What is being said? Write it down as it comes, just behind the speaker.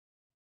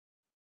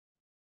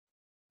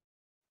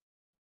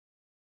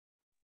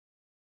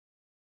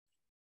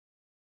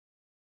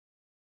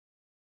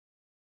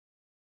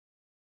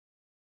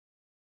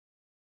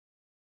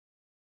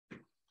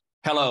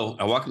Hello,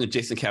 and welcome to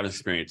Jason Cavness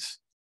Experience.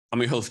 I'm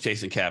your host,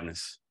 Jason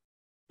Cavness.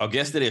 Our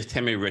guest today is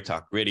Tami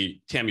Ritoch.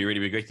 Tami, ready to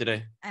be great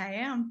today? I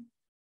am.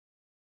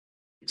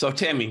 So,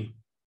 Tami,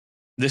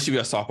 this should be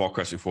a softball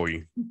question for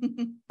you.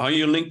 On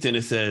your LinkedIn,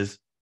 it says,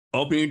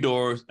 opening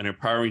doors and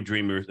empowering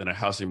dreamers in a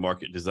housing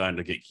market designed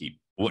to gatekeep.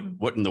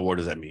 What in the world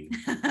does that mean?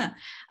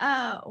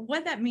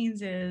 What that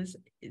means is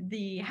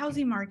the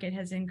housing market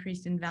has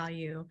increased in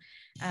value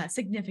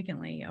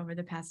significantly over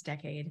the past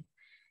decade.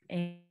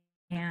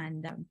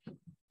 And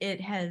it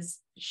has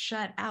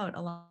shut out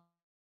a lot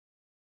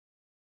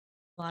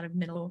of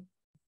middle.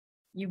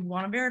 You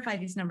want to verify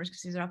these numbers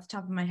because these are off the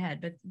top of my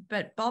head,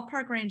 but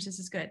ballpark range, this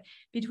is good.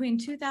 Between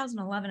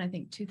 2011, I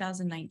think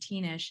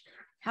 2019-ish,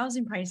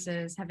 housing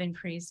prices have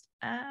increased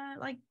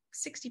like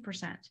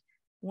 60%,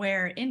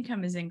 where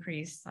income has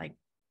increased like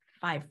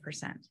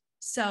 5%.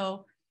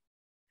 So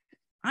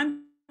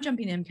I'm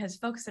jumping in because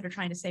folks that are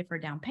trying to save for a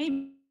down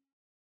payment,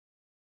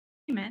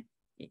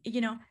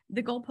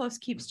 the goalpost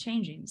keeps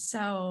changing.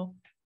 So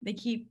they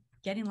keep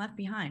getting left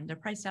behind. They're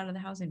priced out of the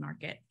housing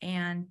market.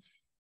 And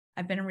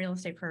I've been in real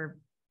estate for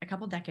a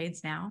couple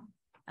decades now.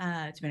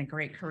 It's been a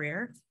great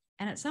career.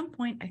 And at some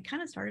point, I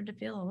kind of started to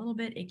feel a little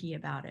bit icky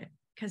about it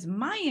because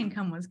my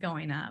income was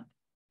going up.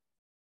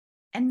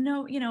 And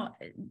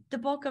the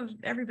bulk of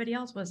everybody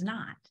else was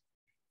not.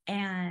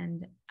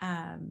 And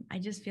I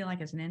just feel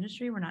like as an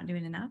industry, we're not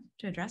doing enough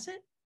to address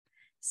it.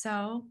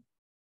 So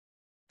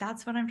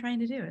that's what I'm trying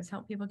to do, is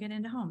help people get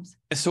into homes.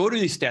 So where do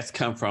these stats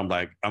come from?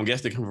 Like, I'm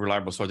guessing they come from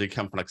reliable sources. They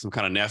come from like some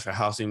kind of national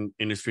housing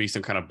industry,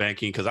 some kind of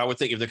banking. Because I would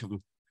think if they come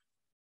from,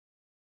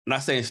 I'm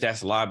not saying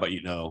stats lie, but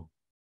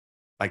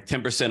like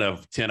 10%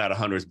 of 10 out of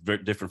 100 is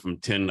very different from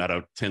 10 out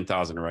of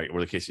 10,000, right? Or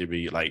the case should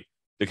be like,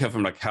 they come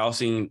from like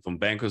housing, from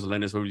bankers,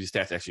 lenders. Where do these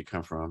stats actually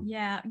come from?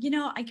 Yeah,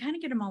 I kind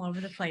of get them all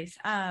over the place.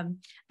 I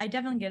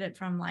definitely get it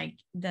from like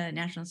the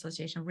National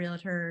Association of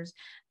Realtors.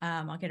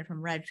 I'll get it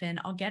from REDFIN.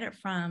 I'll get it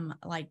from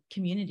like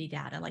community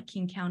data, like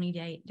King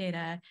County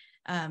data.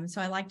 So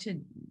I like to,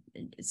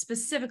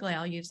 specifically,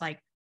 I'll use like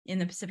in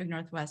the Pacific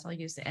Northwest, I'll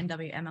use the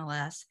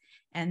NWMLS,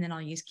 and then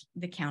I'll use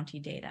the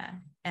county data,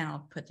 and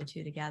I'll put the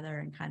two together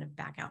and kind of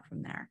back out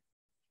from there.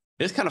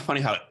 It's kind of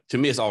funny how, to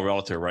me, it's all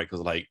relative, right?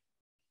 Because like,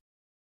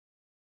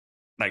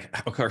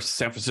 of course,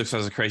 San Francisco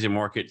has a crazy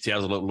market.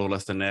 Seattle's a little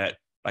less than that.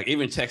 Like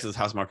even Texas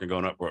house market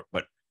going up,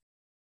 but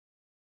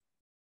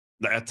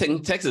I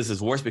think Texas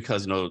is worse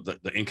because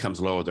the income's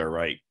lower there,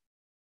 right?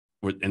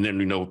 And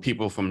then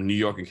people from New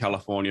York and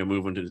California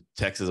moving to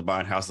Texas are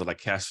buying houses like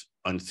cash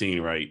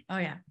unseen, right? Oh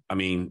yeah. I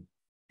mean,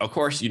 of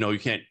course, you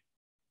can't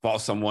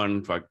fault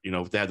someone for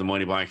if they have the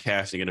money buying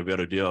cash, they get a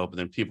better deal. But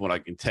then people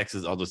like in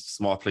Texas, all those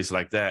small places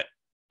like that,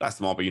 not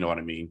small, but you know what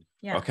I mean?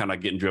 Yeah. Are kind of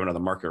getting driven out of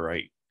the market,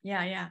 right?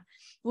 Yeah.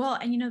 Well,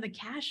 and the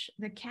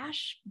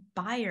cash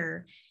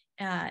buyer,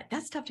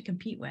 that's tough to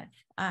compete with.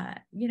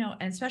 And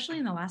especially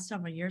in the last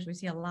several years, we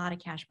see a lot of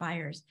cash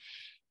buyers.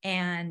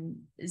 And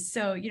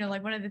so,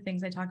 like one of the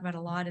things I talk about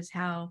a lot is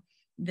how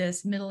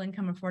this middle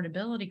income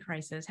affordability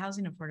crisis,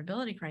 housing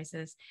affordability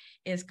crisis,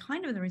 is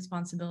kind of the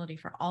responsibility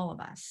for all of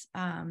us,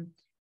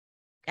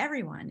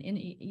 everyone.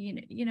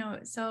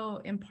 And so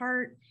in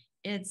part,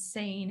 it's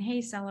saying,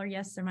 hey, seller,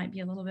 yes, there might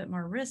be a little bit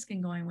more risk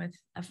in going with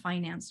a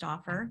financed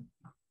offer,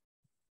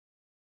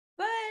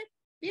 but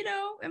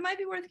it might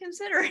be worth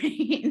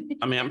considering.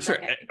 I mean, I'm sure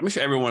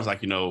everyone's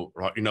like, I'm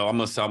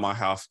gonna sell my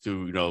house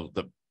to,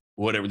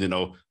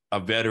 a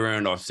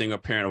veteran or a single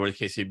parent or whatever the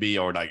case may be,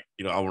 or like,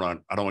 I don't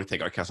want to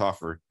take our cash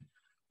offer.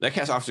 That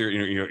cash offer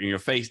in your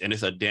face, and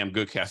it's a damn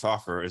good cash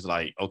offer, is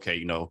like,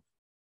 okay,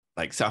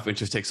 like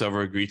self-interest takes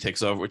over, greed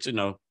takes over, which,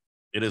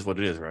 it is what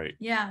it is, right?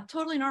 Yeah,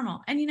 totally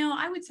normal. And,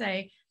 I would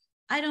say,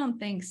 I don't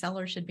think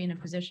sellers should be in a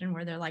position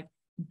where they're like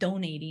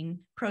donating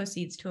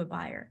proceeds to a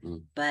buyer.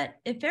 But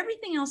if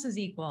everything else is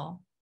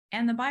equal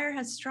and the buyer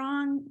has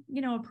strong,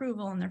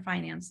 approval in their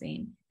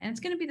financing, and it's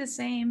going to be the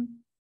same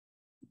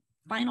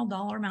final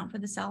dollar amount for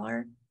the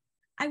seller,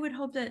 I would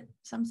hope that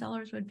some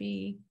sellers would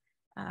be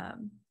a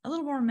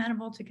little more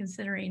amenable to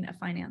considering a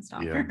financed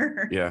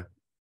offer. Yeah.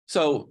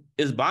 So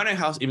is buying a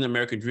house even the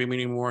American dream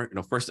anymore?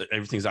 First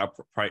everything's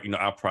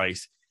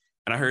outpriced.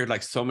 And I heard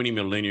like so many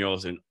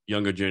millennials and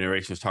younger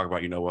generations talk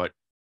about, what?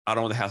 I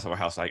don't want the house of a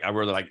house. Like I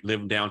rather like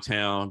live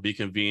downtown, be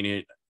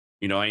convenient.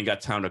 I ain't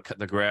got time to cut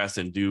the grass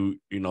and do,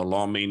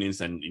 lawn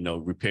maintenance and,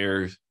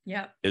 repairs.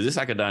 Yeah. Is this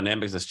like a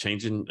dynamic that's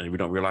changing and we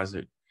don't realize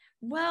it?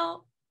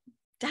 Well,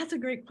 that's a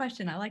great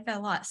question. I like that a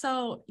lot.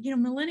 So,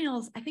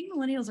 millennials, I think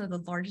millennials are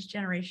the largest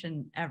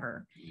generation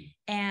ever.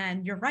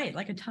 And you're right.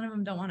 Like a ton of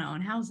them don't want to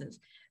own houses.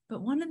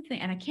 But one of the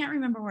things, and I can't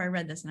remember where I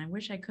read this and I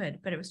wish I could,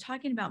 but it was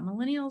talking about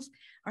millennials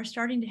are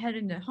starting to head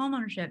into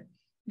homeownership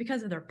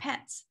because of their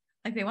pets.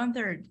 Like they want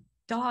their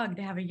dog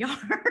to have a yard.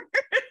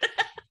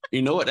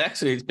 You know what?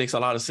 Actually, it makes a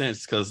lot of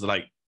sense because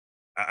like,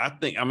 I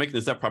think I'm making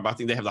this up, but I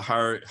think they have the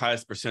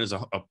highest percentage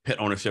of pet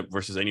ownership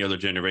versus any other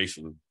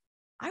generation.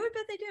 I would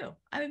bet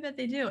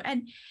they do.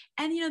 And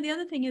the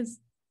other thing is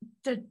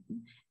that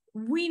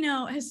we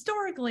know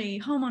historically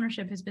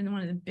homeownership has been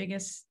one of the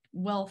biggest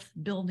wealth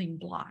building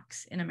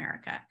blocks in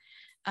America.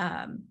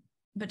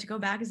 But to go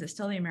back, is it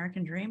still the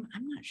American dream?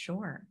 I'm not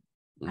sure.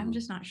 I'm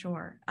just not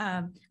sure.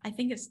 I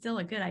think it's still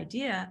a good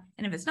idea.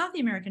 And if it's not the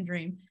American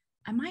dream,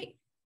 I might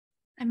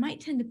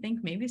tend to think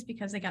maybe it's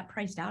because they got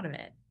priced out of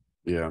it.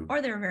 Yeah.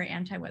 Or they were very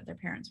anti what their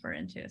parents were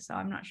into. So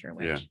I'm not sure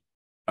which. Yeah.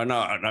 I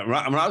know.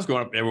 When I was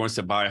growing up, everyone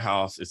said buy a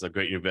house. It's a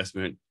great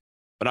investment.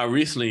 But I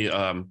recently,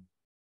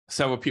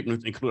 several people,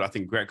 including I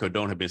think Grant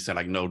Cardone, have been saying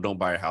like, no, don't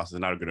buy a house. It's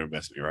not a good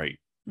investment, right?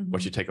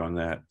 What's your take on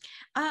that?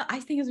 I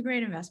think it's a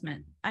great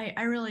investment.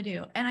 I really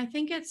do. And I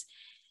think it's,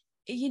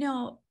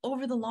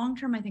 over the long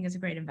term, I think it's a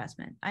great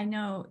investment. I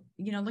know,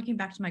 looking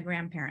back to my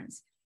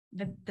grandparents,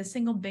 the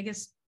single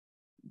biggest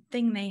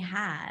thing they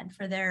had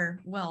for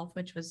their wealth,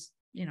 which was,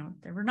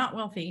 they were not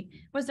wealthy,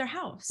 was their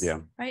house. Yeah.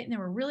 Right. And they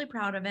were really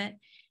proud of it.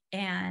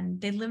 And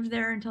they lived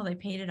there until they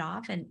paid it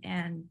off.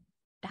 And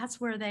that's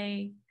where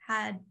they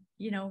had,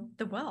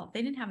 the wealth.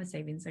 They didn't have a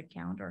savings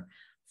account or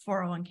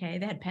 401k.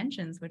 They had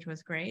pensions, which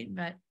was great,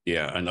 but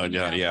yeah, I know.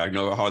 Yeah, I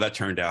know how that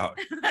turned out.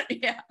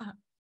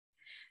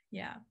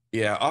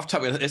 Yeah. Off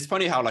topic, it's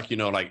funny how like a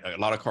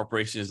lot of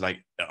corporations,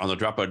 like on the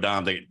drop of a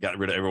dime, they got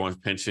rid of everyone's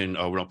pension.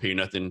 Oh, we don't pay you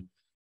nothing.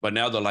 But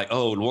now they're like,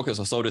 oh, the workers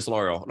are so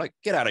disloyal. Like,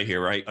 get out of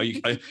here, right?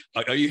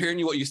 Are you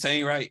hearing what you're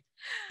saying, right?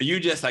 You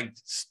just like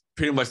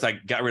pretty much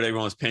like got rid of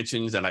everyone's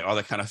pensions and like all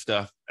that kind of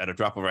stuff at a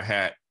drop of a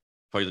hat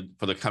for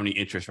the company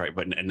interest, right?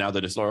 But now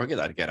they're disloyal. Get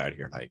out of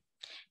here, like.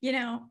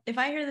 If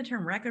I hear the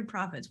term record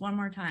profits one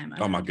more time,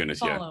 oh my goodness,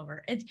 fall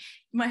over. It's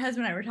my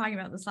husband and I were talking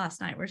about this last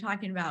night. We're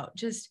talking about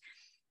just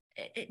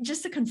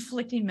the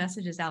conflicting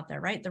messages out there,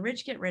 right? The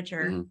rich get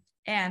richer,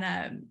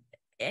 and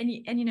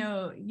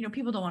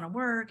people don't want to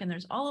work, and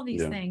there's all of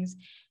these things.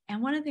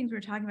 And one of the things we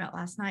were talking about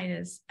last night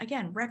is,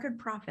 again, record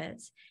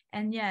profits,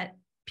 and yet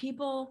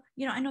people,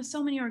 I know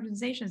so many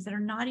organizations that are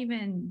not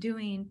even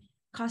doing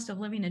cost of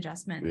living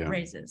adjustment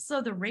raises.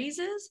 So the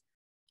raises,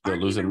 they're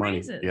losing money.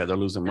 Raises. Yeah, they're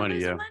losing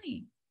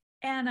money.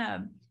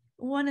 And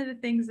one of the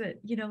things that,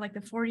 like the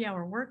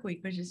 40-hour work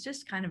week, which is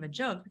just kind of a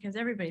joke because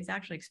everybody's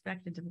actually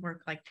expected to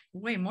work like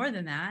way more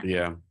than that.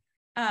 Yeah.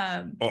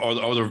 Or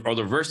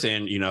the reverse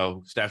end,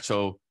 stats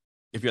show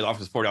if you're in the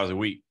office 40 hours a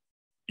week,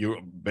 you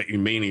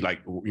mainly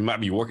like, you might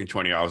be working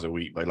 20 hours a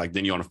week, but like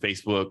then you're on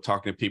Facebook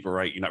talking to people,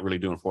 right? You're not really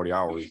doing 40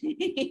 hours.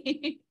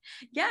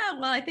 Yeah.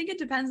 Well, I think it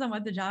depends on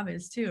what the job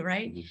is too.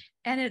 Right.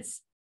 And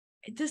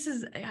this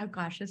is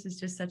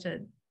just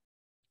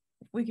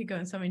we could go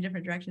in so many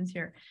different directions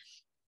here,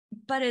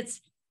 but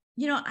it's,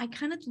 I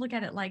kind of look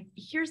at it like,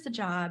 here's the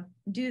job,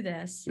 do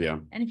this. Yeah.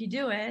 And if you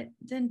do it,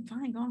 then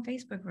fine, go on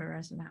Facebook for the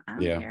rest of that. I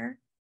don't care.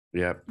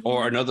 Yeah.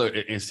 Or another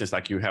instance,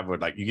 like you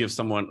give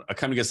someone, a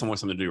company gives someone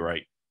something to do,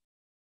 right?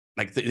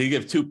 Like they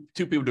give two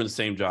people doing the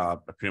same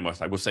job, pretty much,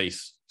 like we'll say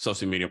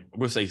social media,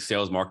 we'll say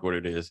sales, market, what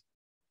it is.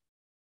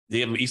 They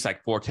give them each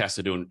like 4 tasks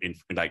to do in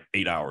like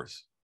 8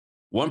 hours.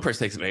 One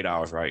person takes them 8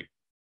 hours, right?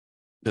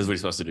 This is what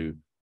he's supposed to do.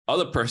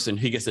 Other person,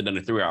 he gets it done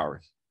in 3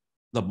 hours.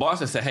 The boss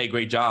has said, hey,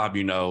 great job,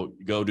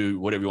 go do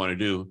whatever you want to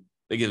do.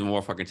 They give him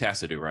more fucking tasks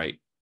to do, right?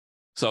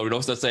 So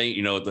those that say,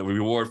 the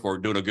reward for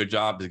doing a good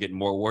job is getting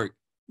more work.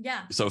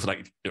 Yeah. So it's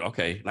like,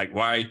 okay, like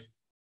why?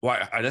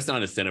 That's not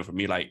an incentive for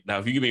me. Like now,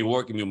 if you give me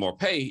work, give me more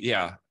pay,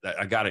 yeah,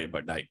 I got it.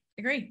 But like,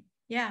 agree.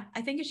 Yeah,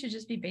 I think it should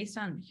just be based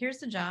on here's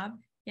the job.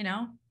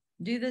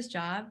 Do this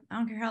job. I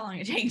don't care how long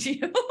it takes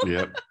you.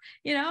 Yep.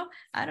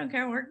 I don't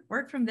care.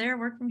 Work from there,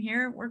 work from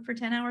here, work for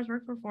 10 hours,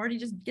 work for 40.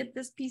 Just get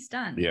this piece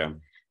done. Yeah.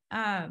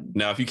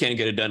 Now, if you can't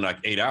get it done like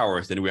 8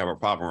 hours, then we have a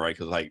problem, right?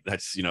 Because like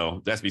that's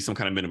be some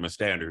kind of minimum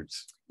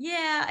standards.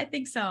 Yeah, I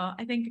think so.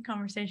 I think a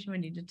conversation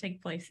would need to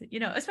take place,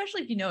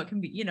 especially if it can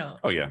be,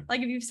 Oh yeah.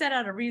 Like if you've set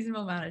out a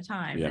reasonable amount of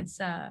time. Yeah. It's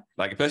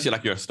like especially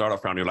like you're a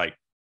startup founder, you're like,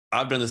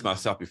 I've done this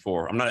myself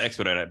before. I'm not an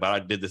expert at it, but I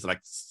did this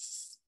like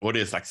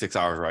 6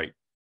 hours, right?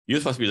 You're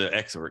supposed to be the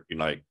expert.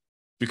 Like if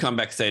you come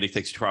back and say it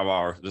takes you 12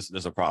 hours,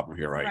 there's a problem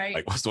here, right?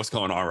 Like what's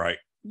going on, right?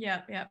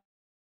 Yeah.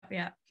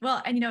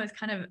 Well, and it's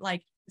kind of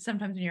like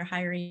sometimes when you're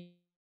hiring,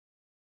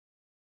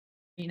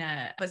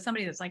 but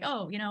somebody that's like,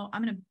 oh,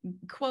 I'm going to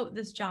quote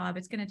this job.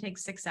 It's going to take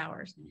 6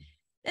 hours.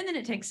 And then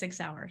it takes 6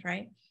 hours,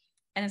 right?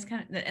 And it's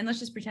kind of, and let's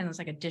just pretend it's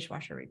like a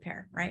dishwasher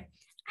repair, right?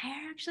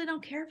 I actually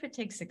don't care if it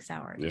takes 6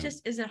 hours. Yeah.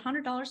 Just, is it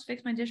 $100 to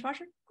fix my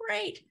dishwasher?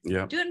 Great.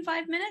 Yeah. Do it in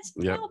 5 minutes.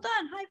 Yeah. Well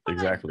done. High five.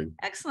 Exactly.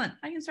 Excellent.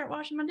 I can start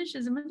washing my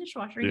dishes in my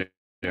dishwasher.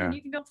 Yeah. And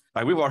you can go.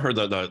 Like we've all heard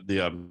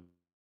the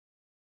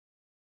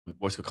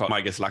what's it called?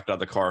 Might gets locked out of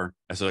the car.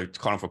 And so they're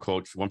calling for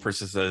quotes. One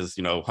person says,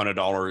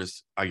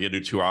 $100. I get to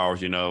do 2 hours,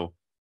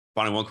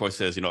 Finally, one quote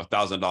says,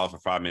 $1,000 for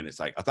 5 minutes.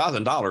 Like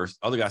 $1,000.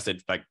 Other guy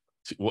said like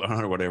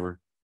 100, whatever.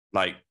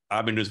 Like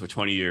I've been doing this for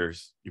 20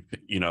 years.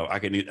 I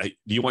can. Do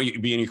you want to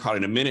be in your car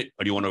in a minute,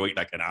 or do you want to wait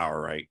like an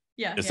hour? Right?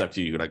 Yeah. It's up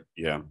to you. Like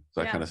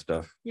that kind of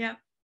stuff. Yeah.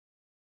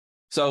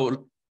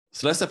 So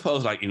let's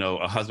suppose like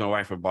a husband and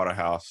wife have bought a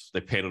house.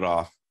 They paid it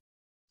off.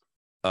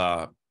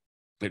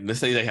 Let's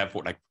say they have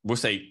we'll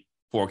say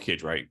 4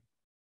 kids, right?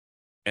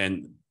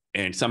 And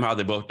somehow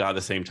they both die at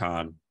the same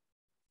time.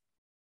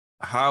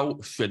 How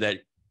should that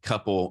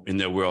couple in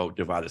their world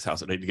divide this house?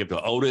 They give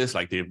the oldest,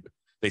 like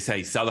they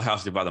say sell the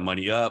house to buy the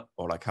money up,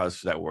 or like how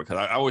should that work?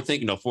 Because I would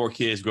think, 4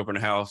 kids grew up in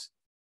the house,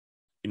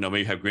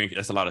 maybe have grandkids.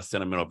 That's a lot of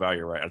sentimental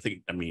value, right?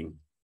 I mean,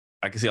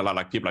 I can see a lot of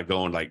like people like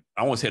going like,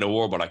 I won't say the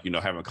war, but like,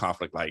 having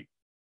conflict, like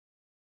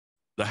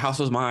the house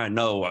was mine.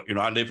 No,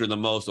 I lived here the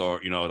most, or,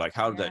 like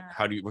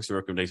what's your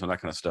recommendation on that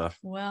kind of stuff?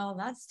 Well,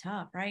 that's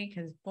tough, right?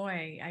 Because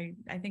boy,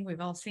 I think we've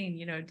all seen,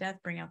 death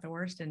bring out the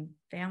worst in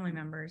family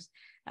members.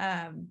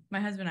 My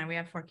husband and I, we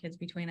have 4 kids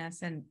between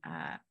us, and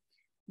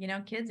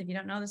kids, if you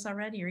don't know this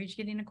already, you're each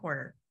getting a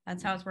quarter.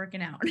 That's how it's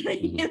working out.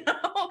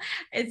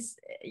 It's,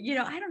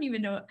 I don't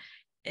even know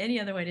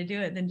any other way to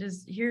do it than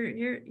just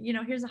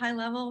here's a high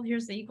level,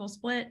 here's the equal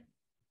split.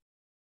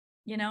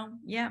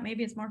 Yeah,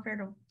 maybe it's more fair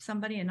to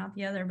somebody and not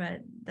the other,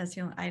 but that's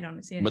the only, I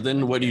don't see it. But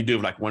then what do you do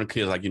if like one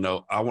kid, like,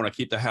 I want to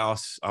keep the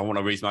house, I want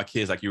to raise my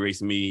kids like you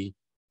raised me.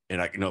 And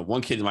like,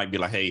 one kid might be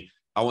like, hey,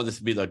 I want this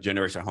to be the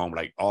generation home,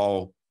 like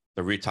all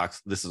the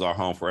Ritochs, this is our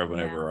home forever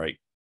and ever, right?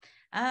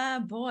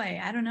 Boy,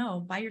 I don't know.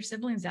 Buy your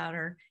siblings out,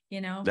 or,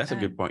 that's a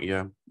good point.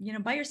 Yeah.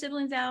 Buy your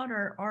siblings out,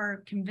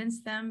 or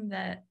convince them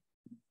that,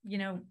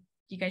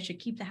 you guys should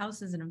keep the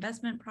house as an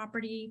investment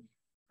property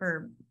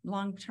for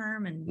long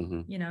term,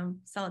 and,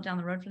 sell it down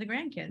the road for the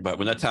grandkids. But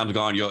when that time's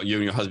gone, you and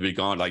your husband be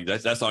gone. Like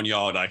that's on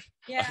y'all. Like,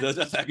 yeah, that's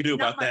nothing I can do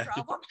about that.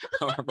 Problem.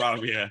 Not my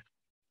problem. Yeah.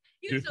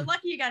 You're so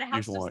lucky you got a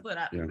house to split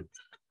up. Yeah.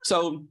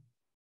 So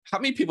how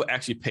many people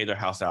actually pay their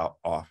house out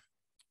off?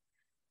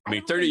 I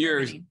mean, 30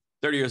 years.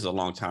 30 years is a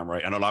long time,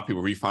 right? I know a lot of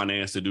people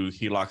refinance to do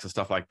HELOCs and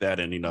stuff like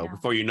that. And,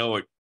 before you know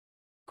it,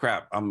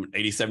 crap, I'm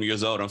 87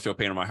 years old. I'm still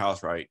paying on my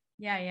house, right?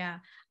 Yeah. Yeah.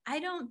 I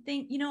don't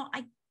think,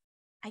 I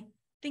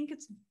think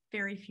it's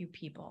very few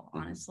people,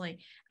 honestly.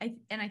 I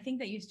think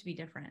that used to be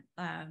different.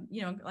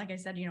 Like I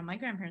said, my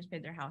grandparents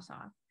paid their house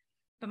off,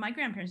 but my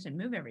grandparents didn't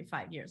move every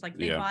 5 years. Like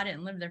they bought it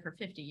and lived there for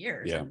 50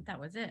 years. Yeah. And that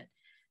was it.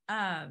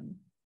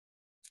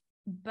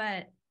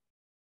 But,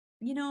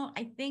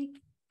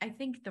 I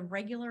think the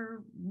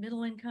regular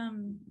middle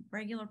income,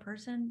 regular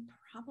person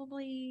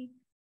probably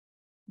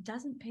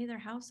doesn't pay their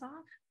house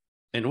off.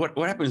 And what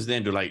happens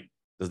then?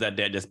 Does that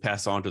debt just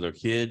pass on to their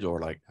kids,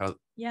 or like how?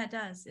 Yeah, it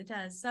does. It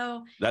does.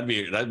 So that'd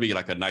be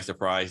like a nice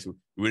surprise.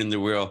 Winning the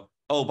wheel.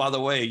 Oh, by the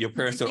way, your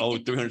parents still owe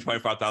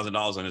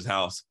 $325,000 on his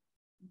house.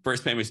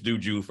 First payment's due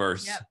June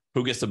 1st. Yep.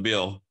 Who gets the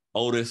bill?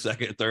 Oldest,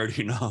 second, third,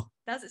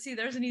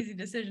 There's an easy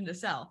decision to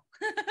sell.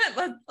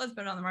 Let's put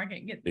it on the market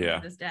and get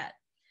this debt.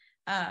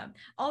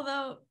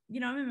 Although,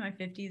 I'm in my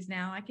 50s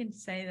now, I can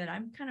say that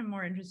I'm kind of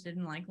more interested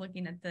in like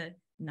looking at the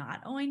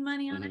not owing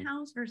money on a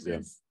house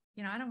versus,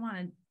 I don't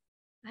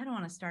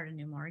want to start a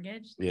new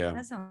mortgage. Yeah.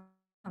 That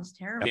sounds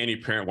terrible. Any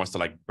parent wants to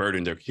like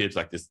burden their kids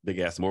like this big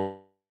ass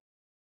mortgage,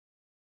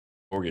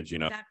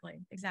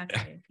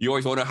 Exactly. You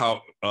always wonder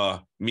how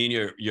me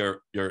and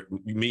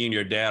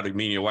your dad or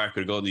me and your wife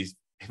could go on these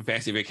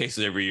fancy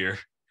vacations every year.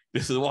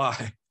 This is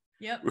why.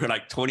 Yep. We're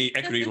like 20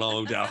 equity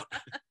loans out.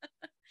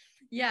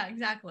 Yeah,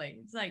 exactly.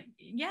 It's like,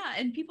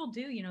 and people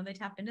do, they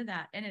tap into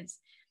that. And it's,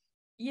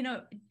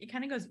 it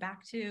kind of goes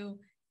back to,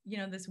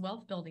 this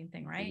wealth building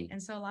thing, right?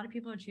 And so a lot of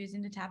people are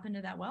choosing to tap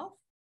into that wealth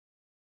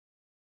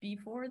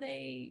before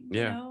they,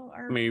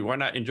 are. I mean, why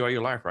not enjoy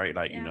your life, right?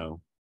 Like,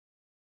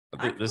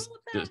 I think there's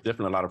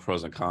definitely a lot of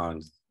pros and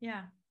cons.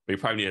 Yeah. But you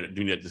probably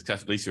need to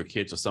discuss at least your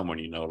kids or someone,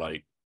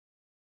 like.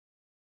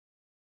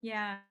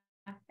 Yeah.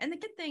 And the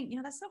good thing,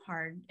 that's so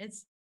hard.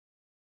 It's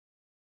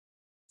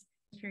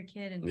for your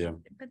kid.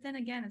 And but then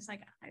again, it's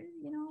like,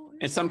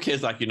 and some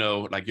kids, like,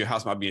 like your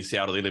house might be in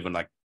Seattle. They live in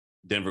like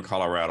Denver,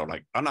 Colorado.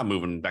 Like, I'm not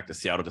moving back to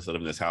Seattle just to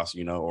live in this house,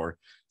 or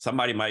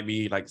somebody might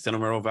be like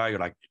sentimental value,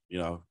 like,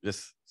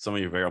 just some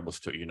of your variables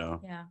too,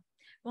 Yeah.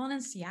 Well, and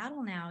in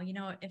Seattle now,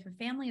 if a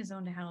family has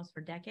owned a house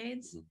for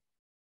decades,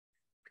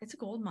 it's a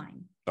gold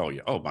mine. Oh,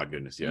 yeah. Oh, my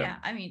goodness. Yeah. Yeah.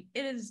 I mean,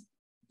 it is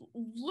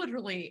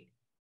literally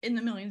in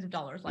the millions of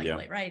dollars,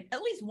 likely, right?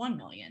 At least 1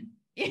 million,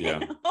 you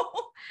know?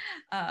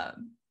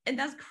 And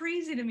that's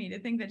crazy to me to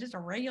think that just a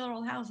regular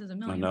old house is $1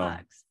 million.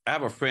 I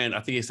have a friend, I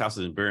think his house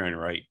is in Burn,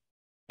 right?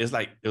 It's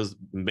like, it was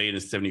made in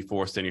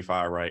 74,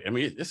 75, right? I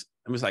mean, it's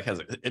like,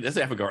 it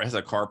has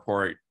a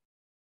carport.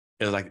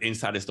 It's like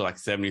inside it's still like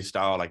 70s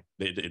style, like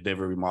they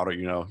never remodeled,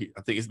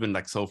 I think it's been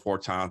like sold 4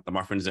 times.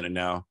 My friend's in it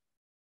now.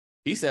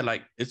 He said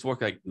like, it's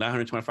worth like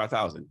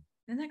 $925,000. Isn't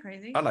that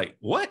crazy? I'm like,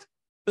 what?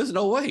 There's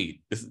no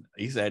way.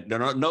 He said,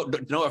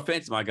 no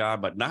offense, my guy,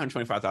 but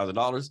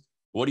 $925,000,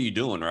 what are you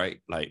doing, right?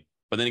 Like,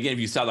 but then again, if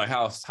you sell the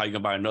house, how you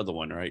gonna buy another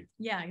one, right?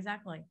 Yeah,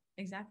 exactly.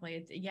 It's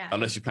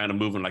Unless you plan on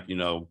moving like,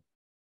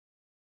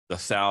 the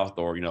South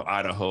or,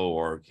 Idaho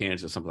or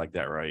Kansas or something like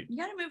that, right? You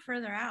got to move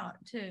further out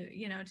to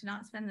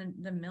not spend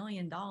the $1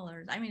 million.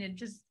 I mean,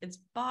 it's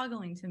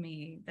boggling to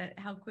me that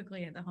how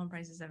quickly the home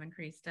prices have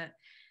increased.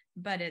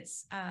 But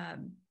it's,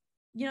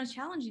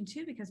 challenging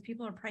too, because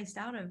people are priced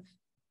out of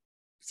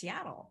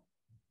Seattle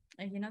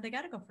and, they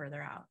got to go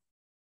further out.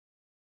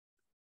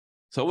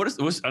 So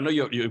I know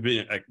you've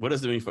been like, what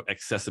does it mean for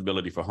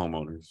accessibility for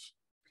homeowners?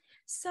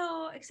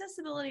 So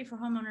accessibility for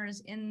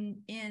homeowners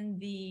in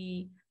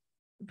the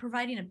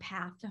providing a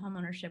path to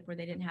homeownership where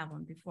they didn't have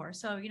one before.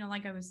 So,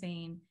 like I was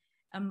saying,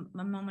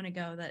 a moment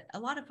ago that a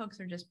lot of folks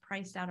are just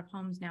priced out of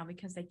homes now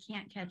because they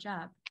can't catch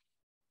up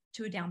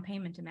to a down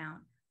payment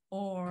amount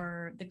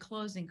or the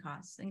closing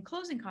costs. And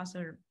closing costs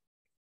are,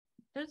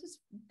 there's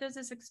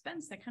this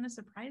expense that kind of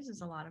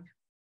surprises a lot of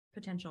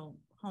potential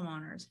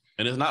homeowners.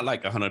 And it's not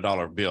like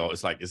 $100 bill.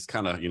 It's like, it's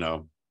kind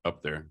of,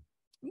 up there.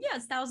 Yeah,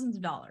 it's thousands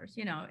of dollars,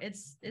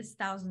 it's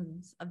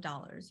thousands of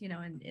dollars,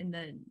 in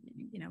the,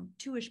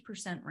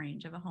 2-ish%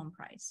 range of a home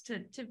price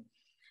to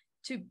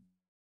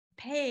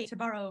pay to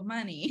borrow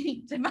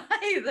money to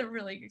buy the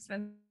really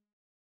expensive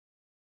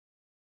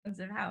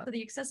house. So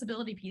the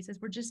accessibility piece is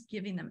we're just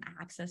giving them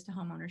access to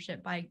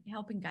homeownership by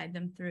helping guide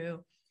them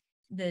through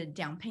the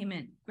down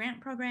payment grant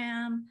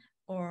program,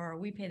 or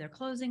we pay their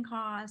closing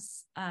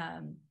costs.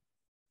 And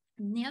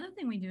the other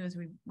thing we do is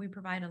we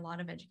provide a lot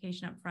of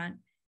education up front,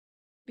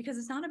 because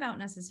it's not about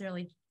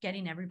necessarily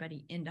getting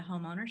everybody into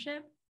homeownership,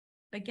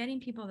 but getting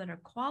people that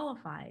are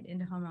qualified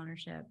into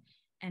homeownership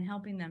and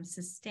helping them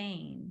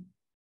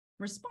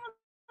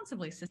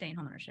responsibly sustain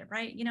homeownership,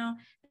 right?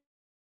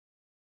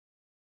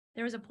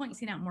 There was a point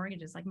seeing out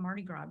mortgages like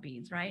Mardi Gras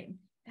beads, right?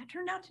 That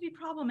turned out to be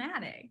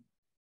problematic.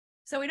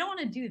 So we don't want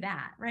to do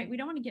that, right? We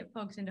don't want to get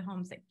folks into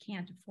homes that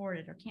can't afford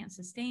it or can't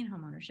sustain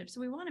homeownership. So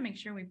we want to make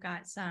sure we've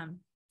got some,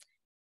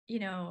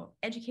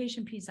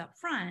 education piece up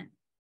front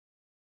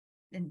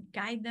and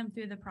guide them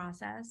through the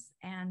process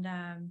and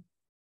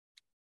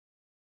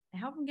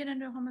help them get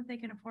into a home if they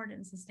can afford it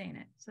and sustain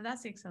it. So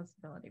that's the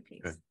accessibility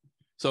piece. Okay.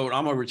 So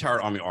I'm a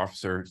retired Army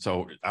officer,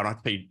 so I don't have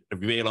to pay, if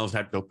VA loans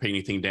have to pay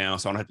anything down,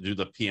 so I don't have to do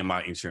the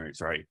PMI insurance,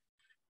 right?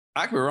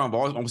 I could be wrong,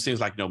 but it almost seems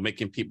like,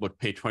 making people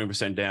pay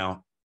 20%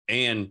 down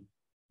and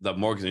the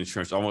mortgage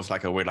insurance, almost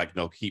like a way, like,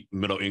 keep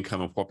middle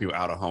income and poor people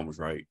out of homes,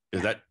 right?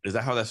 Is that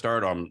how that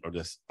started, or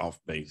just off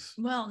base?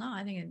 Well, no,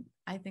 I think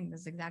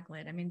that's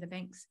exactly it. I mean, the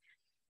banks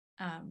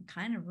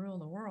kind of rule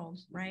the world,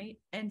 right?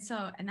 And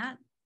so, and that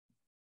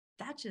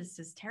just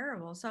is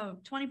terrible. So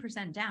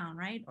 20% down,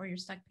 right? Or you're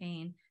stuck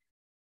paying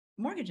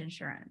mortgage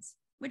insurance,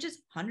 which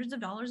is hundreds of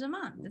dollars a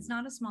month. It's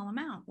not a small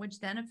amount, which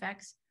then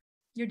affects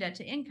your debt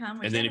to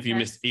income. And then if you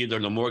miss either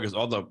the mortgage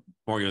or the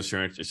mortgage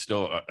insurance, it's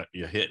still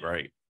your hit,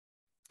 right?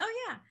 Oh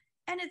yeah.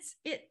 And it's,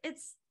 you're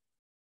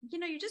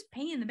just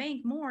paying the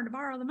bank more to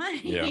borrow the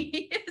money. Yeah.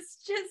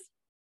 It's just,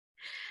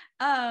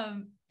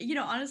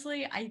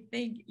 honestly, I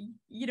think,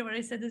 what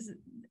I said,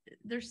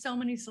 there's so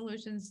many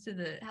solutions to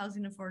the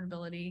housing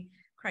affordability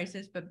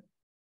crisis, but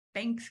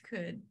banks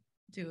could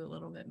do a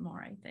little bit more,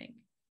 I think.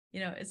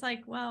 It's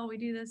like, well, we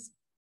do this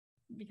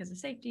because of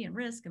safety and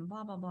risk and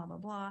blah, blah, blah, blah,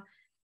 blah.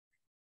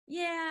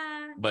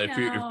 Yeah. But if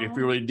you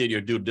really did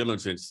your due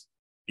diligence,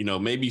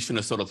 maybe you shouldn't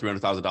have sold a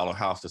 $300,000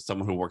 house to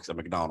someone who works at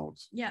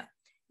McDonald's. Yeah.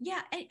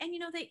 Yeah. And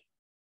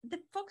the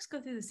folks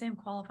go through the same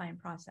qualifying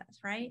process,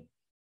 right?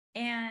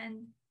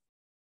 And,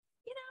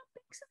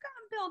 banks have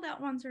gotten billed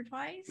out once or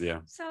twice. Yeah.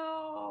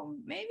 So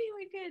maybe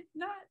we could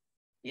not,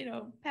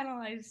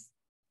 penalize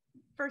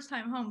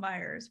first-time home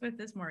buyers with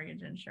this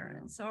mortgage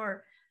insurance,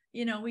 or,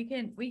 we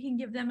can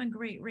give them a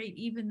great rate,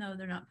 even though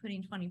they're not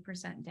putting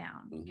 20%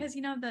 down, because,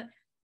 the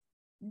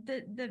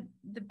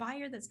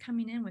buyer that's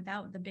coming in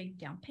without the big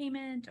down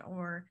payment,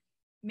 or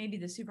maybe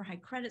the super high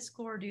credit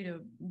score due to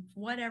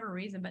whatever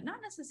reason, but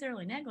not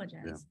necessarily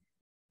negligence,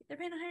 they're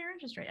paying a higher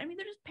interest rate. I mean,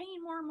 they're just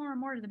paying more and more and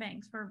more to the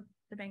banks for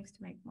the banks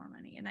to make more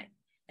money. And I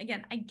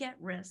get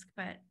risk,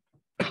 but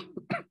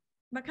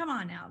come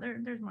on now,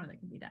 there's more that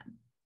can be done.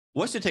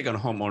 What's your take on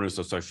homeowners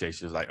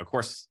associations? Like, of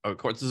course,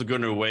 this is a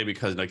good way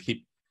because they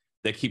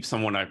keep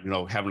someone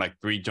having like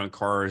 3 junk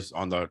cars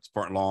on the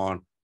front lawn.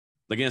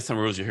 Again, some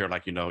rules you hear,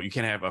 like, you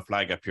can't have a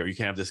flag up here. You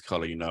can't have this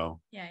color, Yeah.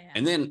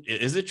 And then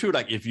is it true,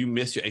 like, if you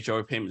miss your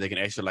HOA payment, they can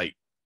actually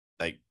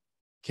like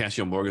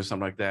cancel your mortgage or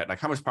something like that? Like,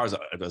 how much power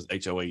does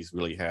HOAs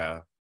really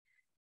have?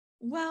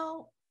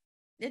 Well,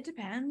 it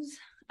depends.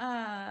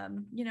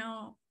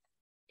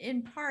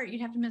 In part,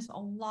 you'd have to miss a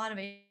lot of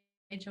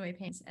HOA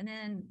payments, and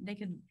then they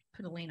could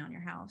put a lien on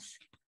your house.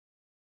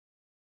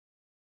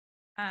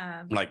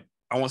 Like,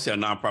 I won't say a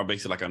nonprofit,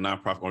 basically like a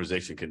nonprofit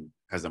organization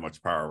has that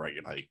much power, right?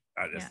 Like,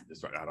 I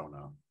don't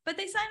know. But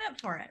they sign up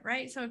for it,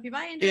 right? So if you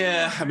buy into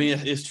I mean,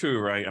 it's true,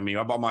 right? I mean,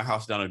 I bought my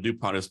house down in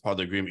DuPont as part of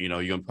the agreement, you're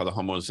going to put the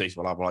homeowner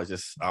association, blah, blah, blah.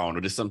 Just, I don't know.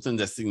 There's something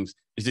that seems,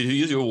 to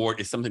use your word,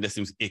 it's something that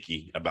seems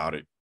icky about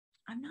it.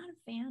 I'm not a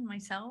fan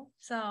myself.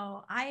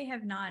 So I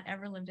have not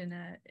ever lived in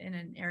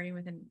an area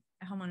with a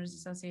homeowners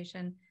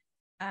association.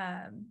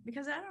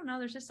 Because I don't know,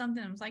 there's just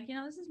something, I'm like,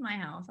 this is my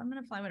house. I'm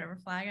going to fly whatever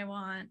flag I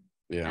want.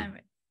 Yeah.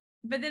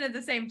 But then at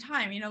the same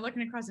time,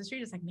 looking across the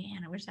street, it's like,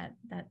 man, I wish that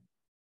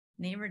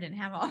neighbor didn't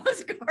have all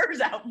those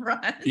cars out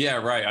front. Yeah,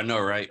 right. I know,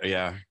 right?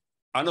 Yeah.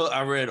 I know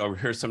I read or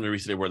heard something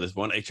recently where there's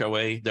one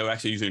HOA, they were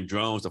actually using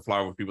drones to fly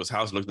over people's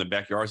houses, looking at the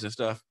backyards and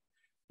stuff.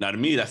 Now, to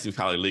me, that seems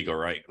kind of illegal,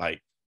 right?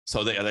 Like,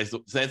 so they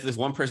said this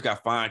one person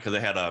got fined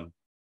because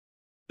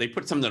they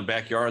put something in the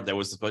backyard that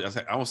was supposed,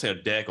 I won't say a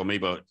deck or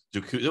maybe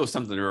it was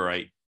something there,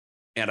 right?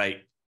 And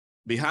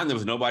behind them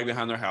was nobody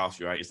behind their house,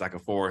 right? It's like a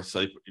forest.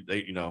 So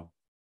they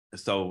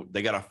so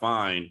they got a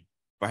fine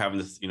for having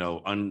this,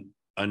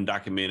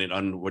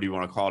 undocumented, what do you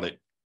want to call it?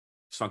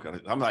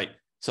 I'm like,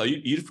 So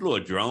you flew a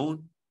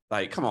drone?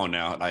 Like, come on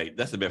now. Like,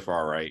 that's a bit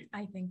far, right?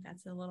 I think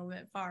that's a little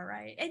bit far,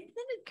 right? And then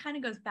it kind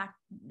of goes back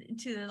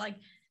to like,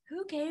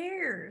 who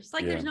cares?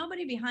 Like, there's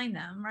nobody behind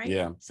them, right?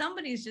 Yeah.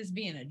 Somebody's just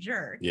being a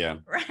jerk. Yeah.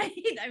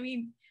 Right. I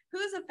mean,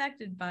 who's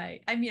affected by,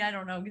 I mean, I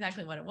don't know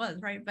exactly what it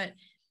was, right? But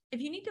if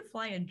you need to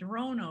fly a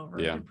drone over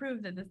to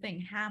prove that the thing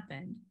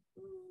happened,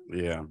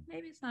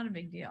 maybe it's not a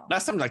big deal.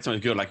 That's something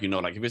good. Like,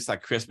 like if it's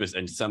like Christmas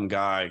and some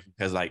guy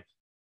has like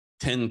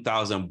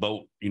 10,000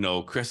 boat,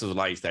 Christmas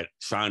lights that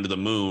shine to the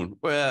moon.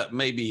 Well,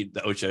 maybe the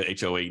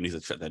HOA needs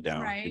to shut that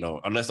down, right.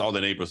 Unless all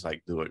the neighbors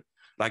like do it.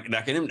 Like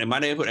in my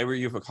neighborhood, every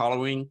year for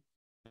Halloween,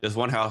 there's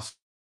one house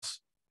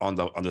on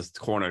this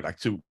corner, like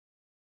 2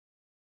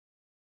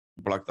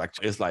 blocks,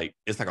 like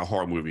it's like a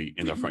horror movie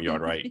in the front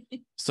yard, right?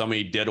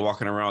 Somebody dead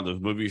walking around, the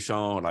movie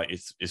shown, like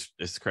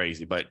it's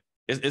crazy, but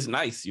it's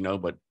nice,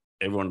 but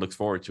everyone looks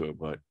forward to it.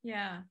 But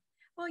yeah,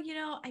 well,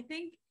 I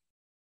think,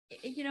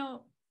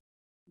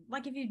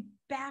 like if you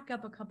back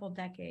up a couple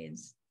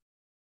decades,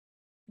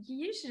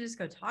 you should just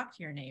go talk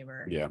to your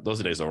neighbor. Yeah,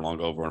 those days are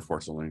long over,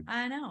 unfortunately.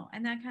 I know,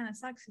 and that kind of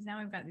sucks because now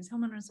we've got these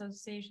homeowner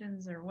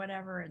associations or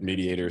whatever, and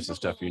mediators and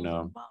stuff, blah,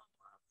 blah, blah.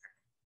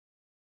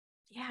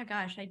 Yeah,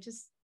 gosh,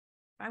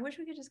 I wish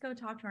we could just go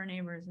talk to our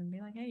neighbors and be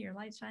like, hey, your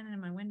light's shining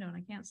in my window and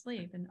I can't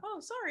sleep. And,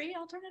 oh, sorry,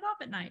 I'll turn it off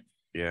at night.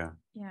 Yeah.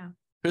 Yeah.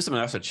 Here's something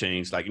else that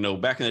changed. Like,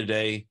 back in the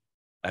day,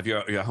 if you're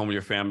at home with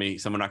your family,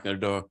 someone knocking on the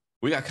door,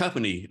 we got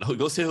company.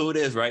 Go see who it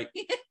is, right?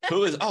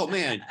 Who is, oh,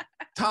 man,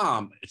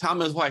 Tom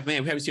and his wife,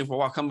 man, we haven't seen him for a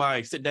while. Come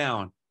by, sit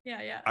down.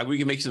 Yeah, yeah. Like, we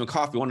can make you some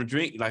coffee. Want to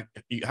drink? Like,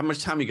 how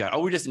much time you got?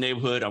 Oh, we're just in the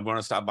neighborhood. I'm going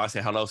to stop by,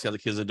 say hello, see how the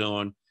kids are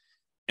doing.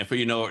 And for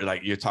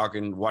like, you're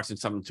talking, watching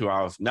something 2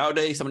 hours.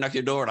 Nowadays, someone knocks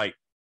your door, like,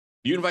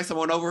 you invite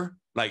someone over,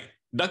 like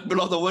duck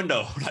below the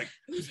window. Like,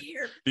 who's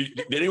here?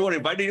 Did anyone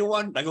invite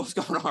anyone? Like, what's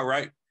going on,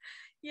 right?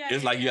 Yeah.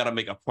 It's like you got to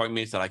make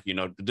appointments. So like,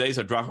 the days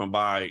of dropping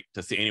by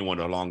to see anyone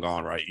are long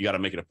gone, right? You got to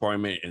make an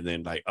appointment and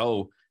then like,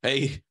 oh,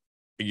 hey,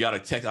 you got to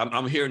text.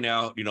 I'm here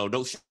now.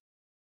 Don't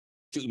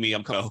shoot me.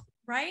 I'm coming.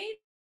 Right.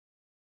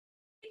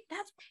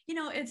 That's,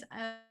 it's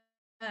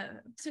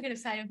so get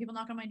excited when people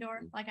knock on my door.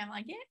 Like, I'm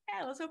like, yeah,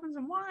 let's open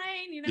some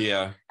wine.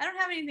 Yeah. I don't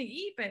have anything to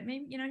eat, but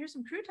maybe, here's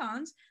some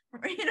croutons, or,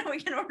 we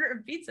can order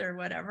a pizza or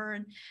whatever.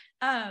 And,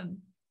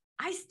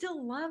 I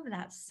still love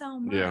that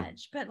so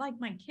much, but like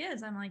my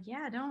kids, I'm like,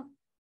 yeah, don't,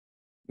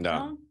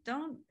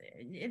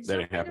 if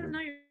somebody doesn't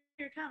know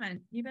you're coming,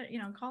 you better,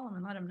 call them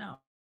and let them know.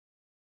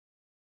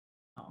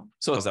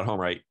 So I was at home,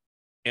 right?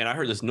 And I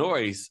heard this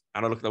noise.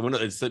 And I looked at the window.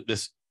 It's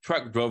this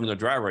truck drove in the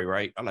driveway,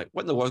 right? I'm like,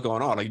 what in the world's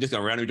going on? Like, you just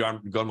gonna randomly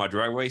go to my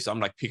driveway? So I'm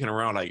like peeking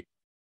around, like,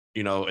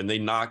 and they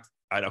knocked.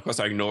 Of course,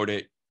 I ignored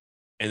it.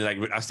 And like,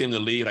 I see them to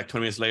leave like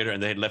 20 minutes later,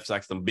 and they had left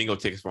like some bingo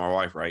tickets for my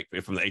wife, right?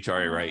 From the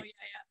HRA, right?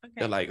 Yeah. Okay.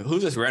 They're like,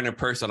 who's this random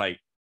person? Like,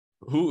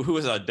 who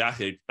is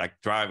audacity, like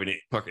driving it,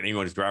 parking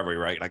anyone's driveway,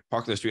 right? Like,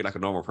 park in the street like a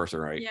normal person,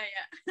 right? Yeah.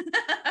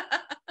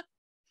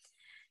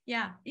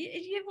 Yeah.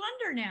 You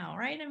wonder now,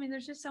 right? I mean,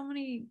 there's so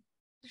many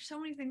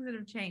things that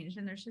have changed,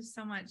 and there's just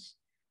so much,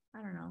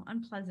 I don't know,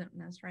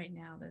 unpleasantness right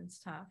now that it's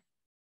tough.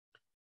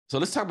 So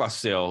let's talk about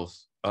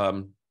sales.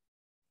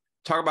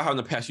 Talk about how in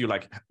the past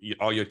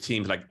all your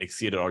teams like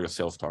exceeded all your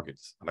sales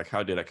targets. Like,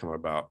 how did that come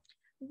about?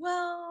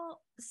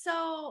 Well,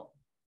 so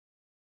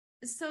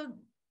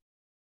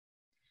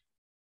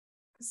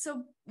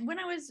when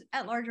I was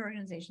at larger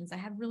organizations, I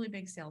had really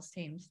big sales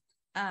teams.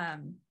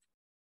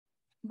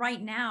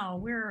 Right now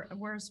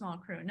we're a small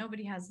crew.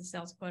 Nobody has a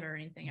sales quota or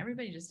anything.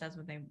 Everybody just does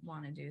what they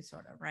want to do,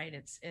 sort of, right?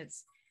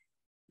 It's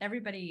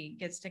everybody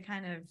gets to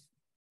kind of,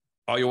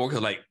 all your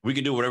workers like, we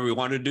can do whatever we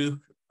want to do.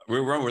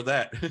 We'll run with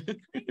that.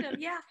 Kind of,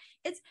 yeah.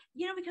 It's,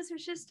 because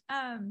there's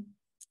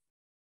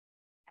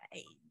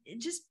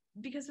just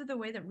because of the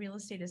way that real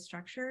estate is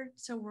structured.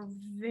 So we're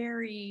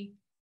very,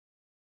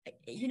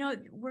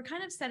 we're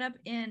kind of set up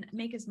in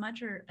make as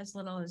much or as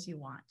little as you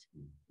want.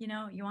 You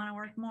want to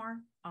work more?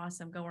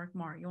 Awesome. Go work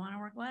more. You want to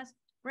work less?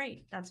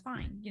 Great. That's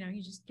fine.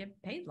 You just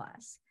get paid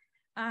less.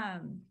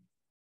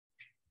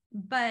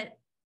 But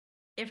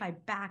if I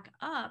back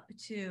up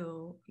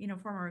to,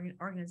 former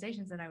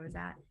organizations that I was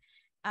at,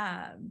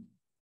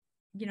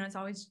 it's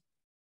always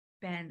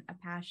been a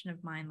passion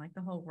of mine, like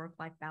the whole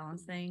work-life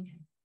balance thing,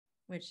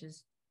 which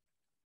is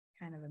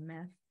kind of a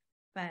myth,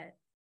 but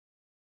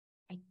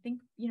I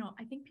think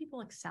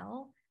people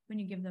excel when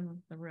you give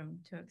them the room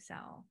to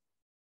excel.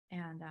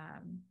 And,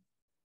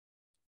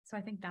 so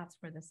I think that's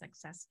where the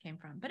success came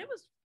from, but it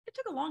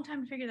took a long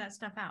time to figure that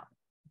stuff out.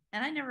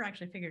 And I never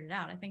actually figured it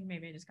out. I think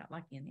maybe I just got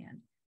lucky in the end.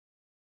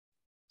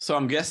 So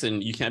I'm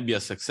guessing you can't be a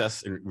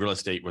success in real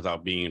estate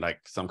without being like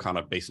some kind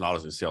of base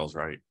knowledge of sales,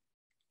 right?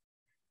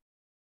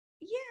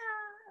 Yeah,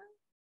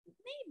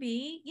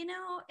 maybe,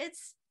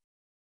 it's,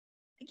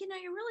 you're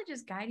really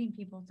just guiding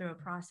people through a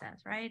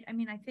process, right? I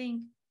mean, I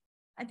think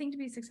to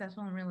be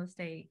successful in real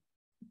estate,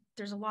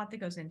 there's a lot that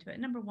goes into it.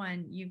 Number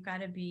one, you've got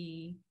to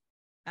be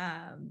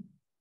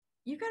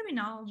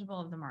knowledgeable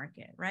of the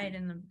market, right?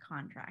 And the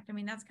contract. I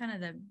mean, that's kind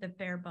of the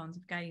bare bones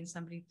of guiding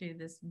somebody through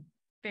this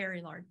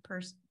very large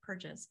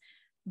purchase.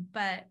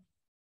 But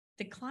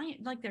the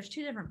client, like there's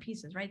two different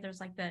pieces, right? There's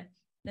like the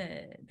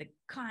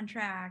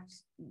contract,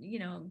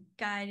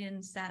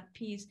 guidance, that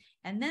piece.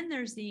 And then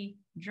there's the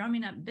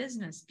drumming up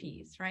business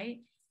piece, right?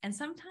 And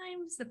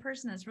sometimes the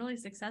person that's really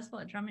successful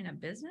at drumming up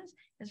business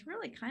is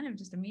really kind of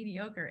just a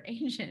mediocre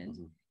agent.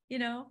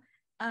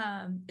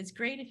 It's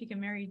great if you can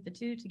marry the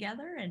two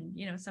together and,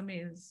 somebody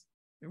who's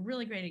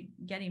really great at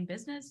getting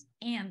business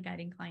and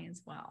guiding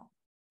clients well.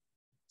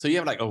 So you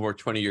have like over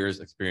 20 years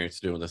experience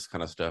doing this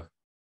kind of stuff.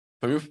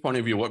 From your point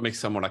of view, what makes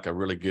someone like a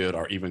really good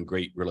or even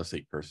great real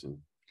estate person?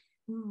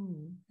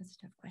 Ooh, that's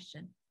a tough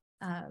question.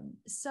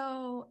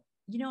 So,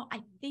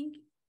 I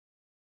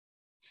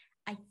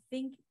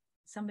think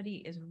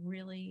somebody is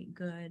really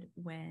good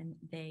when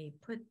they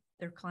put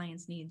their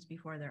clients' needs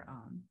before their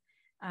own.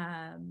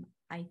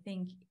 I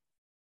think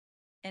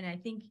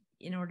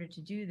in order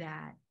to do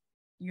that,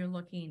 you're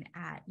looking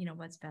at,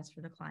 what's best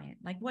for the client.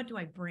 Like, what do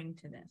I bring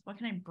to this? What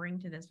can I bring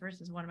to this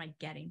versus what am I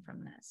getting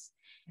from this?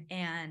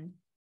 And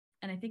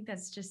I think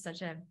that's just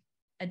such a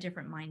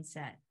different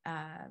mindset.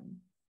 And,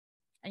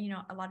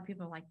 a lot of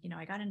people are like,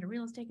 I got into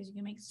real estate because you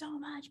can make so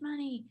much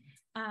money.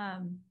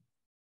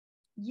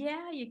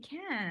 Yeah, you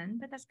can,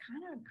 but that's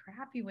kind of a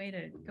crappy way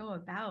to go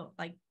about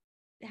like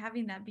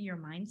having that be your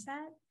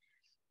mindset.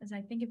 As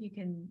I think if you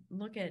can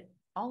look at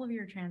all of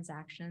your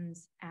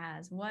transactions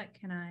as what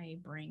can I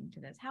bring to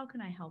this? How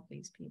can I help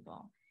these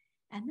people?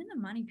 And then the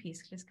money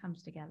piece just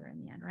comes together in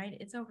the end, right?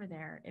 It's over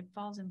there. It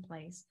falls in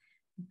place.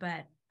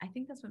 But I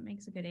think that's what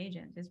makes a good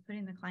agent is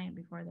putting the client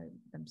before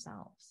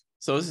themselves.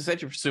 So this is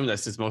essentially presume that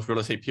since most real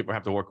estate people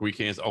have to work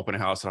weekends, open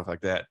house, stuff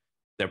like that,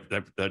 they're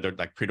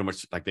like pretty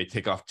much like they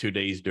take off 2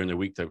 days during the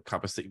week to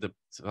compensate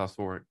themselves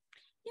for it.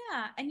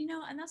 Yeah. And,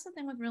 and that's the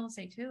thing with real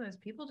estate too, is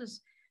people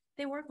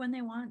they work when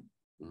they want.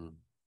 Mm.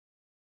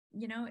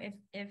 If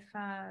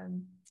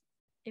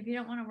you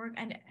don't want to work,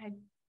 and I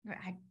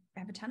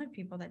have a ton of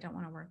people that don't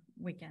want to work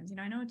weekends.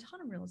 I know a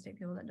ton of real estate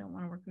people that don't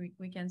want to work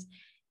weekends.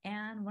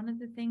 And one of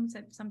the things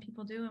that some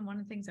people do, and one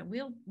of the things that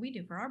we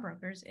do for our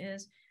brokers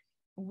is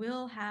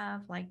we'll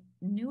have like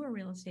newer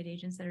real estate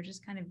agents that are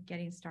just kind of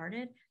getting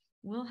started.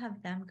 We'll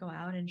have them go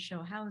out and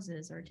show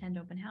houses or attend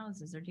open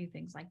houses or do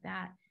things like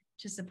that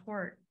to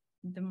support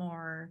the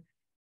more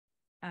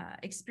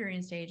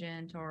experienced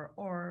agent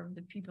or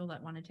the people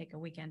that want to take a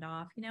weekend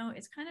off.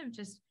 It's kind of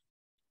just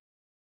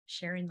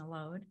sharing the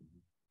load.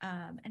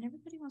 And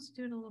everybody wants to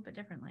do it a little bit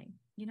differently.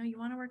 You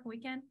want to work a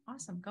weekend?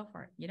 Awesome. Go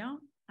for it. You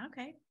don't?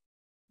 Okay.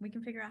 We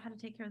can figure out how to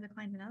take care of the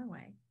client another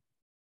way.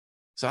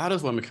 So how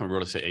does one become a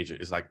real estate agent?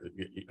 It's like,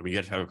 you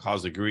have to have a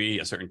college degree,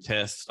 a certain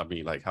test. I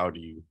mean, like, how do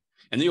you,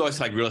 and then you always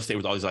like real estate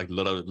with all these like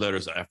little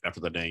letters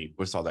after the name.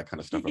 What's all that kind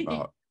of stuff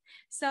about?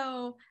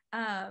 So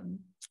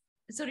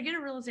to get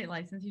a real estate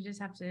license, you just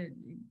have to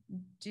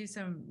do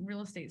some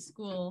real estate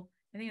school.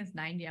 I think it's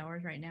 90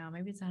 hours right now.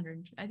 Maybe it's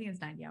 100. I think it's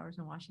 90 hours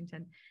in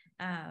Washington.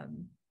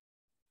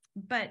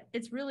 But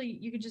it's really,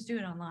 you can just do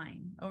it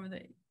online over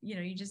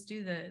you just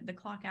do the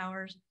clock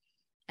hours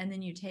and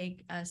then you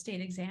take a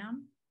state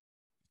exam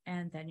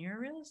and then you're a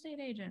real estate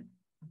agent.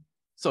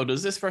 So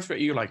does this frustrate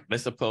you? Like,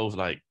 let's suppose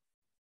like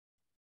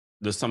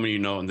there's somebody,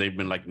 and they've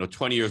been like,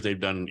 20 years they've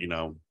done,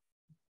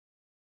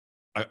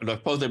 I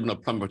suppose they've been a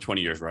plumber for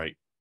 20 years, right?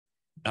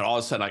 And all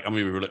of a sudden, like, I'm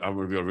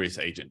gonna be a real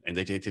estate agent, and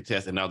they take the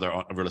test, and now they're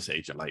a real estate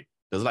agent. Like,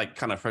 does it like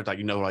kind of hurt, like,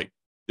 like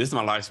this is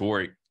my life's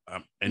work,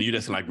 and you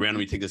just like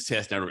randomly take this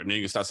test, and then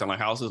you can start selling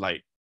houses.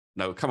 Like,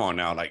 no, come on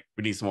now, like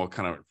we need some more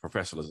kind of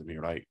professionalism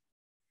here, right?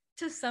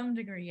 To some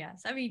degree,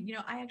 yes. I mean,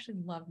 I actually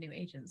love new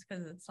agents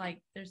because it's like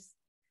there's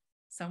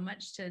so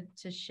much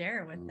to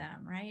share with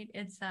them, right?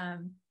 It's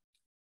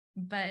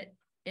but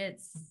yeah.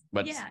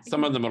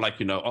 Some of them are like,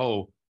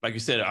 like you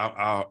said,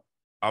 I'll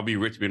be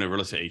rich being a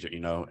real estate agent,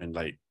 and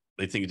like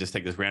they think you just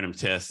take this random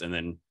test and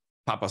then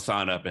pop a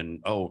sign up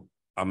and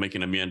I'm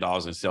making $1 million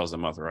in sales a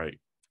month, right?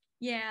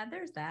 Yeah,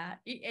 there's that.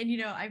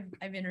 And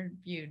I've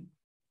interviewed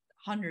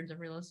hundreds of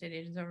real estate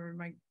agents over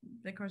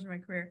the course of my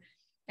career,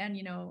 and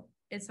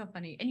it's so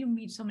funny. And you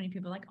meet so many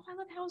people like, oh, I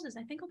love houses.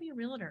 I think I'll be a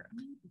realtor.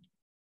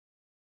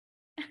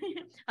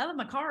 I love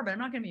my car, but I'm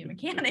not going to be a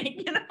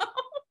mechanic,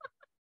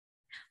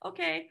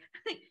 Okay.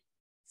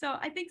 So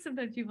I think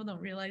sometimes people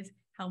don't realize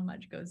how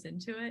much goes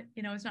into it.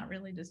 It's not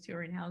really just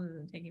touring houses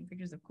and taking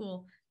pictures of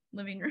cool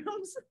living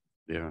rooms.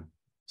 Yeah.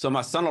 So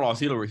my son-in-law,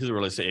 he's a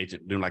real estate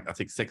agent doing like, I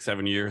think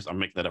 6-7 years. I'm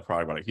making that up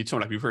probably, but like, he told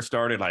me like we first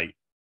started, like,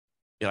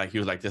 he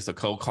was like this, a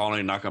cold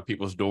calling, knock on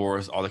people's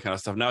doors, all that kind of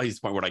stuff. Now he's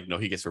the point where like,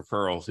 he gets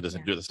referrals. He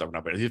doesn't do the stuff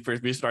now, but he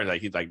first started,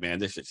 like, he's like, man,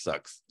 this shit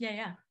sucks.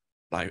 Yeah.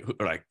 Like,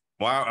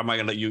 why am I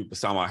going to let you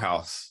sell my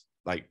house?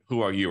 Like,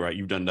 who are you, right?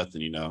 You've done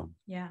nothing,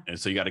 Yeah. And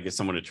so you got to get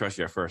someone to trust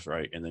you at first,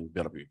 right? And then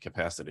build up your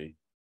capacity.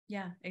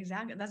 Yeah,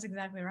 exactly. That's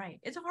exactly right.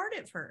 It's hard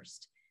at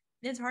first.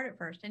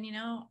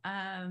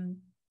 And,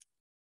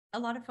 a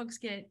lot of folks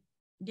get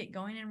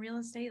going in real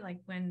estate, like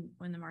when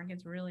the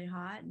market's really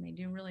hot and they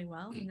do really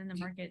well, and then the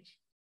market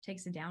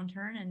takes a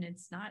downturn and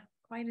it's not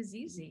quite as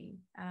easy.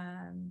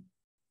 And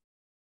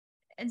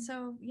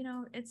so,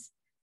 it's,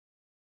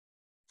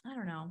 I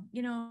don't know,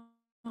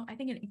 I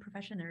think in any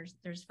profession,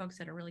 there's folks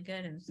that are really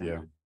good and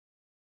some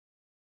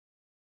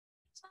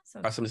So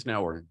try some of this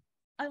now, or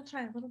I'll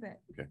try a little bit.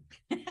 Okay.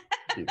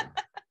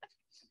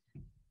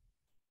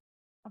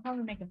 I'll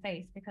probably make a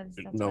face because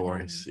that's No what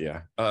worries.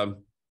 happens. Yeah.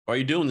 Are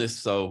you doing this?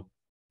 So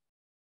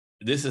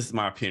this is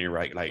my opinion,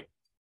 right? Like,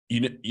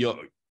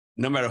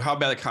 no matter how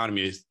bad the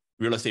economy is,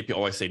 real estate people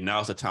always say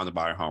now's the time to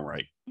buy a home,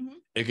 right? Mm-hmm.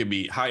 It could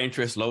be high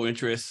interest, low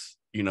interest,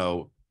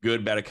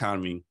 good, bad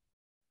economy.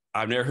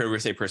 I've never heard a real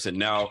estate person,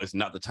 now is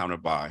not the time to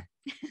buy.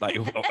 Like,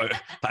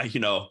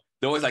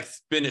 they always like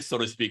spin it, so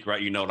to speak,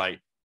 right?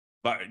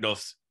 Buy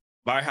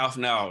a house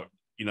now,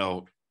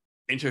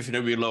 interest should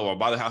never be low, or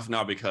buy the house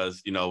now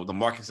because, the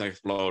market's going to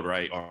explode,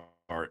 right?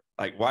 Or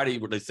like, why do you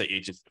really say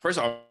agents? First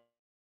of all,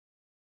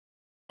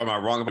 am I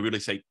wrong? But really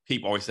say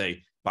people always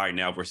say buy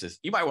now versus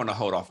you might want to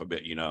hold off a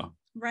bit,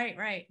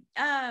 Right.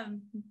 I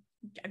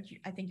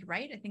think you're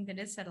right. I think that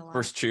is said a lot.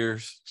 First,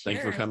 cheers.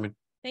 Thanks for coming.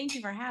 Thank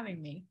you for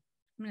having me.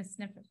 I'm going to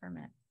sniff it for a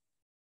minute.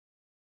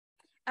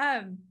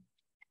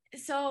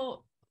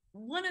 So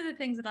one of the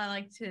things that I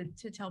like to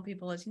tell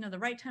people is, the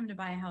right time to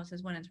buy a house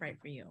is when it's right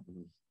for you.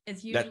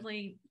 It's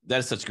usually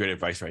that's such great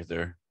advice right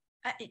there.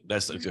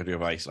 That's such good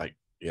advice. Like,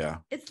 yeah,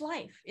 it's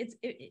life. Is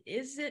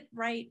it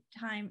right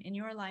time in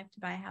your life to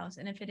buy a house?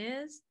 And if it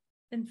is,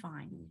 then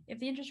fine. If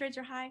the interest rates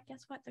are high,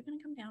 guess what? They're going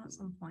to come down at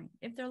some point.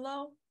 If they're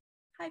low,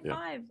 high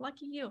five,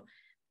 lucky you.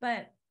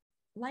 But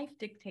life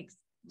dictates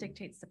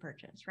the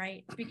purchase,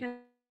 right?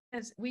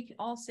 Because we can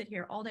all sit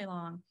here all day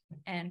long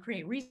and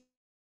create reasons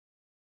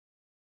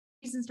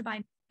to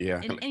buy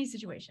in any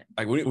situation.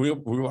 Like we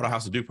bought a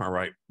house in DuPont,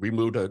 right? We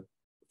moved to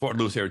Fort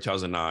Lewis here in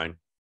 2009.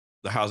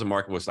 The housing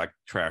market was like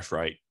trash,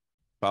 right?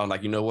 But I was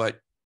like, you know what?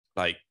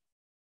 Like,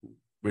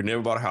 we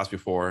never bought a house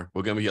before.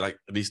 We're gonna be here like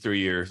at least 3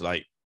 years.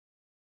 Like,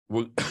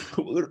 we're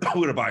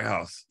gonna buy a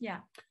house. Yeah.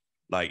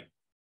 Like,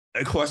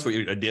 of course,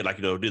 we did like,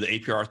 do the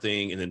APR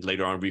thing, and then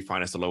later on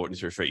refinance the lower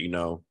interest rate.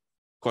 Of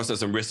course, there's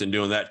some risk in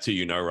doing that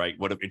too. Right?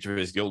 What if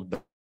interest rates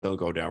don't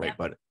go down, right?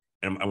 But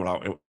in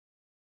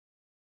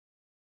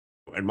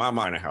my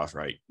mind, a house,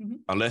 right? Mm-hmm.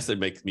 Unless it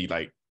makes me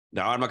like,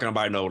 now I'm not gonna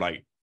buy no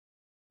like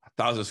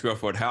 1,000 square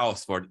foot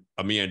house for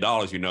 $1 million,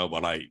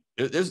 but like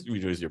it's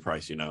reduces your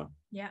price,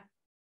 Yeah.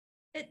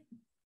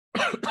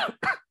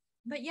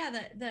 But yeah,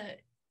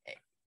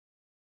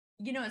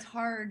 it's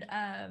hard.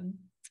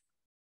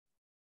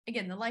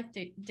 Again, the life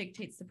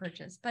dictates the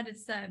purchase, but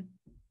it's the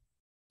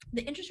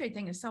interest rate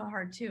thing is so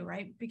hard too,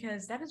 right?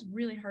 Because that is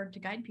really hard to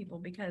guide people,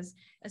 because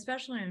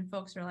especially when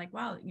folks are like,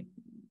 wow,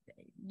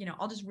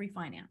 I'll just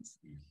refinance.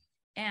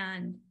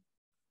 And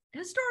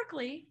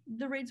historically,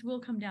 the rates will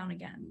come down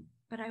again.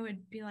 But I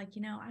would be like,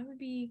 I would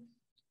be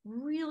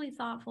really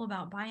thoughtful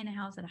about buying a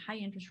house at a high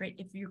interest rate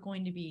if you're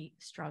going to be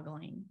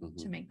struggling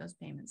to make those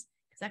payments,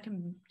 because that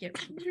can get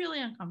really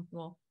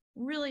uncomfortable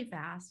really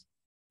fast.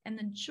 And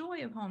the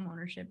joy of home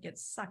ownership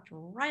gets sucked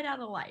right out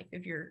of life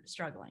if you're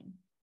struggling.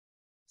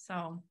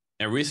 So.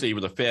 And recently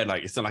with the Fed,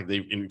 like, it's not like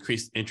they've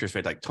increased interest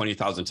rate like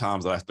 20,000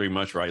 times the last 3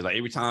 months, right? Like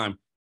every time,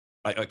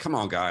 like come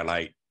on, guy,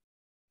 like,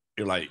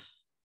 you're like,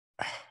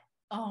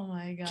 oh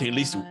my God. Can you at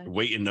least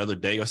wait another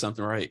day or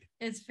something, right?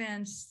 It's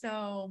been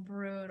so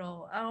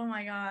brutal. Oh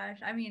my gosh.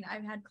 I mean,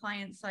 I've had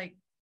clients like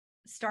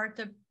start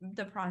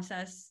the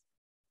process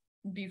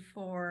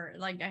before,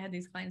 like I had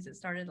these clients that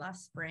started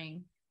last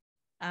spring.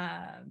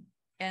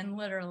 And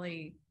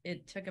literally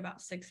it took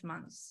about 6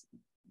 months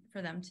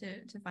for them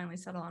to finally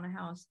settle on a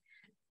house.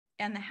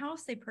 And the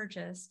house they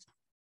purchased,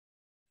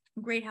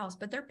 great house,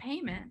 but their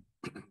payment,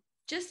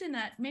 just in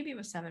that, maybe it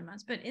was 7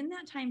 months, but in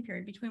that time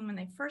period between when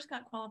they first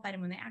got qualified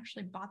and when they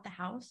actually bought the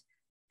house,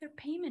 their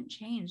payment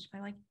changed by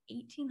like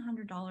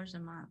 $1,800 a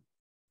month.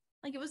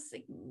 Like, it was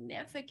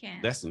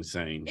significant. That's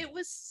insane. It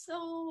was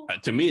so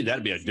to me,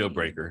 that'd be a deal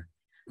breaker.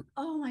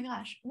 Oh my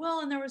gosh.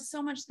 Well, and there was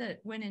so much that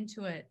went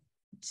into it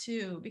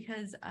too,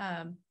 because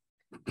it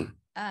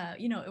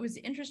was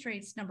interest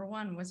rates. Number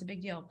one was a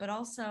big deal, but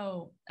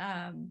also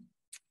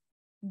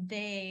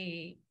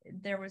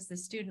there was the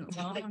student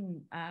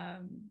loan,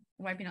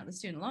 wiping out the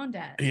student loan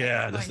debt.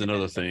 Yeah, that's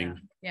another thing.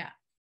 Yeah.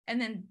 And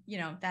then,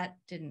 that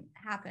didn't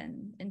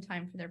happen in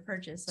time for their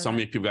purchase. So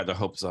many people got their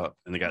hopes up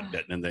and they got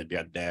and they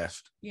got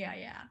dashed.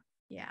 Yeah.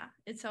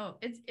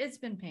 It's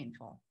been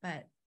painful,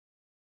 but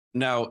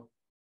now,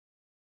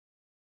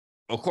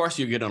 of course,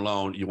 you get a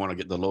loan, you want to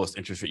get the lowest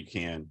interest rate you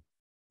can,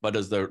 but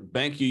does the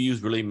bank you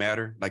use really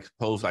matter? Like,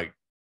 suppose like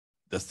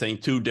the same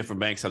two different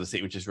banks have the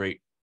same interest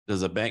rate.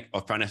 Does a bank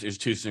or financial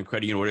institution,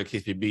 credit union, whatever the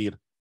case may be,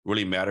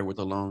 really matter with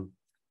the loan?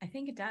 I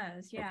think it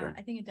does. Yeah, okay.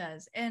 I think it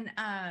does. And,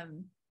 I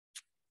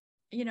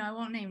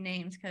won't name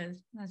names because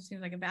that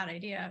seems like a bad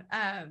idea.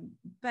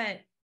 But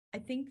I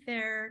think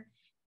I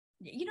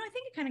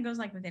think it kind of goes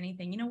like with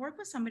anything, work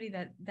with somebody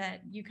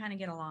that you kind of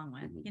get along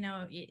with.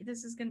 Mm-hmm.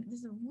 This is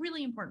a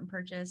really important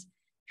purchase.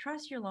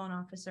 Trust your loan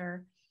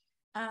officer.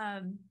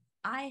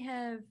 I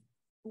have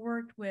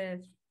worked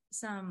with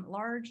some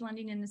large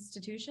lending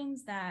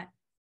institutions that,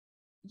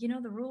 the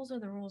rules are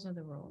the rules are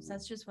the rules.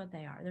 That's just what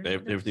they are.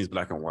 Everything's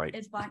black and white.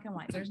 It's black and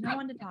white. There's no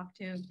one to talk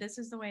to. This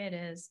is the way it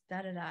is.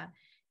 Da, da, da.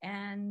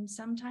 And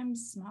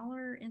sometimes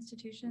smaller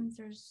institutions,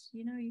 there's,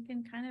 you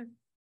can kind of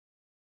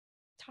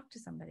talk to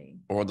somebody.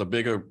 Or the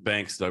bigger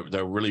banks that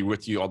are really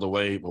with you all the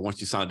way, but once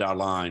you sign a dotted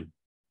line,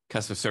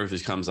 customer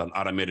service comes an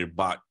automated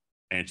bot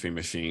answering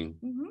machine,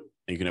 and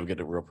you can never get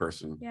a real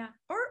person. Yeah,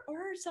 or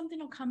something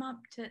will come up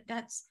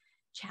that's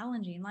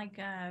challenging, like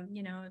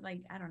you know,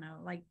 like I don't know,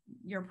 like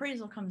your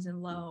appraisal comes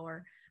in low,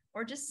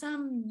 or just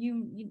some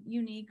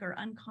unique or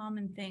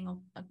uncommon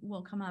thing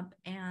will come up,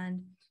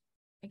 and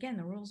again,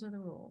 the rules are the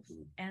rules,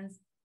 and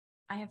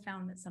I have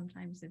found that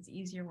sometimes it's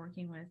easier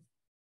working with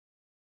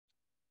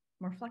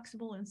more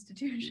flexible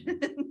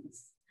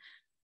institutions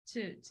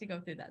to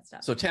go through that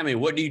stuff. So Tami,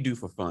 what do you do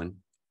for fun?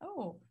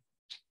 Oh,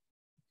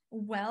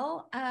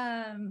 well,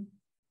 I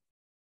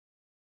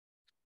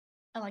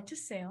like to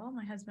sail.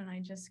 My husband and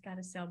I just got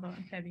a sailboat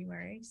in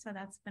February, so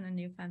that's been a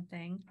new fun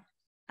thing.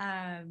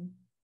 I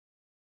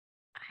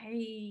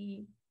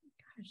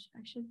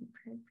should be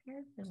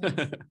prepared for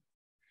this.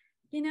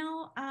 You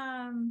know,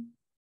 I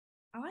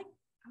like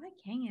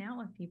hanging out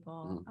with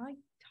people. I like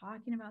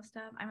talking about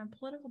stuff. I'm a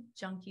political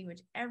junkie,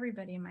 which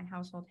everybody in my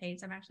household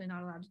hates. I'm actually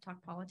not allowed to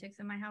talk politics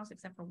in my house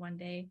except for one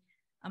day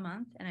a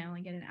month, and I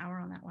only get an hour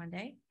on that one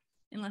day,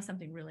 unless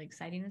something really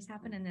exciting has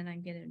happened, and then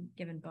I'm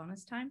given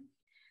bonus time.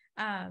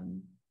 I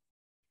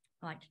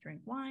like to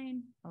drink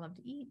wine. I love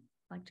to eat.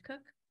 I like to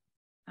cook.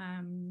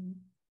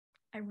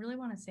 I really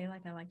want to say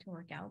like I like to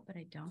work out, but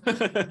I don't.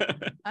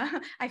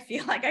 I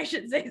feel like I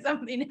should say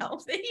something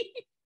healthy.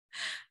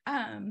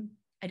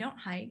 I don't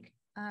hike.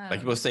 Like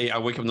people say, I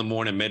wake up in the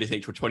morning,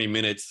 meditate for 20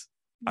 minutes.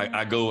 Yeah.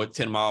 I go a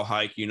 10-mile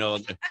hike, you know,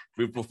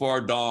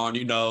 before dawn,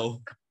 you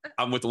know,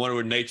 I'm with the one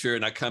with nature,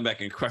 and I come back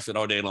and crush it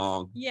all day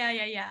long.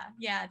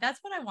 Yeah. That's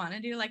what I want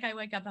to do. Like I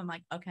wake up, I'm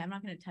like, okay, I'm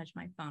not going to touch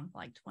my phone for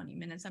like 20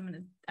 minutes. I'm going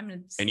to.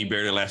 And you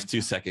barely last 2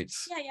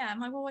 seconds. Yeah. I'm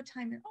like, well, what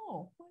time?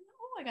 Oh,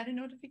 I got a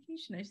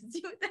notification. I should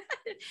see what that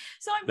is.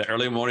 So I'm the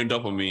early morning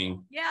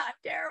dopamine. Yeah, I'm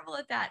terrible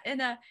at that.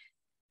 And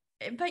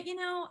but you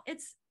know,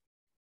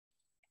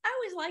 I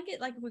always like it.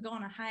 Like if we go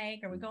on a hike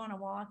or we go on a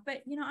walk,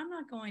 but you know, I'm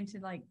not going to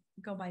like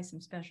go buy some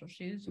special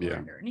shoes for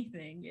it or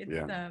anything. It's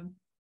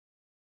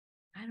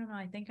I don't know.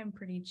 I think I'm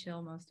pretty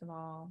chill most of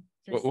all.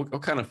 Just,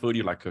 what kind of food do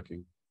you like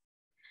cooking?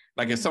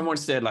 Like if someone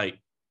said like,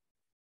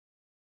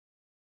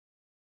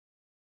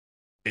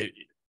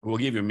 we'll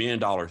give you $1 million,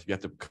 you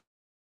have to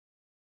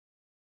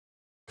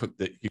cook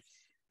the.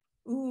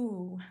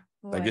 Ooh,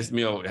 boy. Like this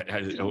meal,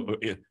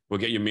 we'll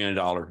get you $1 million.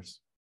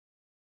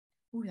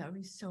 Ooh, that would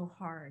be so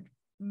hard.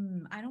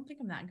 I don't think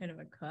I'm that good of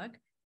a cook,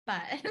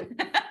 but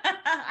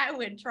I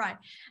would try.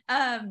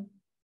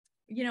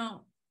 You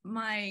know,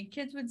 my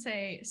kids would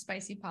say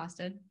spicy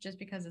pasta just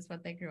because it's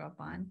what they grew up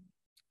on.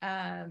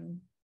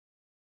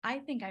 I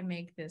think I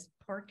make this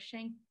pork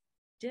shank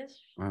dish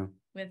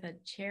with a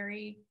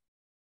cherry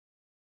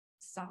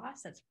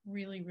sauce that's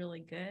really,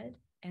 really good.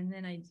 And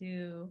then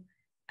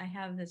I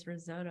have this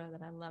risotto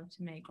that I love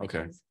to make, which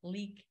is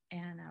leek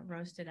and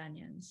roasted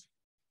onions.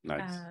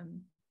 Nice.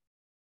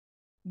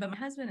 But my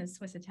husband is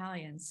Swiss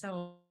Italian,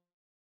 so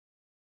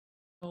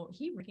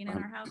he working in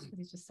our house because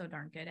he's just so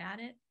darn good at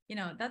it. You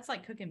know, that's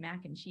like cooking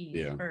mac and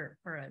cheese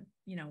for a,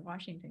 you know,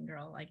 Washington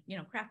girl. Like, you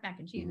know, Kraft mac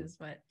and cheese is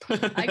what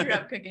I grew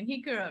up cooking.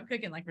 He grew up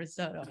cooking like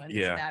risotto and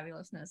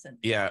fabulousness. And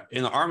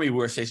in the Army, we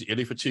were stationed in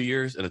Italy for 2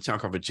 years in a town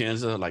called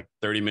Vicenza, like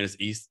 30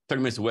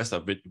 minutes west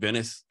of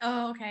Venice.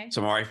 Oh, okay.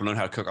 So my wife learned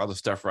how to cook all the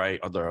stuff right.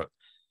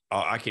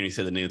 I can't even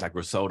say the names, like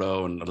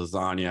risotto and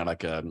lasagna.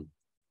 Like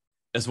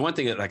it's one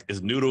thing that like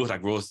is noodles,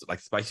 like roast, like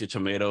spicy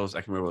tomatoes. I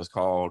can't remember what it's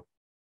called.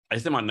 I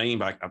said my name,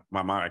 but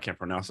my mind, I can't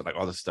pronounce it. Like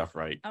all this stuff,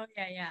 right? Oh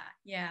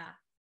yeah.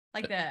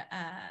 Like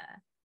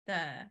the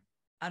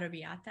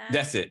arrabbiata.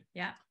 That's it.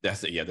 Yeah.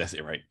 That's it. Yeah, that's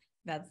it. Right.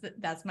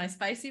 That's my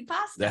spicy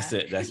pasta. That's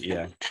it.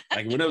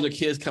 Like whenever the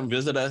kids come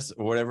visit us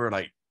or whatever,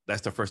 like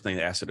that's the first thing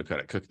they ask her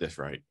to cook this,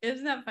 right?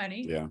 Isn't that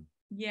funny? Yeah.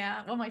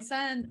 Yeah. Well,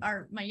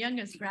 my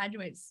youngest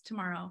graduates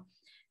tomorrow,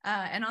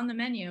 and on the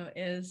menu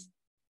is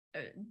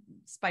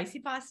spicy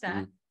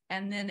pasta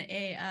and then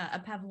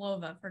a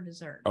pavlova for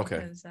dessert. Okay.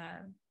 Because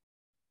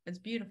it's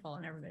beautiful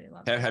and everybody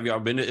loves it. Have y'all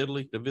been to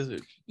Italy to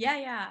visit?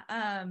 Yeah.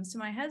 So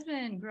my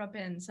husband grew up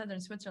in southern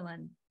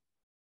Switzerland,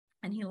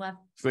 and he left.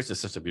 Switzerland is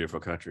such a beautiful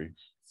country.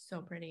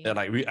 So pretty. Yeah,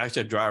 like we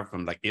actually drive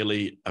from like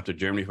Italy up to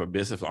Germany for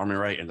business, for Army,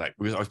 right? And like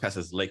we always pass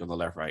this lake on the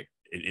left, right?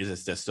 It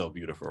is just so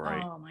beautiful,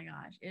 right? Oh my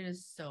gosh, it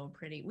is so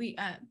pretty. We,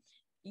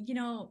 you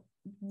know,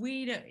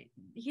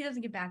 he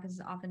doesn't get back as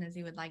often as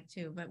he would like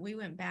to, but we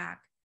went back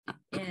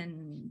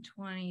in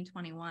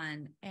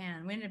 2021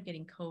 and we ended up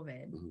getting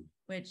COVID,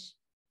 which,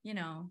 you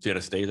know. So you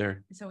had to stay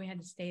there? So we had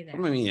to stay there.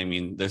 I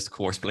mean, there's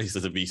course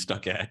places to be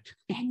stuck at.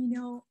 And, you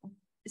know,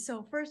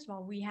 so first of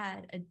all, we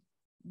had a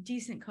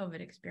decent COVID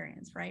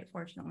experience, right?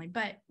 Fortunately,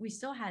 but we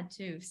still had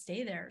to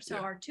stay there. So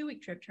our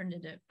 2-week trip turned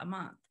into a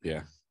month.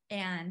 Yeah.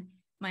 And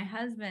my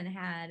husband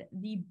had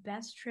the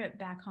best trip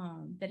back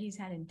home that he's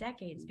had in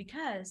decades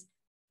because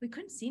we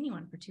couldn't see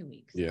anyone for 2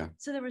 weeks. Yeah.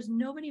 So there was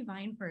nobody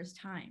vying for his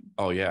time.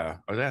 Oh, yeah.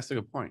 Oh, that's a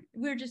good point.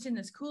 We were just in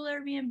this cool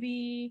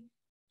Airbnb,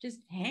 just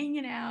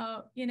hanging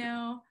out, you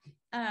know,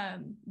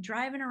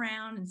 driving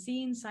around and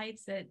seeing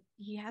sites that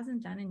he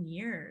hasn't done in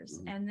years.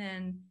 And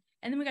then,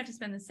 And then we got to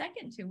spend the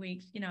second 2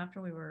 weeks,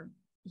 after we were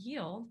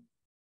healed,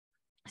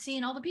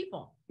 seeing all the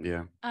people.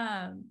 Yeah.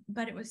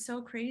 But it was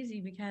so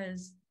crazy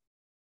because,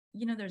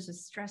 there's a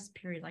stress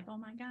period, like, oh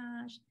my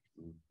gosh,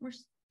 we're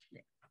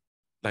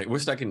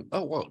stuck in,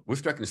 we're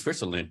stuck in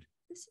Switzerland.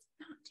 This is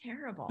not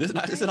terrible.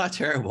 This is not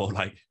terrible.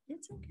 Like,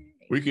 it's okay.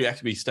 We could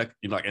actually be stuck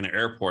in like in an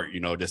airport,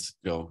 just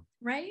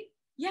Right?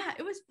 Yeah,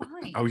 it was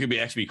fine. Or we could be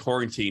actually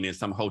quarantined in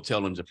some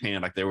hotel in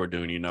Japan, like they were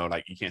doing,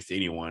 like you can't see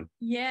anyone.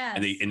 Yeah.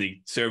 And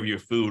they serve you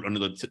food under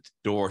the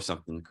door or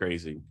something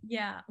crazy.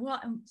 Yeah. Well,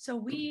 so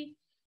we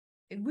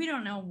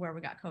don't know where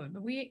we got COVID,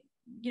 but we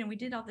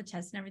did all the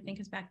tests and everything,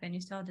 because back then you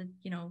still had to,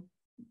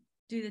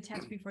 do the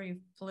test before you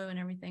flew and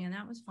everything, and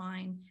that was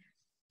fine.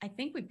 I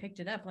think we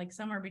picked it up like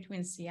somewhere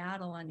between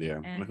Seattle and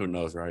who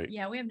knows, right?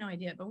 Yeah, we have no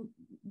idea, but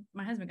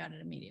my husband got it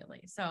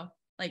immediately. So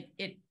like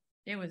it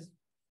was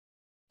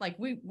like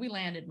we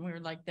landed and we were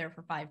like there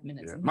for 5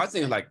 minutes. Yeah. My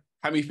thing is like,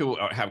 how many people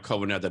have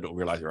COVID now that don't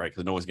realize it, right?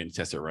 Because no one's getting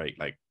tested, right?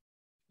 Like,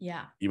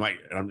 yeah, you might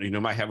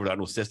have without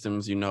no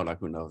systems, like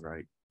who knows,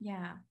 right?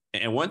 Yeah.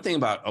 And one thing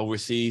about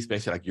overseas,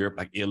 especially like Europe,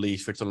 like Italy,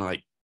 Switzerland,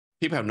 like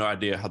people have no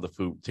idea how the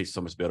food tastes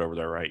so much better over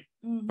there, right?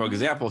 Mm-hmm. For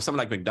example, something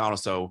like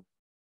McDonald's. So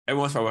every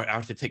once in a while, I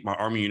have to take my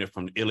army unit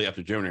from Italy up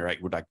to Germany, right?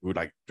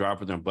 We'd drive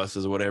with them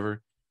buses or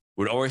whatever.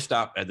 We'd always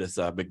stop at this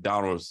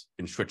McDonald's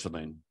in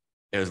Switzerland.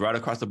 It was right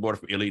across the border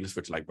from Italy and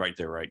Switzerland, like right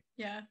there, right?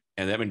 Yeah.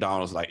 And that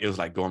McDonald's, like, it was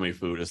like gourmet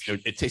food.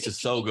 It tasted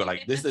so good.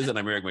 Like, this isn't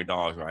American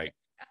McDonald's, right?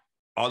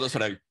 All those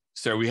sort of,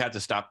 sir, we had to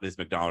stop this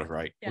McDonald's,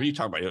 right? Yeah. What are you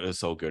talking about? It was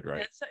so good,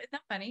 right? Isn't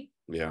that funny?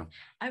 Yeah.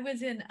 I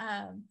was in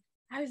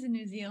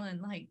New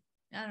Zealand, like,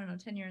 I don't know,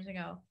 10 years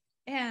ago.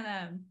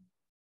 And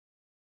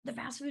the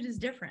fast food is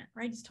different,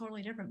 right? It's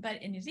totally different.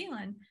 But in New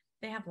Zealand,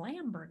 they have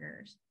lamb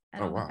burgers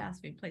at all the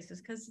fast food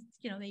places because,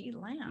 they eat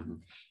lamb. Mm-hmm.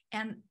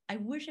 And I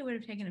wish I would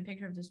have taken a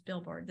picture of this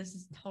billboard. This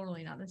is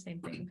totally not the same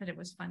thing, but it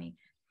was funny.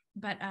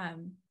 But,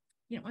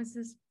 it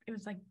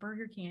was like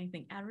Burger King, I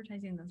think,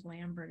 advertising this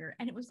lamb burger.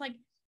 And it was like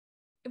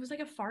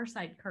a Far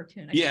Side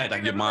cartoon. Yeah,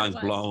 like your mind's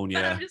blown.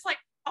 Yeah. But I'm just like,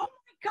 oh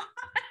my God.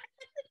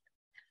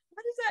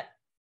 What is that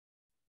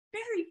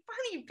very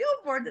funny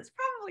billboard that's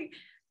probably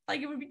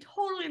like, it would be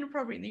totally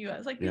inappropriate in the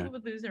US. Like people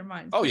would lose their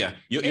minds. Oh yeah.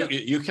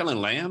 You're killing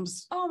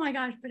lambs? Oh my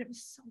gosh, but it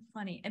was so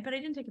funny. But I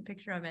didn't take a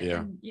picture of it. Yeah.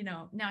 And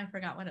now I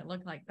forgot what it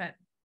looked like. But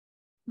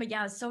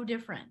yeah, it's so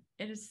different.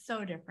 It is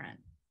so different.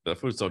 The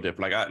food's so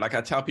different. Like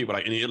I tell people,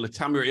 like in Italy,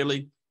 time we were in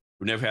Italy,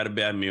 we never had a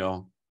bad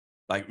meal.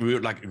 Like we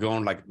would like go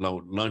on like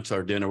lunch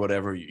or dinner or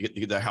whatever. You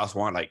get their house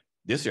wine. Like,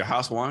 this is your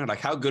house wine? Like,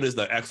 how good is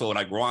the actual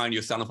like wine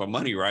you're selling for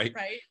money, right?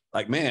 Right.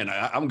 Like, man,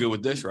 I'm good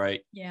with this,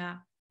 right? Yeah.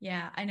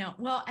 Yeah, I know.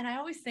 Well, and I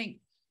always think,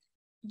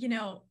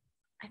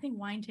 I think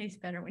wine tastes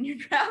better when you're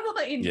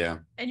traveling. Yeah.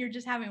 And you're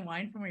just having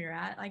wine from where you're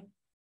at. Like,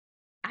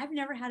 I've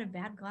never had a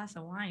bad glass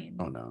of wine.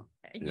 Oh no.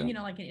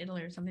 Yeah. Like in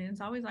Italy or something.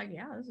 It's always like,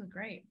 yeah, this is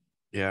great.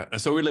 Yeah. And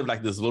so we lived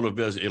like this little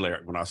village in Italy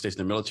when I was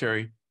stationed in the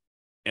military.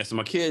 And so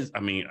my kids, I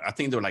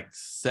think they were like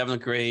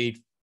 7th grade,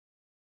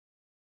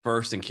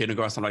 first and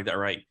kindergarten, something like that,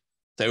 right?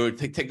 They would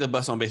take the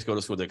bus on base, go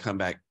to school, they'd come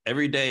back.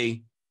 Every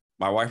day,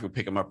 my wife would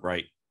pick them up,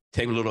 right?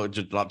 Take them to a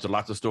little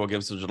gelato store,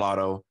 give them some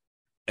gelato.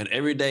 And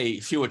every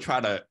day she would she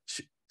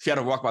had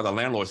to walk by the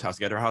landlord's house,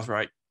 get her house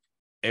right.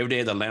 Every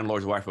day the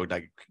landlord's wife would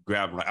like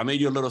grab them, like, I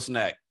made you a little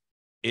snack.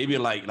 It'd be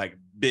like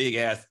big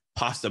ass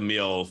pasta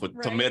meal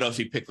with tomatoes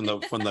she picked from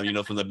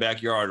the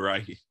backyard,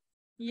 right?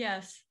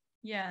 Yes.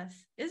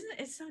 Isn't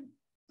it so?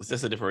 It's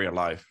just a different way of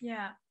life.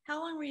 Yeah. How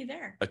long were you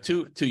there?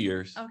 2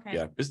 years. Okay.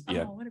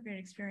 Yeah. What a great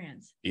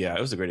experience. Yeah, it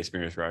was a great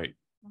experience, right?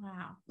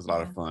 Wow. It was a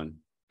lot of fun.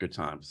 Good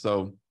times.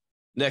 So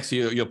next,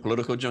 you're a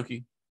political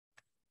junkie?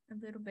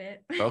 A little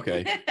bit.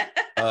 Okay.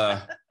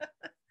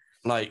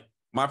 Like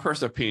my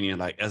personal opinion,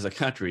 like as a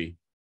country,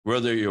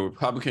 whether you're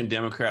Republican,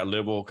 Democrat,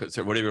 liberal,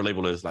 conservative, whatever your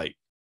label is, like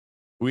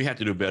we have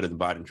to do better than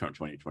Biden, Trump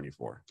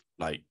 2024.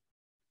 Like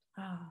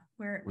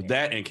with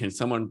that, and can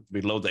someone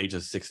below the age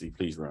of 60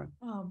 please run?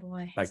 Oh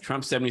boy. Like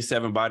Trump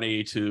 77, Biden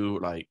 82,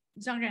 like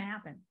it's not gonna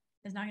happen.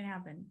 It's not gonna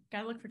happen.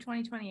 Gotta look for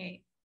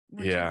 2028.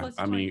 Yeah,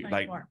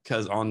 like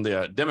because on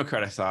the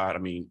Democratic side,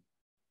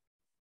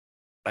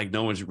 like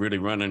no one's really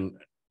running.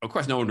 Of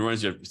course, no one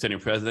runs your sitting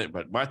president,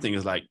 but my thing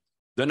is like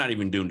they're not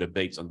even doing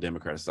debates on the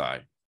Democratic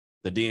side.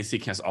 The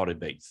DNC cancels all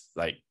debates,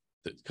 like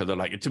because they're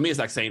like, to me, it's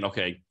like saying,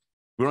 okay,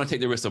 we don't take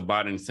the risk of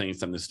Biden saying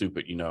something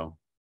stupid,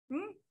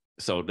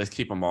 So let's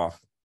keep him off.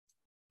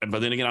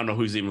 But then again, I don't know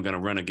who's even going to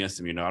run against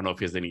him. I don't know if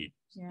there's anybody's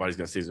going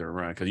to say he's going to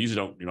run because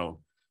usually don't.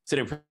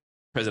 Sitting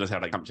presidents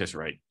have like competition,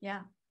 right? Yeah.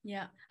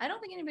 I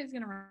don't think anybody's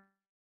going to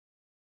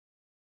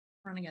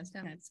run against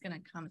him. It's going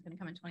to come in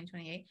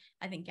 2028.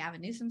 I think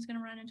Gavin Newsom's going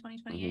to run in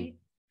 2028.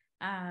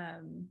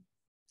 Mm-hmm.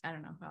 I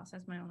don't know who else.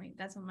 That's my only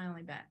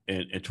bet.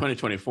 In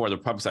 2024, the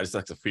Republican side is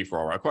like a free for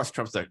all. Of course,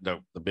 Trump's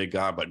the big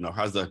guy, but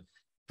how's the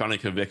felony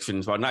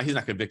convictions? Well, he's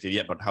not convicted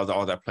yet, but how's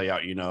all that play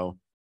out?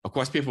 Of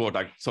course, people with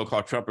like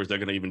so-called Trumpers, they're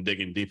going to even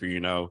dig in deeper,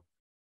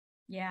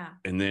 Yeah.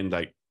 And then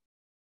like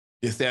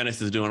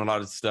DeSantis is doing a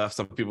lot of stuff.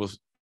 Some people,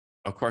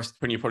 of course,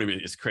 pretty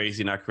is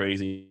crazy, not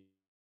crazy.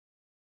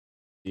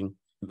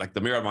 like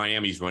the mayor of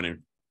Miami's running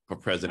for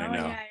president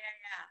now. Yeah.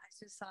 I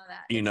just saw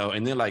that. You know,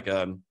 and then like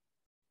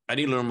I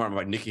need to learn more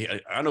about Nikki.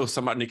 I know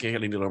some about Nikki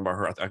Haley. I need to learn about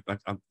her.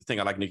 I think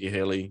I like Nikki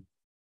Haley.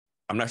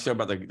 I'm not sure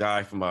about the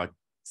guy from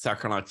South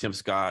Carolina, Tim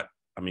Scott.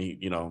 I mean,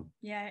 you know,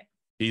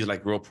 he's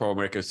like real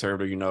pro-American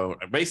conservative, you know.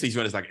 Basically, he's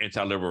running as like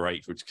anti-liberal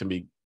rights, which can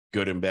be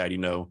good and bad, you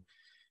know.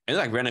 And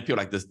like random people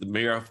like this, the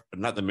mayor,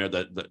 not the mayor,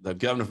 the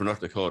governor from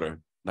North Dakota,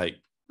 like,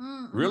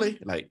 really?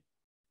 Like,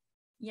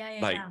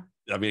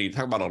 I mean, you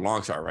talk about a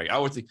long shot, right? I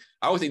would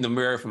think the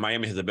mayor from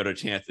Miami has a better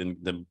chance than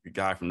the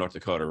guy from North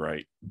Dakota,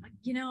 right?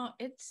 You know,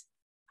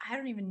 I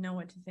don't even know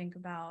what to think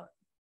about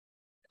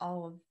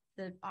all of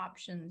the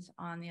options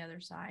on the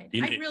other side.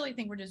 I really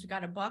think we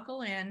got to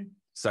buckle in.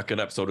 Suck it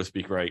up, so to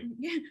speak, right?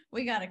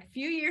 We got a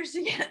few years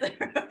together.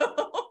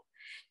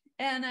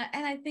 And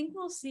I think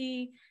we'll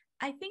see,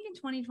 I think in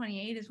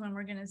 2028 is when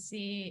we're going to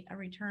see a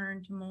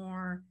return to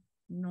more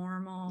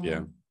normal.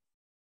 Yeah.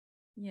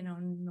 You know,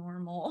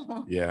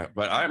 normal. Yeah,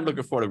 but I'm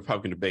looking forward to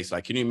Republican debates.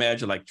 Like, can you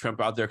imagine like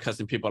Trump out there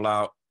cussing people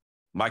out,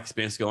 Mike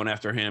Spence going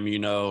after him, you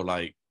know,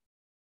 like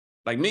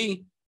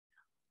me,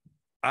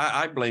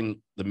 I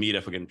blame the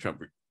media for getting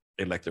Trump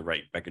elected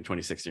right back in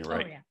 2016,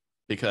 right? Oh, yeah.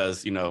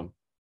 Because, you know,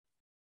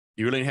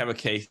 you really didn't have a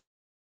case.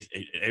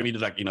 I mean,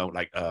 like, you know,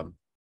 like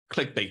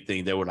clickbait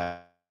thing. They were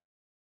like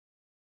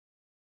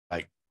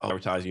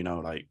advertise, you know,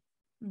 like.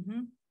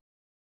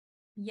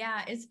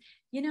 Yeah, it's,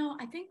 you know,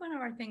 I think one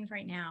of our things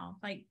right now,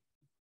 like,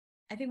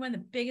 I think one of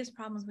the biggest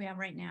problems we have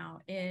right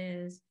now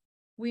is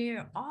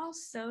we're all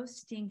so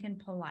stinking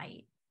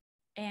polite.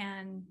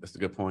 And that's a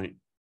good point.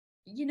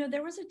 You know,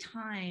 there was a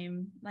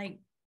time like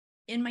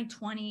in my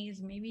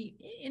 20s, maybe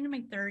into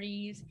my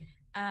 30s,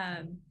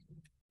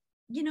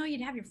 you know,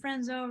 you'd have your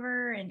friends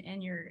over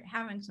and you're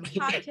having some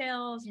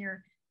cocktails and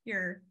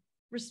you're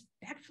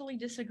respectfully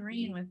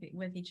disagreeing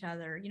with each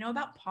other, you know,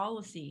 about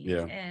policies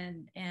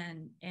and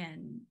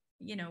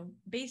you know,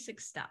 basic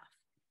stuff.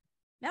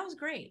 That was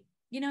great.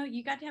 You know,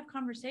 you got to have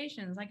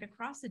conversations like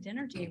across the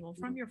dinner table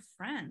from your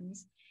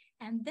friends.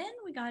 And then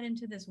we got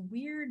into this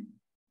weird,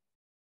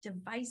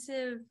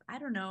 divisive, I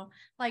don't know,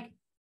 like,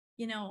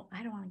 you know,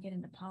 I don't want to get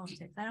into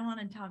politics. I don't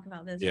want to talk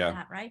about this or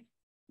that, right?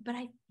 But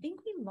I think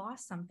we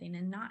lost something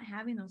in not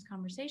having those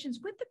conversations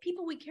with the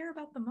people we care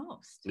about the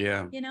most.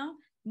 Yeah. You know,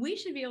 we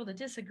should be able to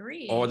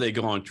disagree. Or they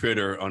go on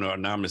Twitter on an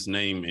anonymous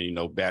name and, you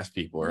know, bash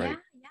people, right?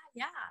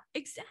 Yeah,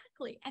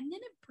 exactly. And then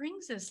it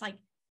brings us like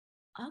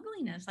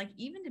ugliness, like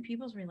even to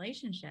people's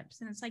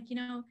relationships. And it's like, you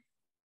know,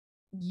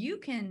 you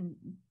can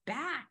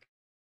back,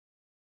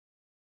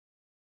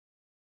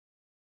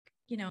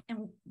 you know,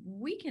 and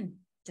we can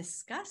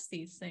discuss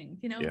these things,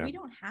 you know, we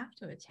don't have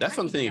to attack. That's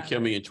one thing that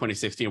killed me in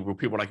 2016, where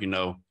people like, you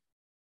know,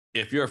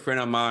 if you're a friend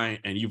of mine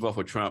and you vote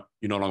for Trump,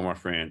 you're no longer my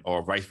friend,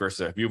 or vice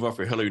versa. If you vote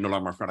for Hillary, you're no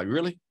longer my friend. Like,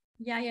 really?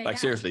 Yeah.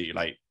 Seriously,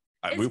 like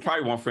we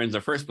probably weren't friends in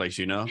the first place,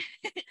 you know?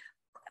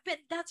 But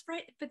that's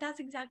right. But that's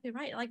exactly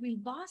right. Like we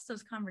lost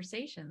those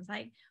conversations.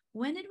 Like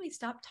when did we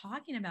stop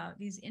talking about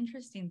these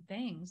interesting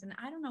things? And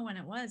I don't know when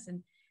it was.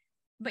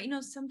 But you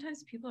know,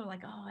 sometimes people are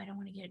like, oh, I don't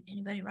want to get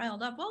anybody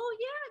riled up. Oh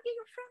yeah, get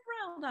your friend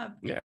riled up.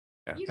 Yeah.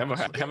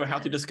 Have a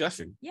healthy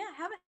discussion. Yeah,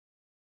 have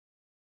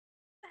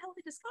a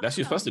healthy discussion. That's what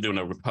you're supposed to do in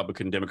a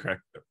Republican, Democrat,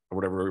 or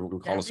whatever we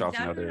call ourselves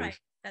nowadays. Right.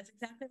 That's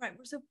exactly right.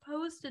 We're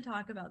supposed to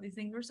talk about these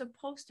things. We're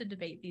supposed to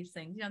debate these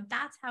things. You know,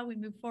 that's how we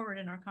move forward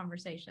in our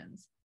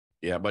conversations.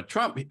 Yeah, but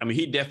Trump, I mean,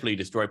 he definitely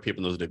destroyed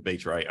people in those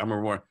debates, right? I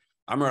remember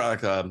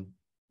like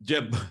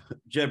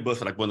Jeb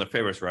Bush, like one of the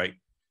favorites, right?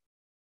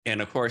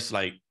 And of course,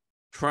 like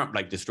Trump,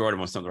 like destroyed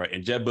him on something, right?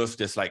 And Jeb Bush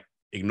just like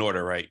ignored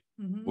it, right?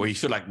 Where he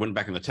should like went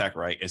back in the attack,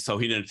 right? And so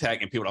he didn't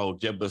attack, and people, oh,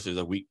 Jeb Bush is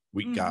a weak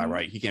guy,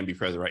 right? He can't be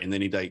president, right? And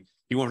then he went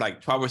from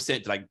like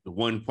 12% to like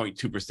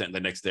 1.2% the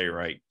next day,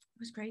 right? It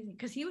was crazy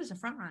because he was a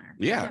front runner.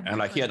 Yeah, and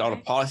like he had all the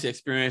policy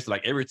experience,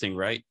 like everything,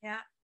 right? Yeah.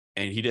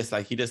 And he just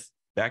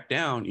back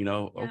down, you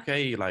know,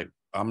 okay, like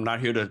I'm not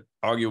here to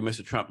argue with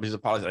Mr. Trump,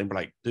 Mr. Policy. I'm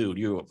like, dude,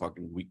 you're a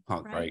fucking weak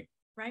punk, right?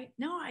 Right.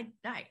 No, I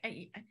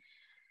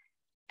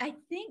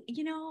think,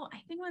 you know, I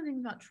think one thing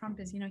about Trump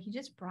is, you know, he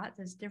just brought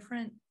this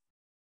different,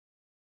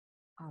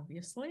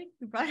 obviously,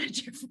 he brought a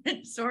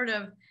different sort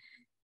of,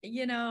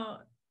 you know,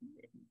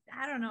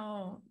 I don't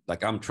know.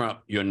 Like I'm Trump,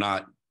 you're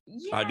not.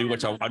 Yeah. I do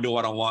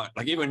what I want.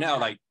 Like even now,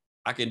 like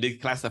I can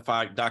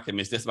declassify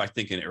documents just by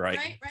thinking it, right?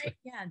 Right.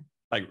 Yeah.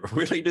 Like,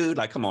 really, dude?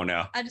 Like, come on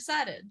now. I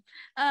decided.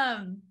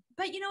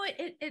 But, you know,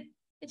 it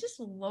just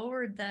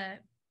lowered the,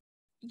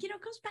 you know,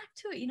 it goes back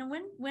to it. You know,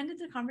 when did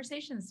the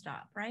conversation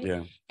stop, right?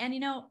 Yeah. And, you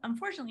know,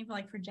 unfortunately,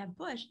 for Jeb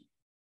Bush,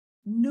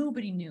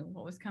 nobody knew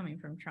what was coming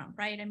from Trump,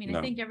 right? I mean,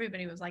 I think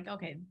everybody was like,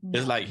 okay.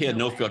 It's like he had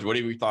no filter.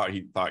 Whatever he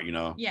thought, you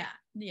know. Yeah.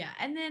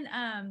 And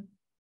then,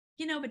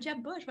 you know, but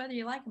Jeb Bush, whether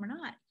you like him or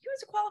not, he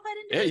was a qualified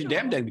individual.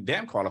 Yeah, he's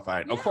damn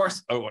qualified. Yeah. Of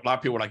course, a lot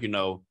of people like, you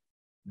know,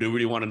 do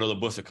really want to know the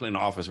Bush or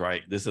Clinton office,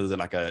 right? This is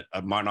like a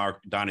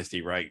monarch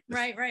dynasty, right?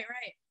 Right.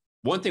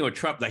 One thing with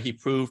Trump that he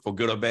proved, for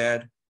good or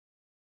bad,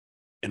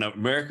 in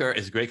America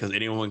is great because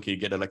anyone can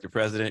get elected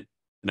president.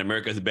 In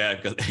America is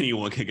bad because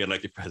anyone can get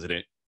elected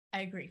president.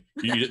 I agree.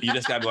 You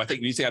just got to be, I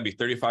think you just got to be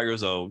 35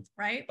 years old.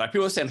 Right. Like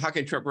people are saying, how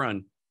can Trump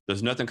run?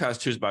 There's nothing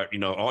constitutional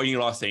about, all you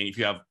law saying if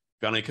you have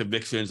felony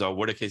convictions or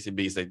what the case it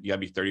be, say you got to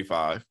be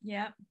 35.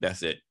 Yeah.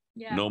 That's it.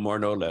 Yeah. No more,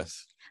 no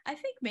less. I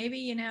think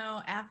maybe,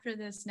 after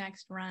this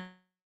next run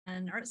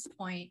or at some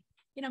point,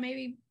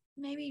 maybe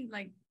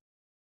like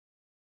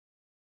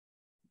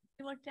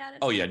you looked at it.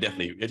 Oh yeah,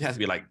 definitely. It has to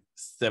be like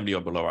 70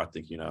 or below, I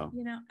think, well,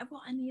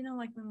 and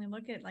like when we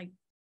look at like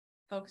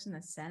folks in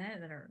the Senate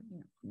that are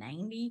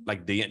 90,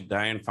 like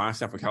Dianne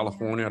Feinstein from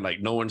California,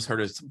 like no one's heard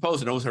her,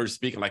 supposedly no one's heard her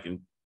speaking like in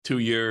 2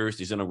 years.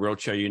 She's in a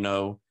wheelchair,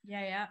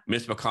 Yeah.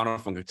 Mitch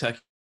McConnell from Kentucky,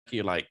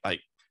 like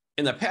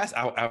in the past,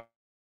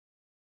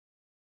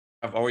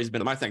 I've always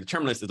been, my thing,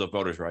 terminalist is the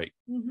voters, right?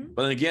 Mm-hmm.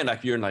 But then again,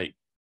 like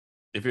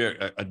if you're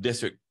a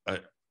district,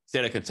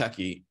 state of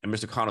Kentucky, and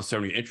Mr. McConnell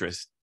serving your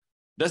interests,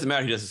 doesn't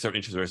matter if he doesn't serve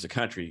interests versus the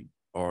country,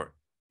 or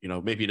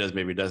maybe he does,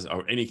 maybe he doesn't,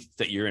 or any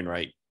state you're in,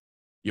 right?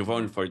 You're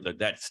voting for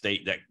that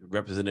state, that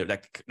representative,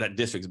 that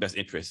district's best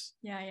interests.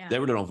 Yeah. They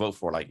really don't vote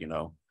for like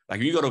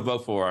if you go to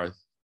vote for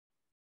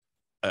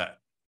a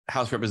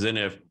House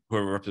representative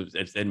who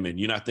represents Edmond,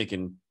 you're not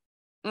thinking,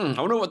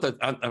 I wonder what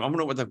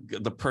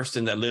the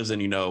person that lives in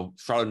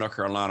Charlotte, North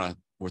Carolina,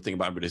 would think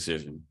about the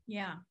decision.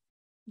 Yeah.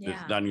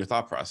 It's not in your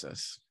thought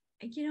process.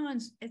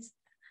 It's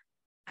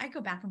I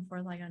go back and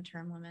forth like on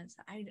term limits.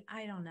 I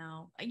don't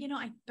know.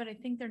 But I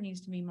think there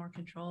needs to be more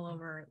control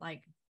over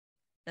like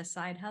the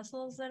side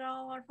hustles that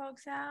all our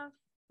folks have.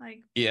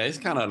 Like, yeah, it's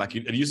kind of like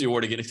you use the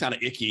word again. It's kind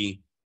of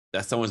icky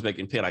that someone's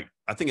making pay. Like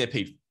I think they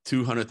paid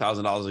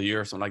 $200,000 a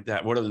year or something like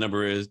that. Whatever the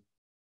number is,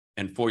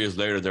 and 4 years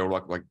later they were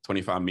like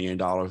 $25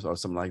 million or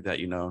something like that.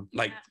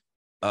 Like,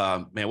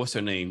 man, what's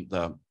her name?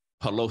 The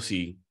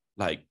Pelosi.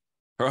 Like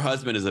her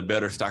husband is a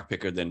better stock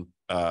picker than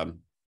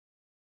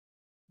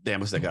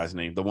what's that guy's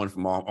name? The one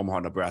from Omaha,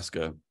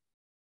 Nebraska.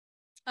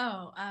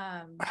 Oh,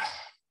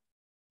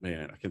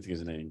 man, I can't think of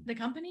his name. The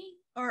company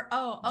or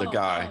the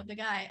guy. The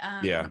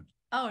guy. Yeah.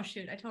 Oh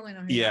shoot, I totally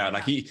know. Yeah,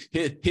 like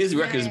his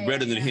record is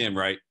better than him,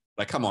 right?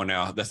 Like, come on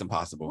now, that's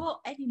impossible.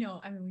 Well,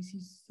 and we see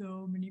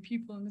so many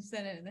people in the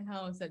Senate and the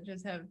House that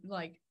just have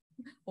like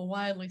a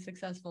wildly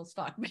successful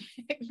stock mix,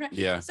 right?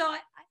 Yeah. So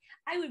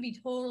I would be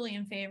totally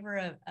in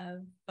favor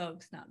of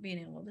folks not being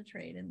able to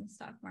trade in the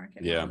stock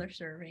market while they're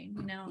serving,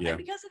 Yeah.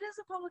 because it is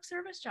a public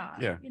service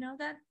job. Yeah.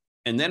 That.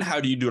 And then how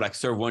do you do like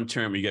serve one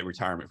term, you get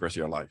retirement for the rest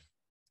of your life?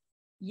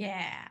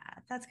 Yeah,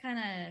 that's kind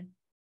of,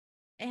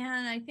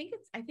 and I think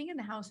in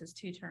the House it's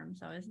 2 terms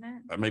though, isn't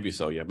it? Maybe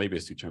so. Yeah, maybe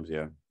it's 2 terms.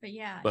 Yeah.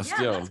 But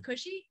still, that's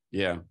cushy.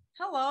 Yeah.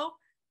 Hello.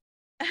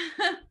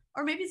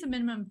 Or maybe it's a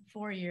minimum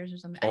 4 years or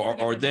something.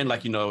 Or then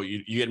like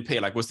you getting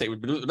paid like let's say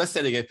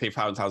they get paid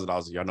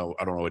 $500,000 a year. I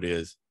don't know what it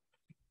is,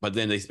 but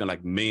then they spend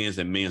like millions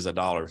and millions of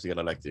dollars to get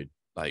elected.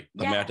 Like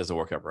the math doesn't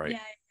work out right. Yeah.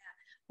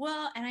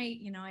 Well, and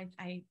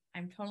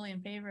I'm totally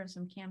in favor of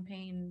some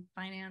campaign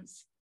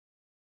finance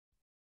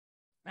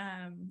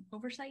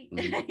oversight.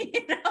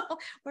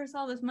 Where's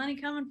all this money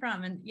coming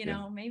from? And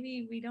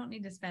maybe we don't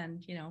need to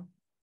spend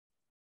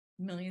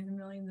millions and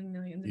millions and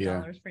millions of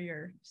dollars for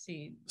your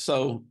seat.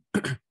 So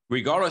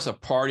regardless of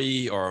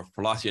party or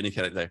philosophy, any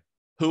kind of thing,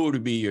 who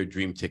would be your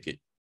dream ticket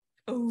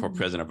for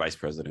president or vice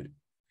president?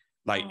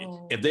 Like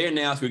if they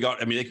announce they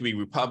could be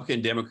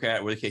Republican,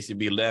 Democrat, whatever the case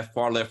be,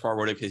 far left,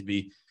 whatever the case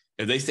be.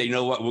 If they say, you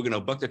know what, we're going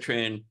to buck the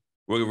trend,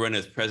 we're going to run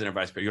as president or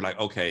vice president, you're like,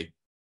 okay,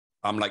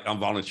 I'm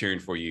volunteering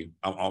for you.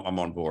 I'm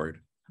on board.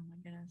 Oh my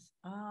goodness.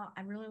 Oh,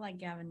 I really like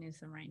Gavin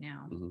Newsom right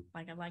now. Mm-hmm.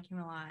 Like I like him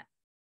a lot.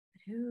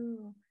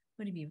 Who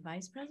would he be,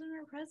 vice president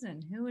or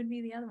president? Who would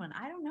be the other one?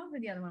 I don't know who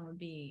the other one would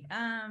be.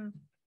 I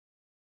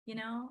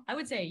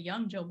would say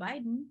young Joe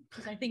Biden,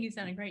 because I think he's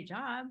done a great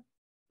job.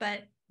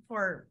 But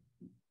but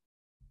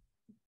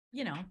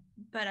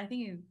I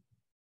think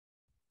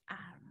I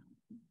don't know.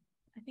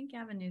 I think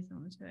Gavin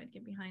Newsom was who I'd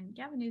get behind.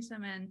 Gavin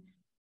Newsom and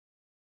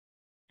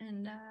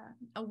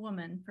a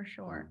woman for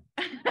sure.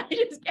 I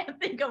just can't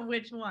think of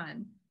which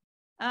one.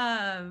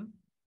 I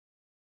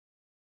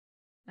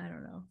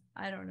don't know.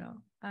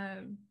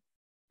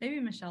 Maybe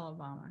Michelle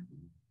Obama.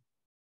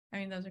 I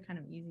mean, those are kind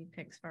of easy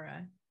picks for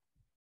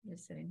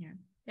just sitting here.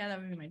 Yeah, that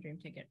would be my dream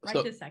ticket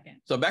this second.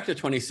 So back to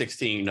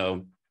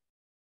 2016,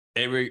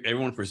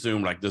 everyone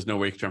presumed like there's no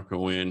way Trump could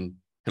win,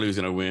 Hillary's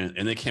gonna win,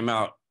 and they came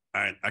out.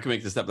 I can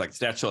make this up. Like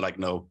stats show, like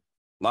no,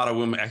 a lot of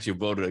women actually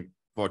voted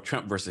for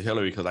Trump versus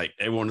Hillary because like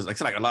everyone is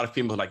like a lot of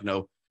females like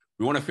no,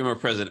 we want a female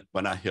president,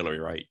 but not Hillary,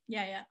 right?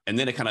 Yeah. And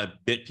then it kind of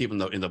bit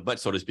people in the butt,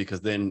 so to speak,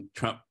 because then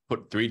Trump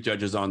put 3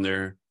 judges on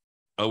there,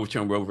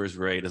 overturned Roe versus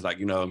Wade. It's like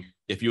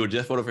if you would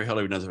just voted for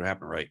Hillary, nothing would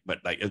happen, right? But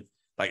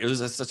it was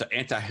just such an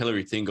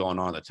anti-Hillary thing going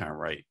on at the time,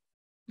 right?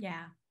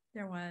 Yeah,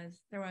 there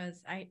was.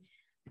 I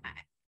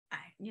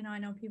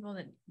know people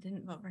that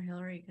didn't vote for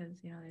Hillary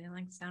because they didn't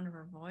like the sound of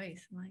her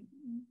voice. I'm like,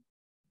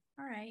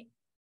 all right,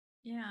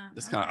 yeah.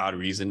 That's kind of odd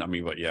reason. I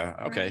mean, but yeah,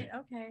 okay.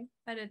 Right, okay,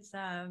 but it's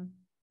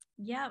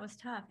it was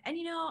tough, and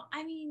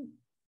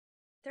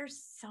there's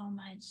so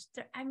much.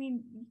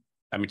 Talking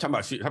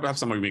about how about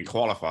someone being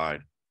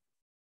qualified.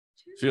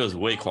 She was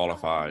way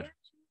qualified.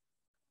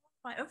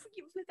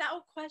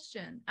 Without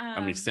question. I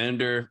mean,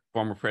 senator,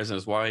 former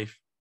president's wife,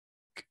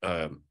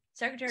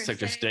 Secretary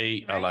Secretary of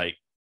State. right? I like,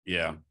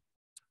 yeah.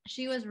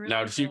 She was really,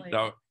 now,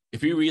 now,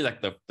 if you read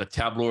like the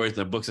tabloids,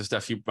 the books and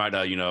stuff, she might,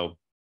 you know,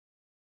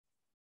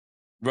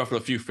 ruffle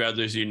a few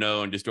feathers, you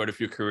know, and destroyed a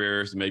few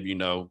careers. Maybe, you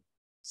know,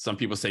 some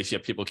people say she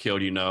had people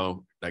killed, you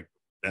know, like,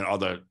 and all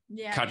the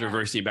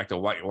controversy back to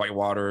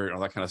Whitewater and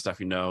all that kind of stuff,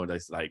 you know,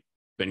 that's like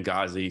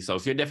Benghazi. So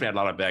she definitely had a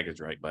lot of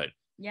baggage, right? But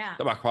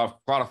about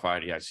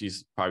qualified, yeah,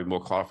 she's probably more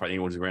qualified than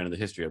anyone who's ran in the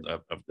history of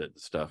the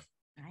stuff.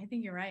 I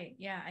think you're right.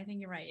 Yeah, I think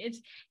you're right. It's,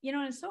 you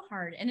know, it's so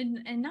hard.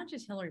 And not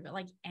just Hillary, but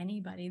like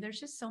anybody, there's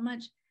just so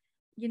much,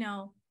 you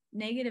know,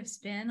 negative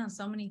spin on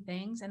so many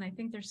things. And I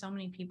think there's so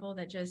many people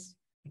that just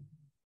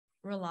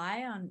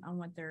rely on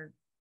what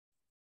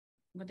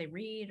they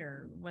read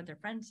or what their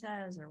friend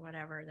says or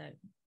whatever that,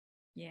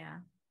 yeah.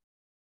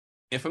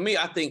 And for me,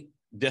 I think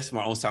that's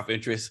my own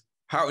self-interest.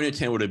 How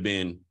entertaining would it have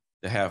been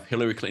to have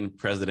Hillary Clinton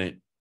president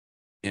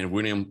and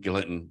William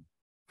Clinton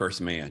first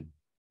man?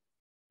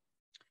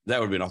 That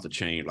would have been off the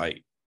chain.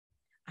 Like,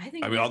 I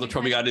mean, all the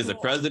trouble we got is the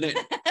president.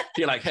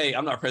 You're like, hey,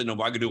 I'm not president,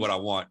 but I can do what I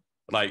want.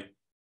 Like,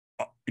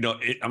 you know,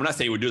 I'm not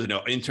saying we do, you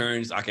know,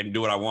 interns. I can do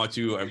what I want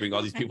to. I bring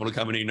all these people to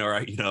come in,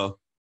 right? You know,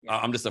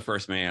 I'm just the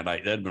first man.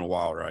 Like, that'd been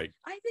wild, right?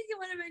 I think it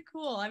would have been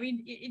cool. I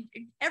mean,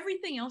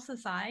 everything else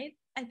aside,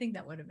 I think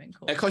that would have been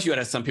cool. And of course, you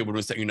had some people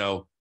who say, you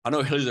know, I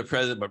know Hillary's the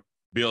president, but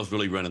Bill's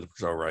really running the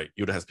show, right?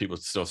 You would have people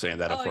still saying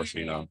that, of course,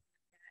 you know.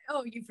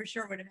 Oh, you for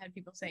sure would have had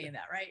people saying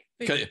that, right?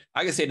 Because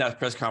I can say in that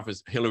press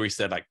conference, Hillary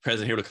said, like,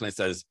 President Hillary Clinton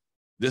says,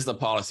 this is the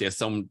policy. As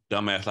some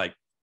dumbass, like,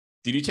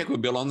 did you check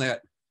with Bill on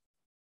that?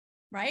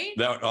 Right?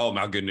 Oh,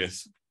 my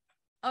goodness.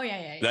 Oh,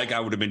 yeah. That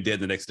guy would have been dead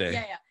the next day.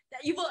 Yeah.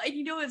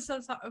 You know, it's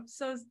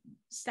so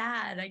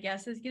sad, I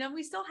guess, is, you know,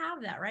 we still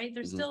have that, right?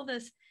 There's still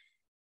this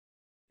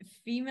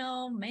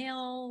female,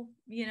 male,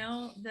 you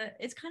know,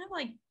 it's kind of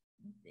like,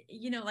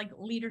 you know, like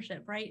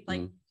leadership, right?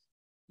 Like,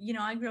 you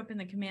know, I grew up in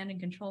the command and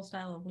control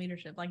style of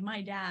leadership. Like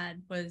my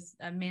dad was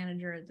a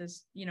manager at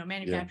this, you know,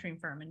 manufacturing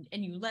firm,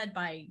 and you led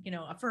by, you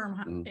know, a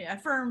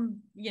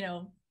firm, you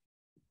know,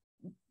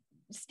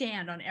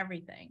 stand on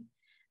everything.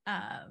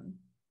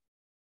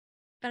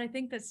 But I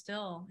think that's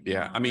still, you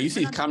know, I mean, you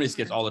see comedy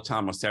skits all the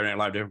time on Saturday Night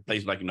Live, different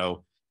places, like, you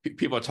know,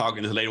 people are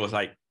talking. This lady was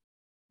like,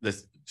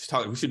 "This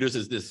talking. We should do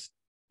this.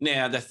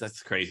 Nah,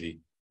 that's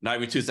crazy." Not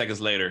even 2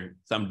 seconds later,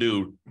 some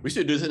dude, we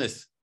should do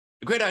this.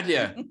 Great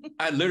idea.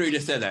 I literally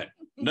just said that.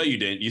 No, you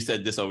didn't. You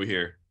said this over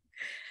here.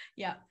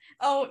 Yeah.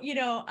 Oh, you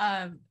know,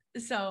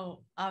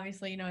 so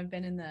obviously, you know, I've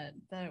been in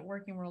the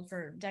working world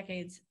for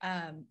decades.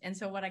 And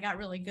so what I got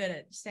really good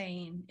at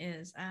saying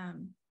is,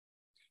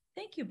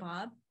 thank you,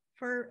 Bob,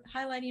 for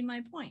highlighting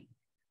my point.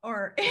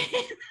 Or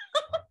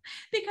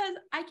because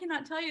I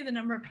cannot tell you the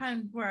number of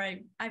times where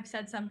I've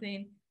said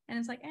something and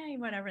it's like, hey,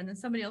 whatever. And then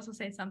somebody else will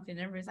say something and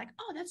everybody's like,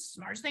 oh, that's the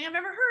smartest thing I've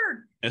ever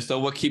heard. And so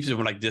what keeps you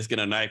from like just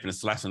getting a knife and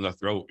slash in the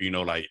throat, you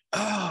know, like,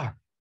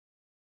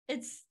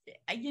 It's,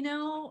 you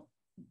know,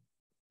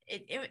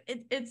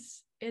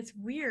 it's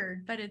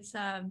weird, but it's,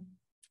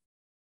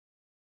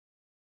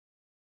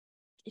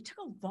 it took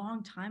a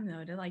long time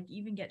though to like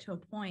even get to a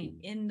point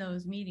in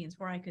those meetings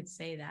where I could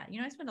say that. You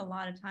know, I spent a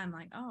lot of time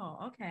like,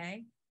 oh,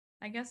 okay,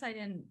 I guess I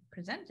didn't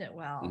present it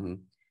well.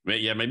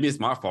 Yeah, maybe it's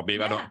my fault.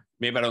 Maybe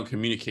I don't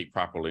communicate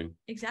properly.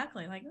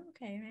 Exactly. Like,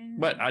 okay, man.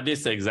 But he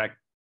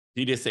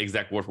did say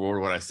exact word for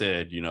word what I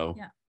said, you know.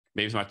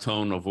 Maybe it's my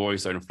tone of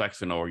voice or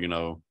inflection, or, you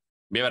know,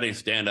 maybe I didn't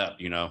stand up,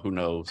 you know, who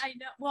knows? I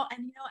know. Well,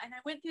 and you know, and I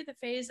went through the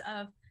phase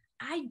of,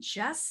 I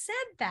just said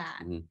that.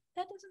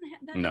 That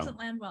doesn't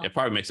land well. It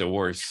probably makes it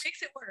worse. It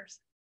makes it worse.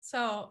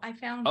 So I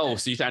found. Oh,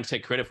 so you're trying to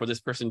take credit for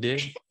this person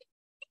did?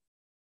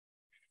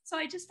 So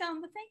I just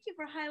found, but thank you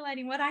for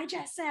highlighting what I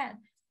just said.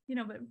 You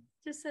know, but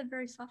just said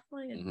very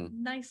softly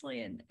and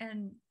nicely,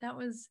 and that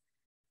was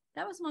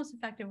the most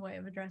effective way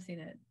of addressing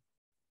it.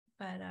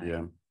 But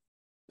yeah.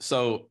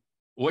 So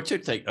what's your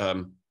take?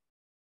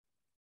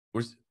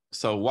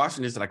 So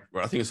Washington's like,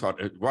 I think it's called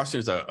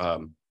Washington's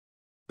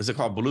is it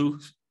called blue?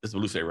 It's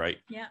blue state, right?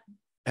 Yeah.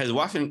 Has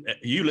Washington,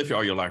 you lived here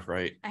all your life,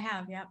 right? I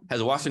have, yeah.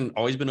 Has Washington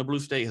always been a blue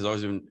state? Has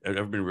always been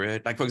ever been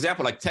red? Like, for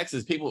example, like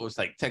Texas, people was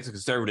like Texas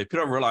conservative.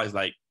 People don't realize,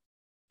 like,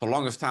 for the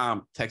longest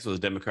time, Texas was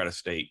a Democratic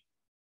state.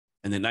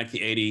 And then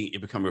 1980,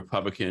 it became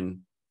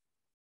Republican.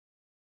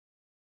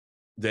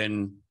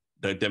 Then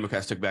the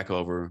Democrats took back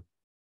over.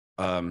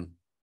 Aaron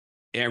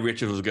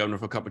Richards was governor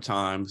for a couple of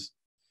times.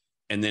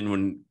 And then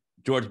when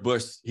George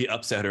Bush, he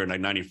upset her in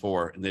like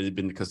 94, and they've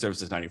been conservative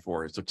since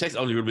 94. So Texas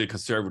only really been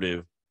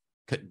conservative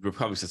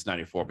Republican since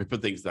 94. People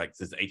think like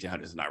since the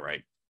 1800s is not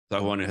right. So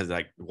I wonder, has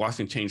like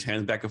Washington changed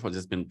hands back and forth?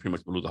 It's been pretty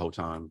much blue the whole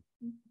time.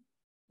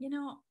 You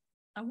know,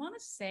 I want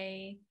to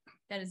say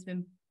that it's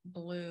been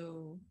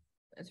blue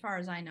as far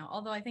as I know,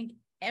 although I think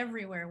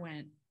everywhere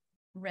went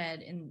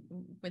red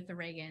with the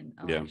Reagan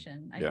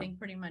election. I think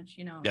pretty much,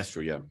 you know. That's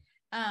true, yeah.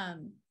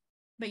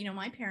 But you know,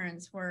 my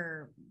parents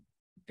were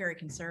very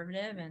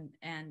conservative,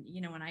 and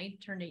you know, when I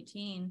turned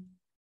 18,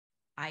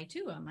 I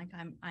too, I'm like,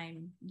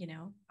 I'm you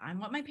know, I'm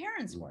what my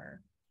parents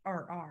were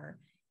or are.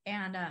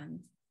 And,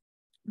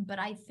 but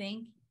I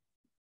think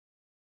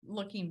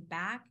looking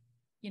back,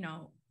 you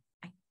know,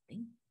 I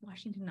think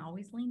Washington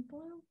always leaned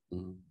blue.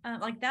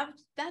 Like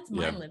that's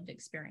my lived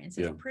experience.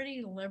 It's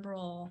pretty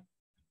liberal.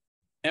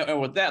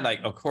 And with that, like,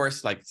 of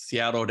course, like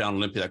Seattle down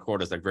Olympia, that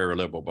corridor is like very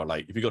liberal, but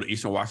like if you go to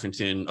Eastern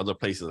Washington, other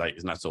places, like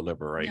it's not so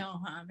liberal, right? No,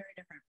 very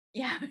different.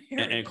 Yeah.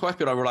 And of course,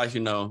 people don't realize, you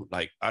know,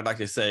 like I'd like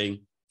to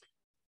say,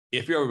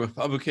 if you're a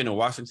Republican in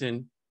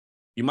Washington,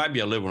 you might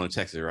be a liberal in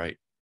Texas, right?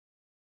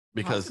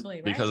 Because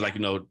possibly, right? like,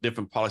 you know,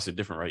 different policies are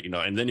different, right? You know,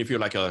 and then if you're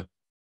like a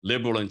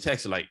liberal in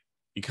Texas, like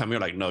you come here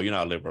like, no, you're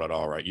not liberal at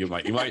all, right? You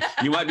might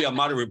be a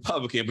moderate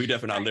Republican, but you're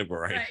definitely not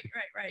liberal, right?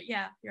 Right.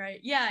 Yeah, you're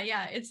right.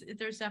 Yeah.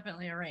 There's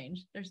definitely a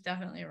range.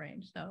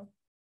 So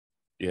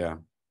yeah.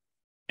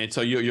 And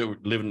so you're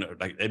living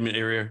like Edmond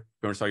area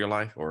for most of your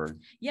life, or?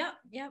 Yep.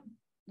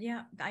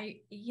 I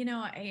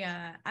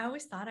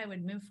always thought I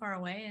would move far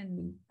away,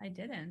 and I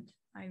didn't.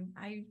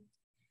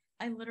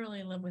 I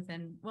literally live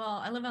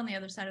I live on the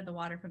other side of the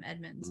water from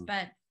Edmonds,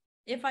 but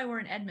if I were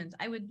in Edmonds,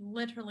 I would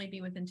literally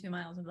be within 2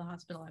 miles of the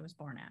hospital I was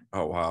born at.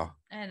 Oh, wow.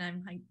 And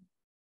I'm like,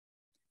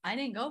 I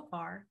didn't go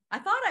far. I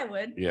thought I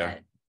would. Yeah.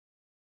 But...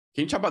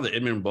 Can you talk about the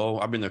Edmond Bowl?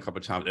 I've been there a couple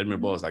of times.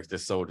 Edmond Bowl is like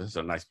this is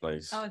a nice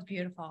place. Oh, it's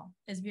beautiful.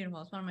 It's beautiful.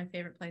 It's one of my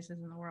favorite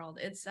places in the world.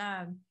 It's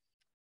and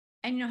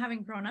you know,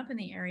 having grown up in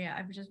the area,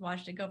 I've just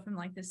watched it go from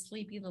like this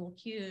sleepy little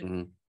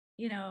cute,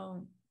 you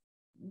know,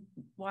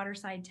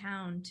 waterside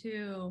town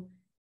to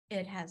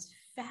it has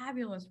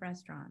fabulous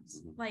restaurants.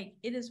 Like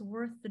it is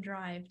worth the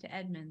drive to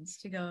Edmonds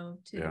to go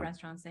to the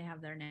restaurants they have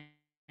there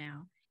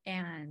now.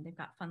 And they've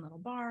got fun little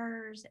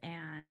bars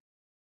and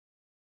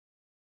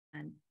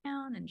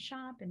down and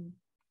shop and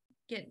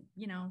get,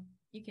 you know,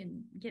 you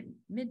can get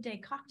midday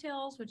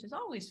cocktails, which is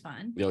always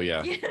fun. Oh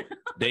yeah. You know?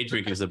 Day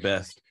drinking is the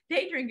best.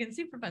 Day drinking,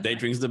 super fun. Day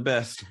drinking's the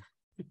best.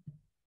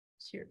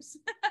 Cheers.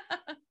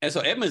 And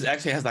so Edmonds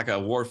actually has like a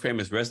world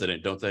famous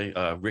resident, don't they?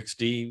 Rick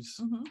Steves.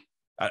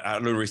 I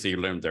learned recently, you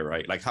learned there,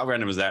 right? Like how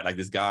random is that? Like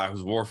this guy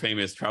who's world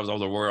famous, travels all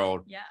over the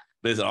world. Yeah.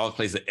 Lives in all the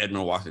places,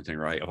 Edmond, Washington,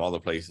 right? Of all the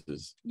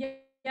places. Yeah.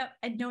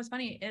 And you know what's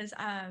funny is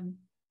I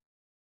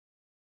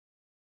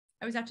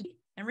was out to eat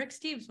and Rick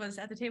Steves was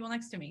at the table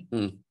next to me.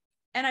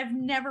 And I've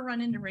never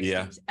run into Rick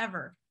Steves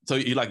ever. So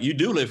you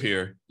do live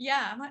here.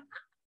 Yeah. I'm like,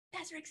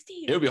 that's Rick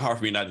Steves. It would be hard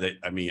for me not to,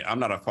 I mean, I'm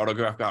not a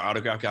photograph guy,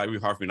 autograph guy. It would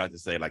be hard for me not to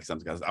say like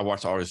something, because I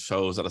watch all his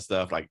shows, other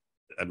stuff. Like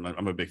I'm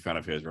a big fan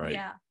of his, right?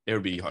 Yeah. It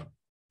would be hard.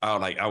 I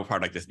would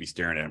probably like just be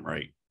staring at him,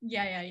 right?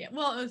 Yeah.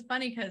 Well, it was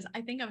funny because I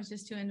think I was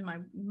just too into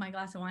my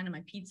glass of wine and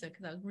my pizza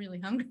because I was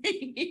really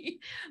hungry.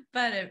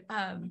 But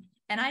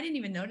and I didn't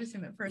even notice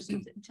him at first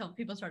until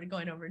people started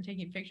going over and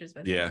taking pictures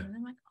with him. And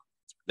I'm like, oh,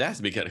 that has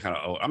to be kind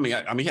of old. I mean,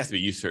 he has to be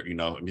used to it, you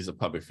know. He's a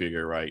public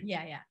figure, right? Yeah.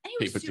 And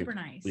he was super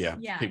nice.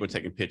 Yeah. People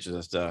taking pictures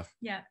and stuff.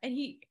 Yeah. And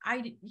he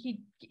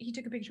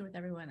took a picture with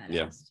everyone that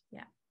asked.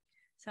 Yeah.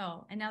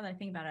 So, and now that I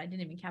think about it, I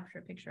didn't even capture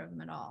a picture of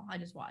him at all. I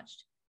just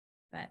watched.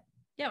 But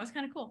yeah, it was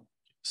kind of cool.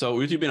 So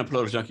with you being a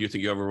political junkie, you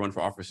think you ever run for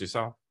office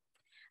yourself?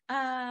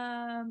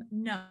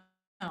 No.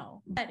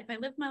 But if I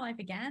lived my life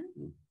again,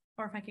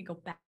 or if I could go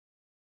back,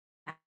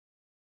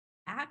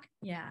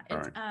 yeah.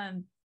 It's,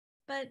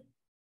 but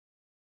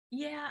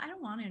yeah, I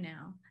don't want to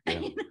now.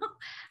 You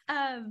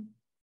know?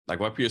 Like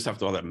why put yourself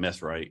through all that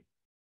mess, right?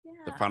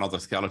 Yeah. To find all the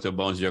skeletal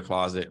bones in your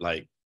closet.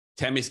 Like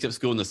Tami skipped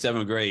school in the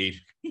 7th grade.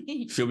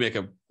 She'll be like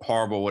a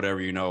horrible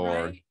whatever, you know,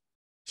 or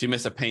she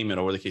missed a payment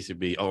or whatever the case would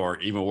be, or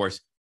even worse.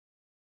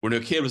 When her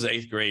kid was in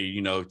 8th grade,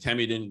 you know,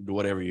 Tami didn't do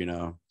whatever, you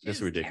know,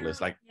 it's ridiculous.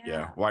 Terrible.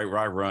 Like,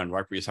 why run?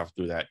 Why put yourself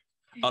through that?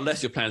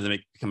 Unless your plans to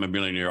become a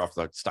millionaire off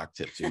the stock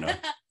tips, you know.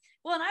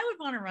 Well, and I would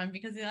want to run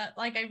because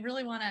like, I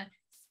really want to,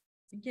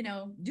 you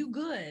know, do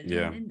good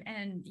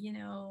and, you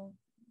know,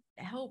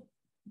 help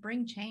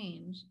bring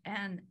change.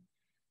 And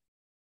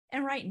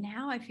right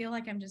now I feel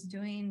like I'm just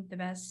doing the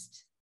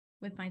best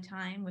with my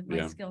time, with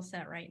my skill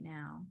set right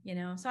now, you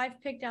know? So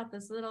I've picked out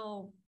this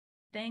little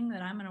thing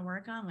that I'm going to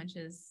work on, which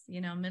is,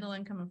 you know, middle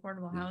income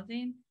affordable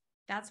housing.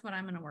 That's what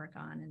I'm going to work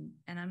on.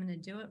 And I'm going to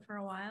do it for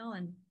a while.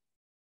 And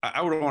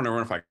I would want to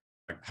run for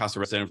like House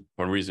of Representatives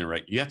for a reason,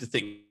 right? You have to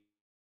think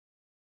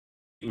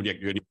when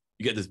you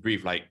get this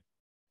brief, like,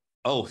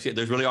 oh shit,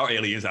 there's really are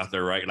aliens out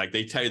there, right? Like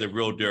they tell you the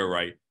real deal,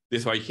 right?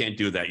 This is why you can't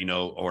do that, you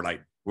know, or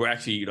like we're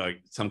actually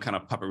like some kind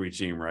of puppet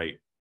regime, right?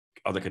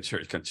 Other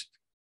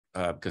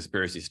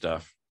conspiracy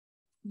stuff.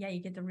 Yeah, you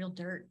get the real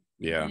dirt.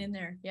 Yeah. In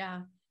there.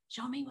 Yeah.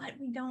 Show me what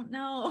we don't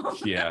know.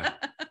 Yeah.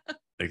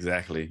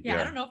 Exactly.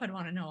 Yeah, I don't know if I'd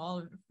want to know all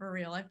of it for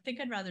real. I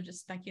think I'd rather just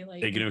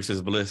speculate. Ignorance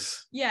is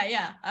bliss.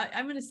 Yeah.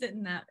 I'm gonna sit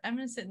in that. I'm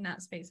gonna sit in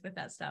that space with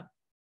that stuff.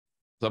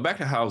 So back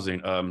to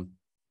housing.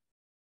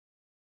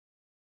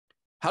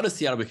 How does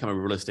Seattle become a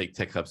real estate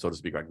tech hub, so to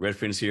speak? Like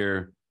REDFIN's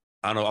here.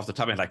 I don't know, off the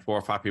top of my head, like 4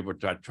 or 5 people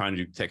trying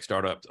to do tech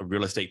startups,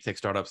 real estate tech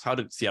startups. How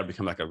did Seattle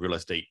become like a real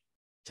estate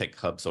tech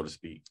hub, so to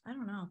speak? I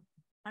don't know.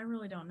 I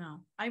really don't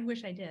know. I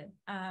wish I did.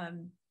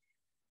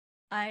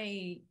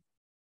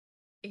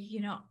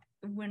 You know,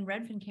 when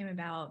REDFIN came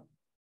about,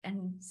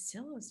 and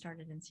Zillow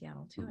started in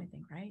Seattle too, I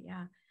think, right?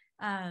 Yeah.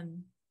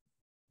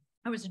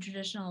 I was a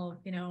traditional,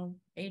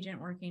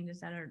 agent working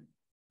just at a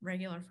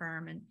regular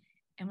firm. And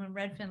when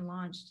Redfin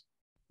launched,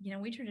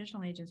 we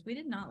traditional agents, we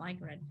did not like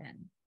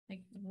Redfin.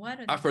 Like, what?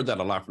 I've heard that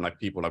a lot from like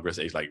people like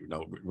age, like,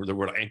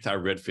 we're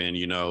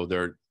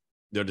anti-Redfin,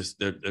 they're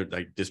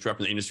like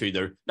disrupting the industry.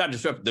 They're not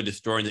disrupting, they're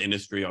destroying the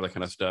industry, all that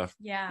kind of stuff.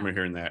 Yeah. I'm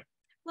hearing that.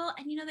 Well,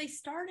 and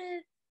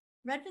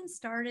Redfin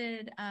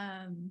started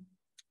on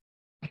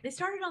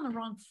the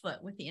wrong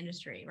foot with the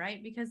industry,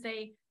 right? Because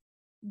they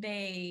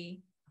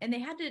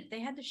had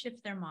to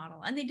shift their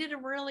model, and they did a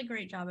really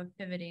great job of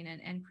pivoting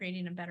and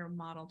creating a better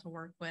model to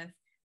work with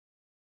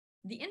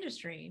the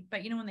industry.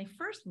 But when they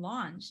first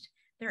launched,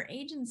 their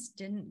agents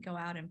didn't go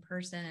out in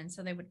person, and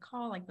so they would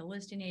call like the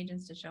listing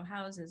agents to show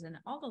houses, and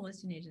all the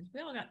listing agents, we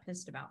all got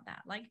pissed about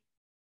that. Like,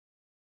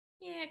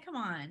 yeah, come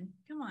on,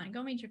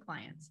 go meet your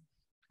clients.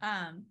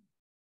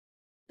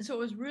 So it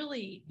was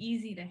really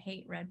easy to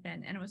hate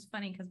Redfin. And it was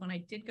funny because when I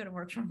did go to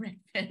work for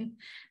Redfin,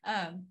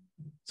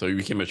 so you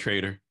became a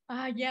trader?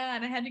 Yeah.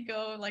 And I had to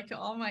go like to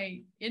all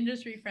my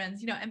industry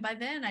friends, and by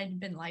then I'd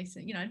been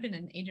licensed, I'd been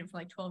an agent for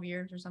like 12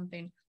 years or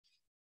something.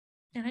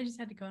 And I just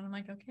had to go, and I'm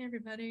like, okay,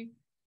 everybody,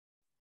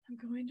 I'm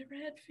going to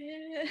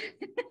Redfin.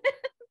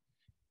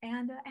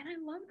 and I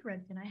loved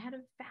Redfin. I had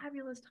a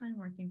fabulous time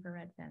working for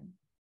Redfin.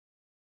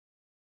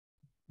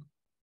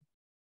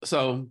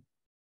 So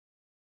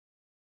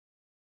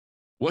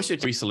what's your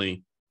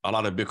recently? A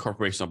lot of big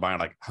corporations are buying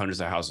like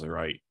hundreds of houses,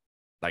 right?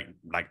 Like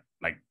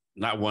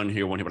not one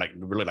here, but like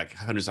really like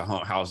hundreds of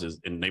houses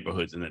in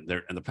neighborhoods, and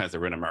the plans to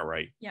rent them out,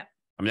 right? Yeah.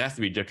 I mean, that has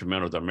to be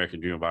detrimental to the American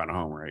dream of buying a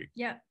home, right?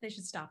 Yeah, they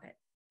should stop it.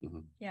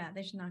 Mm-hmm. Yeah,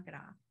 they should knock it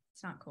off.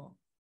 It's not cool.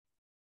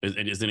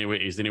 Is there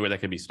any way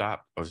that can be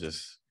stopped, or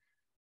just?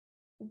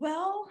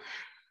 Well,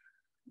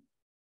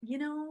 yeah,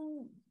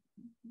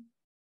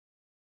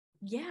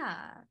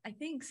 I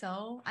think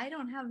so. I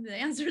don't have the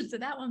answers to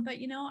that one, but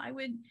I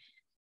would,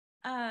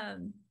 I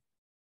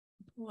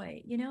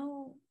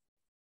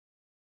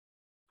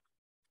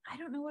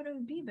don't know what it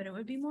would be, but it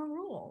would be more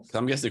rules.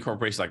 I'm guessing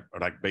corporations are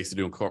like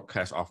basically doing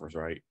cash offers,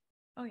 right?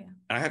 Oh yeah.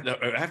 And I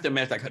have to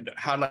imagine like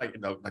how like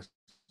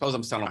suppose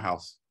I'm selling a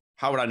house.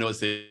 How would I know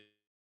it's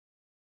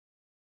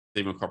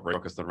even corporate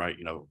focused on, right?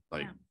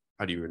 Like, yeah.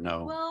 How do you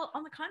know? Well,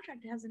 on the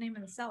contract, it has the name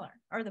of the seller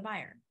or the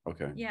buyer.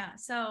 Okay. Yeah.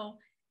 So,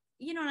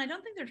 and I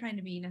don't think they're trying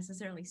to be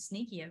necessarily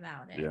sneaky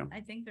about it. Yeah. I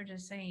think they're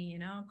just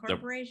saying,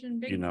 corporation,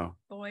 big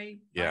boy.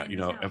 Yeah.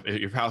 If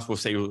your house will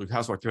say your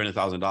house worth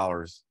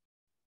 $300,000,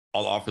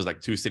 all offers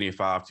like $275,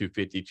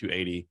 $250,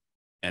 $280,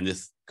 and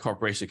this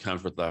corporation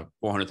comes with a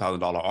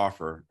 $400,000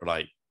 offer.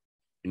 Like,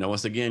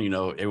 once again,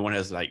 everyone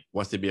has like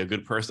wants to be a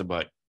good person,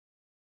 but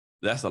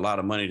that's a lot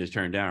of money to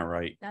turn down,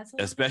 right? That's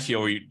especially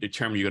when you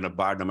determine you're going to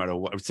buy no matter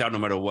what, sell no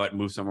matter what,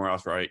 move somewhere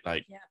else, right?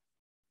 Like, yeah.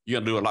 You're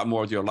going to do a lot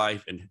more with your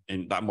life and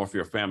a lot more for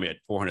your family at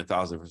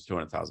 $400,000 versus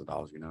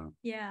 $200,000,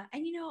 Yeah.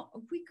 And,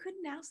 we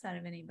couldn't ask that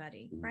of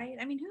anybody, right?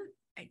 I mean,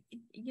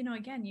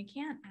 again, you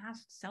can't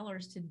ask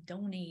sellers to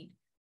donate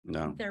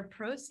their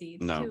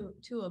proceeds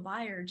to a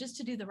buyer just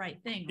to do the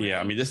right thing. Right? Yeah.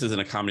 I mean, this isn't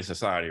a communist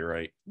society,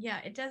 right? Yeah,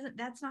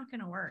 that's not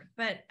going to work.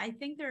 But I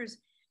think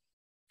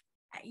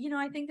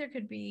I think there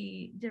could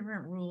be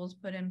different rules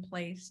put in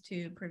place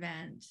to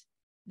prevent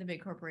the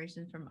big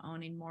corporations from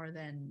owning more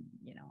than,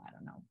 I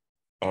don't know.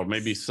 Or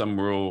maybe some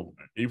rule,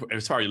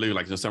 it's hard to live,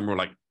 like there's some rule,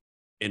 like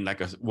in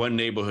like one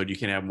neighborhood, you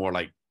can have more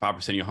like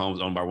 5% of your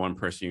homes owned by one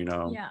person,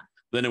 Yeah.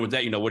 Then with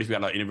that, what if you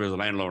got like an individual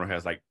landlord who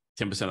has like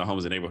 10% of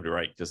homes in the neighborhood,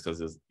 right? Just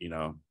because it's,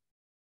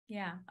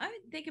 Yeah,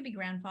 they could be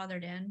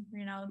grandfathered in,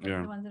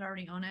 the ones that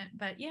already own it.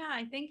 But yeah,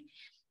 I think,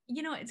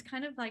 it's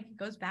kind of like, it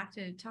goes back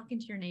to talking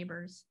to your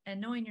neighbors and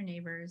knowing your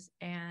neighbors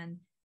and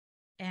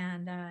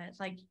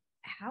it's like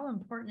how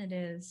important it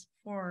is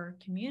for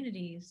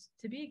communities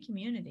to be a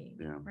community,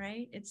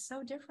 right? It's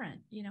so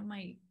different,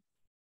 I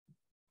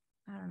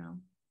don't know.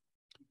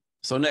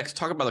 So next,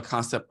 talk about the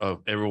concept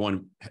of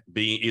everyone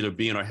either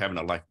being or having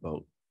a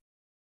lifeboat.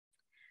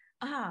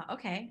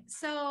 Okay.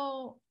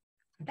 So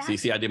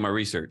see, I did my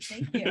research.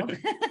 Thank you.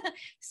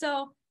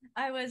 So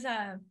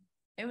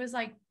it was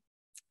like,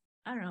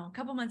 I don't know, a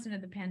couple months into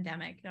the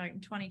pandemic,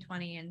 like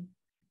 2020. And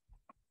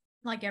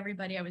like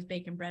everybody, I was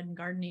baking bread and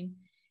gardening.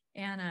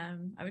 And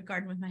I would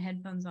garden with my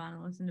headphones on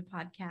and listen to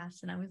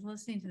podcasts. And I was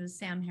listening to the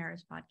Sam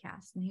Harris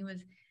podcast. And he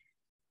was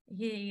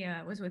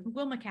with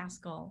Will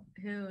McCaskill,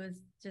 who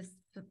is just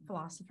a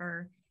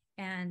philosopher.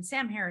 And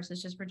Sam Harris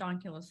is just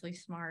redonkulously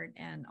smart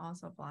and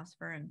also a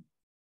philosopher and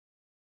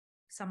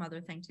some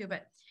other thing too.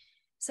 But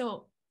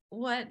so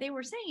what they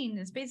were saying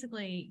is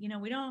basically,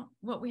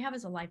 what we have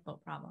is a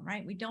lifeboat problem,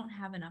 right? We don't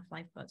have enough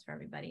lifeboats for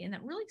everybody. And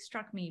that really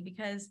struck me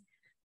because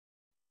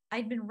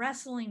I'd been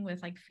wrestling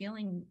with like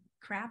feeling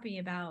crappy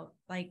about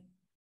like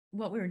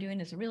what we were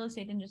doing as a real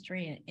estate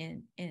industry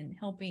in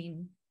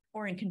helping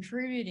or in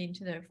contributing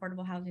to the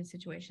affordable housing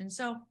situation.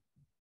 So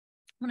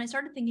when I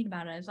started thinking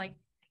about it, I was like,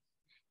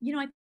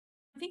 I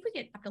think we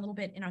get a little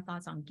bit in our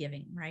thoughts on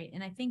giving, right?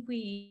 And I think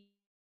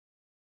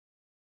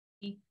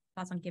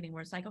thoughts on giving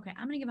where it's like, okay,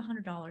 I'm going to give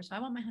 $100. So I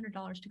want my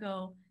 $100 to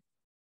go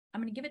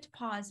I'm going to give it to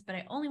pause, but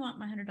I only want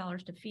my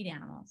 $100 to feed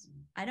animals.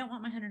 I don't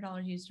want my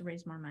 $100 used to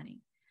raise more money.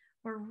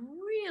 Or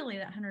really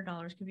that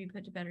 $100 could be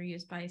put to better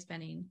use by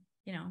spending,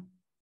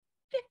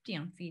 50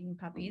 on feeding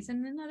puppies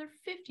and another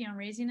 50 on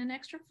raising an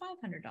extra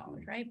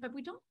 $500, right? But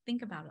we don't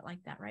think about it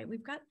like that, right?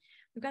 We've got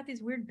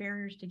these weird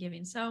barriers to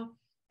giving. So,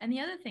 and the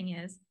other thing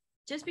is,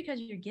 just because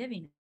you're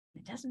giving,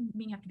 it doesn't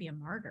mean you have to be a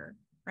martyr,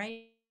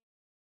 right?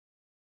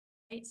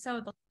 So,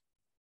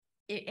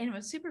 and it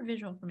was super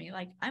visual for me.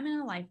 Like, I'm in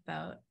a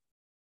lifeboat.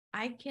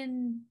 I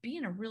can be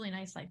in a really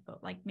nice lifeboat,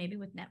 like maybe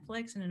with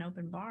Netflix and an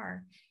open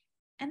bar,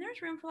 and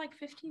there's room for like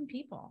 15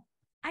 people.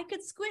 I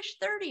could squish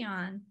 30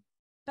 on,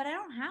 but I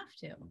don't have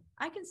to.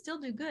 I can still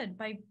do good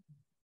by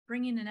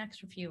bringing an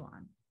extra few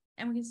on,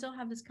 and we can still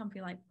have this comfy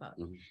lifeboat.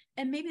 Mm-hmm.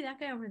 And maybe that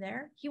guy over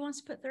there, he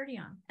wants to put 30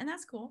 on, and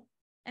that's cool.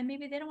 And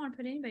maybe they don't want to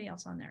put anybody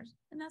else on theirs,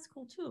 and that's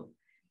cool too.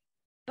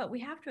 But we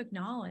have to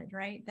acknowledge,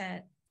 right,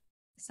 that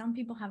some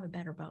people have a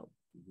better boat,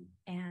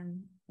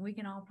 and we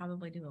can all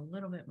probably do a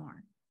little bit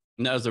more.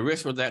 Now, is the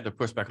risk with that, to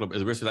push back a little bit,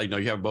 is the risk that,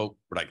 you have a boat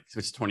for like, if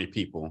it's 20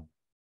 people,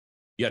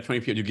 you have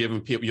 20 people, you're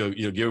giving people,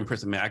 you're giving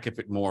person, man, I can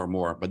fit more and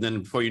more. But then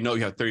before you know,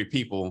 you have 30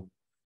 people,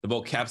 the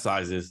boat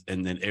capsizes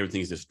and then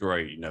everything's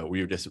destroyed.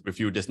 If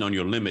you were just knowing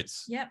your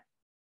limits,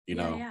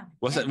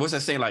 what's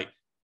that saying? Like,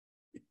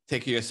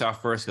 take care of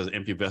yourself first, because an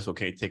empty vessel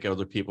can't take care of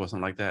other people or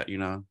something like that,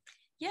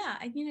 Yeah,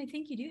 I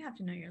think you do have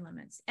to know your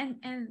limits. And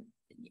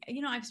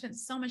I've spent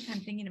so much time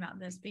thinking about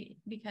this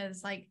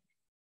because, like,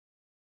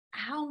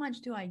 how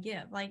much do I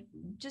give? Like,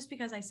 just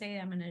because I say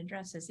I'm going to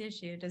address this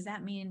issue, does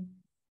that mean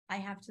I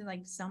have to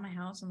like sell my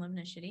house and live in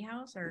a shitty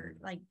house, or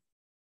like?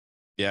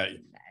 Yeah.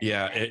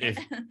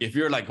 If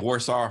you're like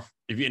worse off,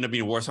 if you end up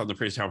being worse off than the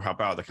person to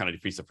help out, that kind of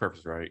defeats the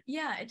purpose, right?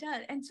 Yeah, it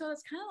does. And so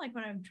it's kind of like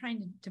what I'm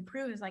trying to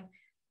prove is, like,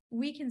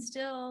 we can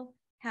still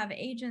have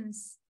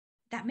agents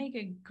that make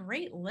a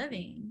great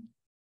living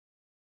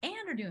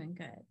and are doing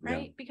good,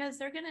 right? Yeah. Because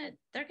they're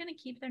gonna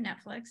keep their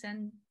Netflix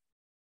and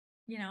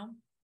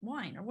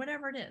wine or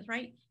whatever it is,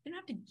 right? You don't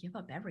have to give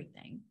up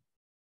everything.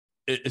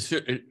 It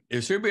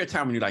should be a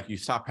time when you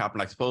stop helping.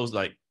 Like, suppose,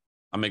 like,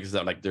 I'm making this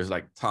up, like there's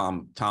like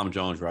Tom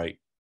Jones, right?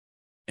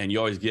 And you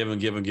always giving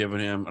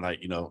him, like,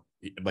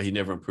 but he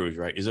never improves,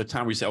 right? Is there a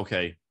time where you say,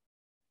 okay,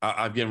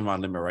 I've given my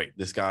limit, right?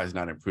 This guy's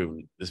not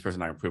improving. This person's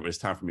not improving. It's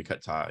time for me to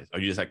cut ties. Or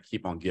you just like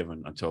keep on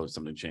giving until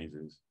something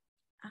changes?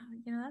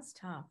 That's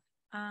tough.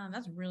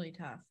 That's really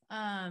tough.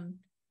 I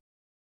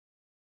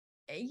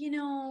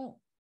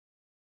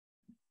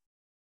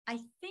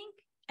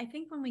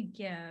think when we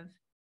give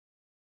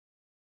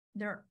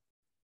there,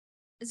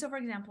 so for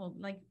example,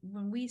 like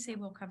when we say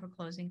we'll cover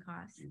closing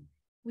costs,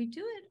 we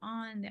do it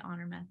on the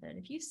honor method.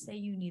 If you say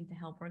you need the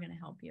help, we're going to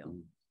help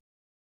you.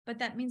 But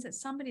that means that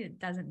somebody that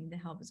doesn't need the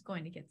help is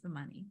going to get the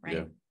money, right?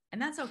 Yeah.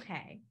 And that's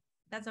okay.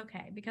 That's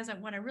okay. Because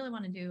what I really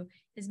want to do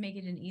is make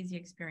it an easy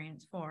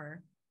experience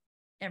for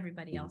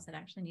everybody else that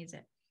actually needs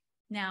it.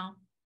 Now,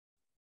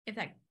 if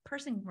that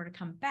person were to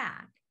come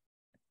back,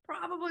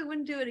 probably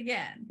wouldn't do it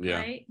again,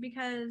 right?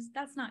 Because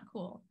that's not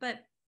cool. But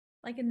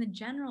like in the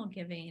general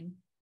giving,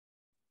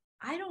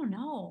 I don't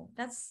know.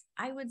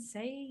 I would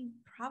say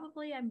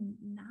probably I'm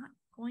not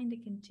going to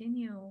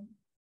continue.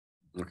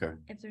 Okay.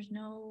 If there's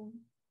no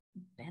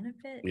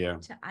benefit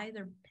to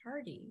either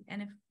party.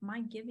 And if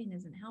my giving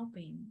isn't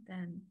helping,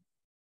 then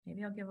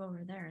maybe I'll give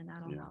over there and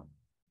that'll help.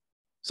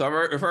 So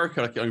if I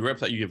on your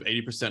website, you give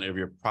 80% of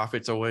your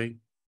profits away.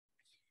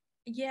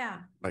 Yeah.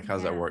 Like, how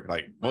does that work?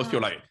 Like, most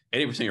people, like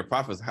 80% of your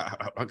profits. How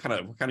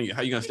are you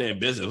gonna stay in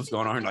business? What's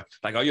going on?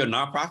 Like, are you a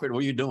nonprofit? What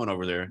are you doing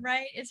over there?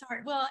 Right. It's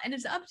hard. Well, and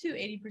it's up to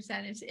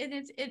 80%.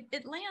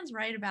 It lands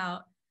right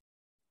about,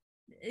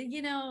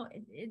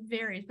 it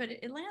varies, but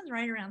it lands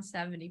right around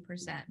 70%.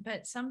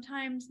 But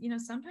sometimes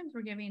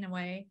we're giving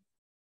away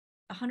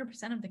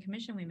 100% of the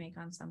commission we make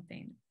on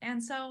something.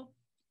 And so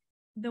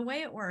the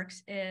way it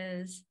works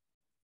is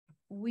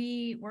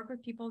we work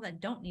with people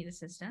that don't need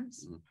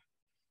assistance.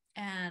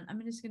 And I'm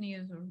just going to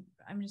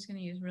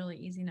use really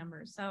easy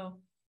numbers. So,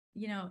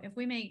 if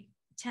we make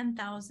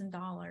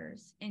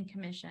 $10,000 in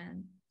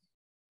commission,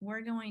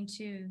 we're going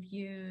to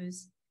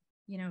use,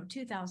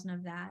 2,000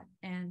 of that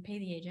and pay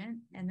the agent.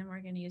 And then we're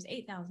going to use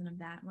 8,000 of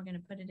that. And we're going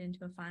to put it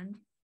into a fund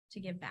to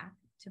give back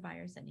to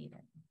buyers that need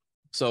it.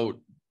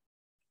 So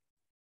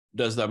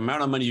does the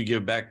amount of money you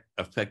give back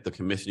affect the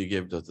commission you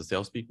give to the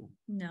salespeople?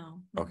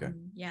 No. Okay.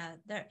 Yeah.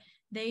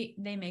 They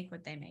make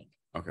what they make.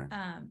 Okay.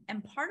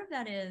 And part of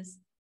that is,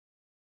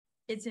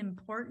 it's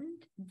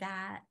important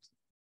that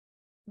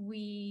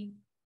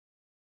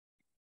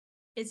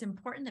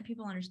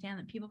people understand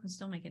that people can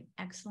still make an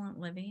excellent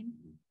living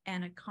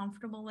and a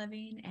comfortable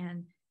living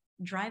and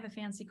drive a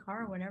fancy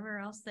car or whatever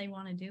else they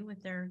want to do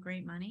with their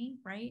great money,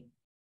 right?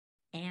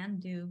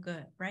 And do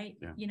good, right?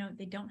 Yeah.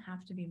 They don't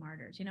have to be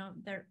martyrs.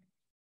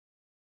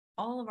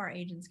 All of our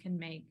agents can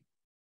make,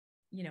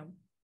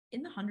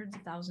 in the hundreds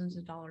of thousands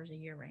of dollars a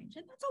year range.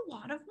 And that's a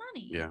lot of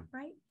money,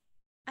 right?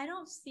 I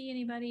don't see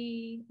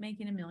anybody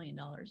making $1 million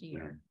a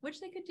year, which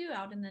they could do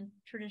out in the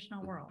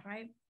traditional world,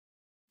 right?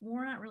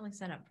 We're not really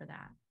set up for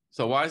that.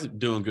 So why is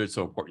doing good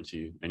so important to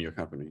you and your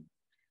company?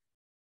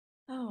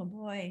 Oh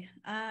boy.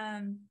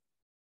 I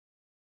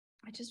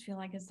just feel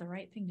like it's the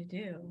right thing to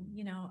do.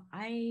 You know,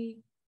 I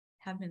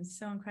have been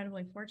so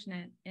incredibly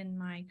fortunate in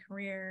my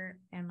career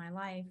and my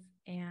life,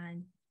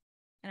 and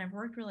I've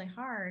worked really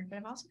hard, but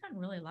I've also gotten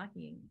really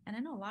lucky. And I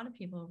know a lot of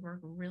people have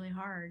worked really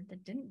hard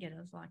that didn't get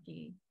as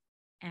lucky.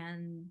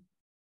 And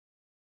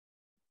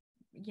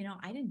you know,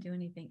 I didn't do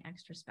anything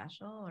extra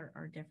special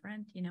or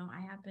different. You know, I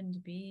happened to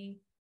be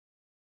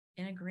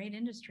in a great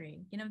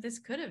industry. You know, this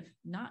could have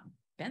not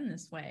been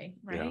this way,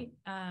 right?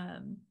 Yeah.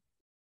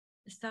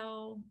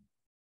 So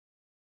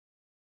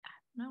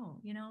no,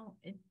 you know,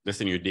 That's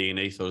in your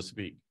DNA, so to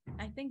speak.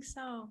 I think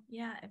so.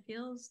 Yeah, it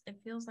feels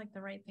like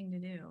the right thing to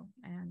do.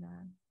 And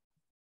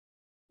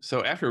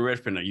so after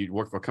Redfin, you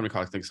work for a company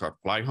called, I think it's called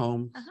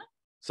FlyHomes. Uh-huh.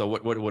 So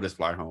what is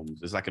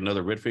FlyHomes? Is like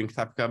another Redfin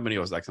type of company,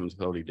 or is it like something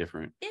totally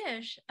different?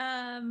 Ish,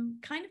 kind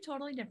of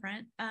totally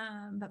different.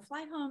 But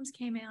FlyHomes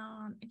came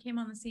on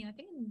the scene, I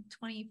think in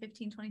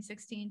 2015,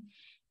 2016.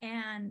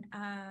 And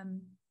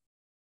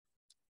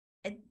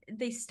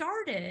they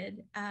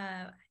started,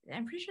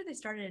 I'm pretty sure they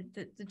started,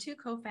 the two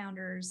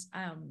co-founders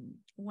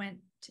went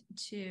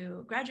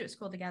to graduate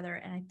school together.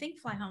 And I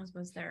think FlyHomes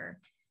was their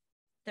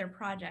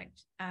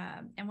project.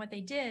 And what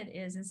they did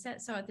is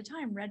instead, so at the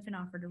time, Redfin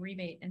offered a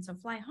rebate. And so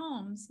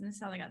FlyHomes, and this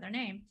is how they got their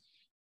name,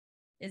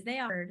 is they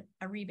offered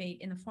a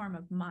rebate in the form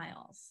of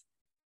miles.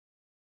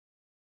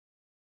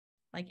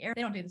 Like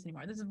they don't do this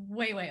anymore. This is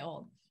way, way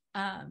old.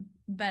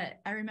 But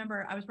I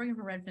remember I was working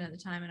for Redfin at the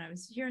time, and I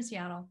was here in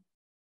Seattle,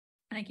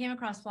 and I came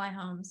across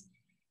FlyHomes,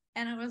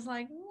 and I was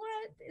like,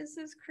 what is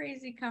this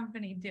crazy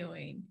company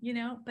doing? You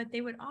know, but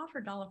they would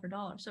offer dollar for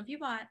dollar. So if you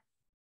bought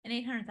an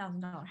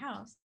 $800,000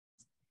 house,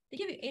 they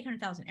give you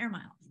 800,000 air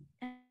miles.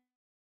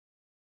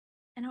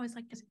 And I was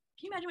like, can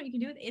you imagine what you can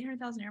do with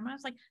 800,000 air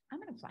miles? Like, I'm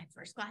going to fly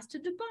first class to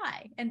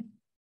Dubai and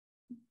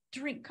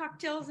drink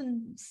cocktails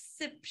and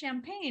sip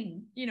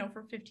champagne, you know,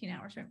 for 15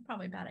 hours.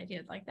 Probably a bad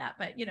idea like that,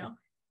 but you know,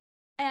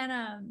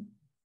 and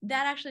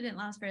that actually didn't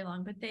last very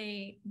long, but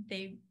they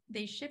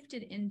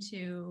shifted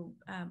into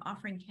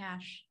offering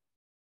cash,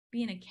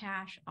 being a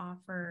cash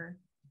offer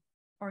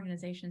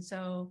organization.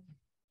 So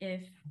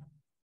if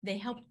they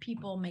helped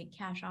people make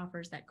cash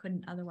offers that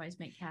couldn't otherwise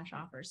make cash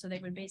offers. So they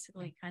would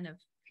basically kind of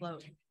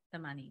float the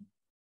money.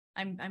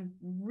 I'm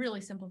really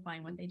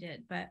simplifying what they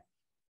did, but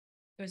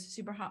it was a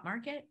super hot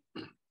market.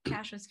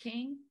 Cash was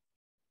king.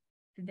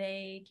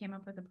 They came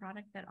up with a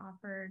product that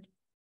offered,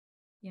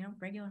 you know,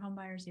 regular home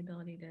buyers the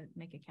ability to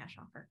make a cash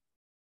offer.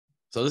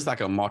 So this is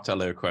like a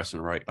multi-layer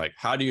question, right? Like,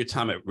 how do your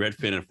time at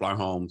Redfin and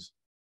FlyHomes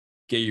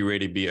get you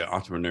ready to be an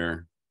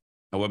entrepreneur?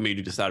 And what made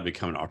you decide to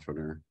become an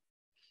entrepreneur?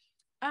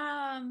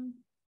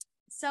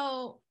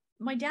 So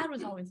my dad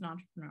was always an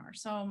entrepreneur.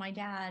 So my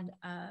dad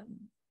and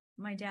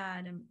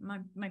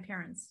my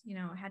parents, you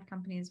know, had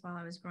companies while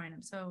I was growing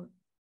up. So,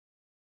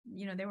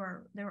 you know, they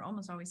were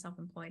almost always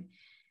self-employed.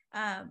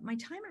 My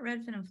time at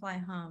Redfin and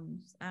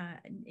FlyHomes,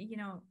 you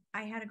know,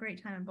 I had a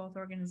great time in both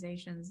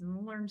organizations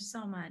and learned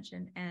so much.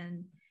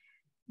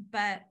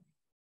 But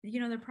you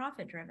know, they're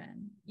profit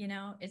driven. You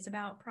know, it's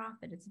about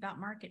profit. It's about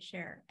market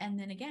share. And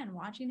then again,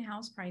 watching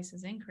house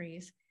prices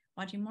increase,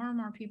 watching more and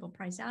more people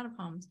price out of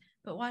homes,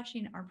 but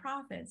watching our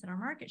profits and our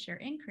market share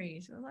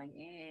increase, we're like,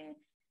 eh.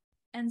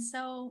 And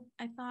so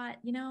I thought,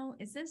 you know,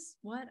 is this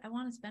what I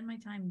want to spend my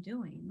time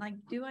doing? Like,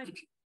 do I?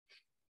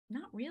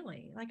 Not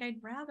really. Like,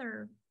 I'd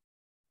rather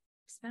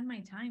spend my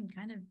time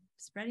kind of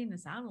spreading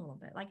this out a little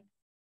bit. Like,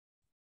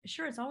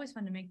 sure, it's always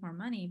fun to make more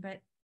money,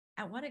 but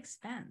at what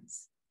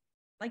expense?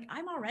 Like,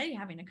 I'm already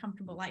having a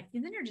comfortable life.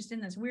 And then you're just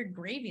in this weird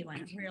gravy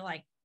land where you're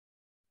like,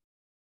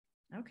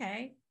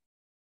 okay,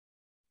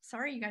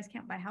 sorry, you guys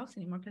can't buy a house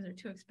anymore because they're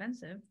too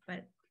expensive,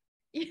 but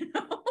you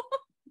know.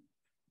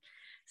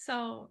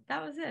 So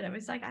that was it. I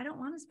was like, I don't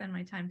want to spend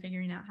my time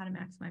figuring out how to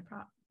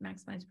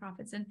maximize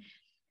profits.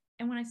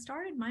 And when I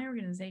started my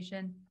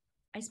organization,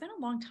 I spent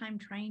a long time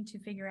trying to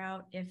figure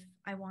out if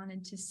I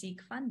wanted to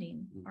seek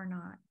funding or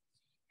not.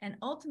 And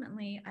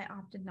ultimately, I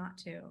opted not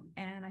to.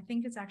 And I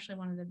think it's actually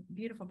one of the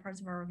beautiful parts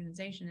of our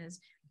organization is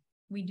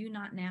we do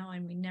not now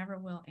and we never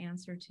will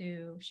answer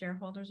to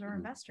shareholders or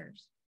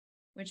investors,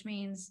 which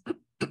means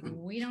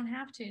we don't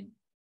have to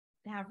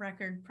have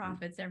record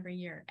profits every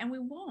year. And we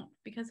won't,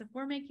 because if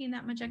we're making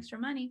that much extra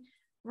money,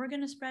 we're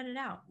going to spread it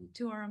out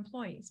to our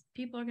employees.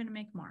 People are going to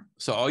make more.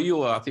 So are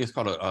you, I think it's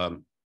called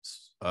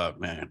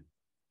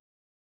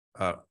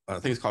I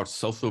think it's called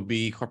Social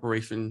B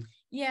Corporation.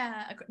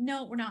 Yeah,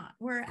 no, we're not.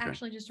 We're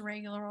actually just a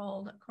regular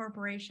old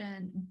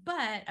corporation.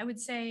 But I would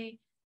say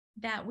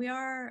that we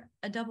are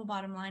a double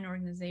bottom line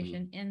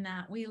organization in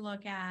that we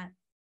look at,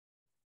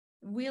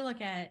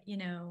 you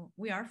know,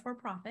 we are for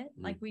profit.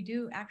 Like we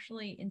do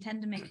actually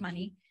intend to make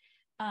money.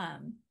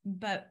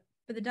 But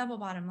for the double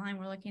bottom line,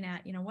 we're looking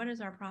at, you know, what is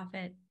our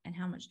profit and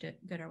how much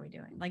good are we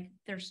doing? Like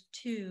there's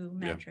two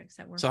metrics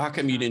that we're. So how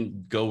come you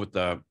didn't go with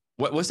the,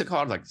 what's it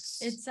called? Like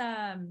it's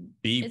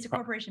B. It's a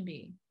corporation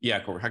B. Yeah,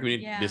 how come you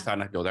decide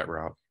not to go that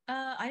route?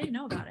 I didn't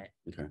know about it.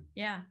 Okay.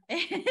 Yeah.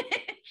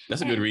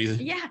 That's a good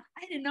reason. Yeah,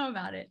 I didn't know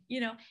about it, you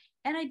know.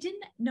 And I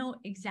didn't know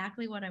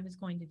exactly what I was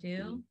going to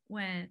do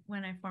when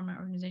I formed my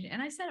organization.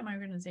 And I set up my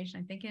organization,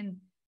 I think in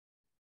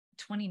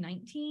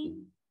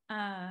 2019.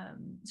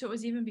 So it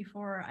was even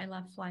before I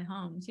left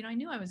FlyHomes. You know, I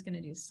knew I was going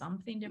to do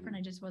something different.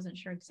 I just wasn't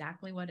sure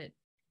exactly what it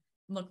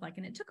looked like.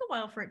 And it took a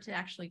while for it to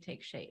actually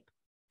take shape.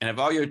 And have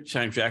all your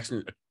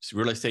transactions,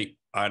 real estate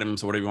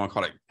items, or whatever you want to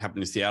call it,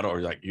 happen in Seattle,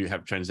 or like you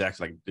have transactions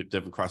like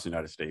different across the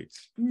United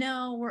States?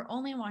 No, we're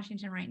only in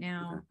Washington right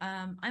now. Okay.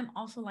 I'm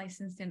also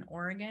licensed in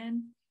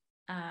Oregon,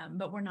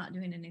 but we're not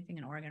doing anything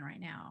in Oregon right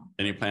now.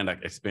 Any plan to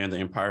like expand the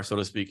empire, so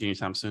to speak,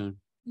 anytime soon?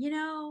 You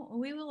know,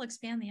 we will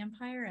expand the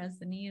empire as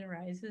the need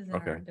arises and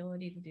our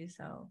ability to do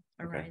so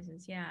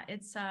arises. Okay. Yeah,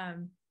 it's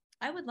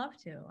I would love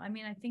to. I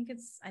mean, I think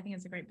it's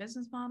a great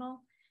business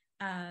model.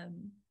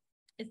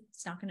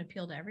 It's not going to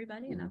appeal to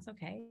everybody, and that's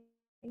okay.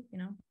 You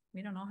know,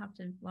 we don't all have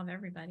to love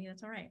everybody.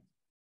 That's all right.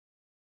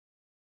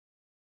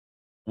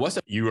 What's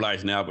that you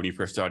realize now when you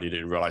first started, you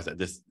didn't realize that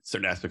this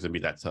certain aspects would be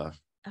that tough?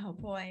 Oh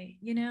boy,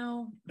 you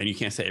know. And you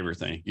can't say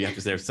everything. You have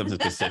to say something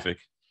specific.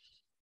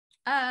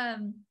 I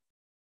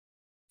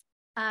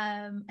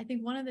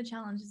think one of the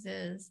challenges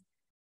is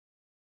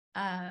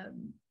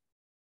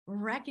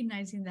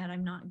recognizing that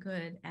I'm not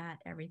good at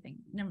everything.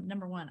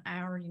 Number one,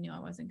 I already knew I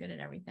wasn't good at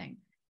everything,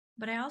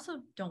 but I also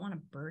don't want to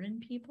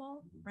burden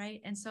people, right?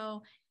 And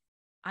so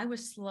I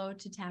was slow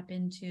to tap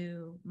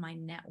into my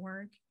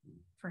network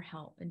for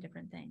help in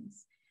different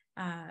things.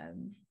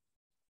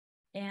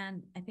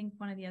 And I think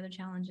one of the other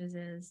challenges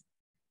is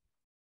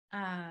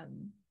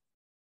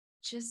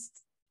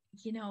just,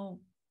 you know,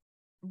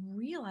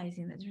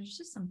 realizing that there's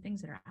just some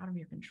things that are out of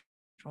your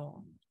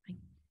control. Like,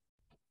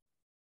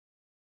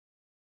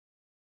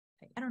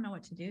 I don't know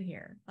what to do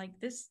here. Like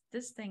this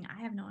thing,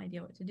 I have no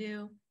idea what to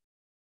do.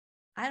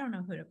 I don't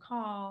know who to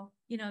call,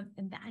 you know,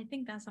 and I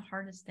think that's the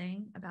hardest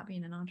thing about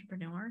being an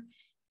entrepreneur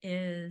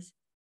is,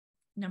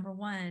 number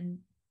one,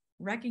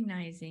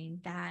 recognizing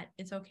that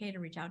it's okay to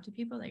reach out to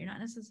people, that you're not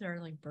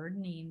necessarily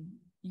burdening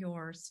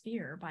your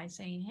sphere by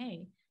saying,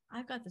 hey,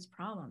 I've got this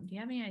problem. Do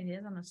you have any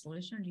ideas on a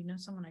solution? Or do you know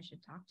someone I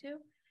should talk to?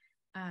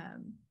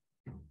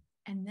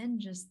 And then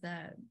just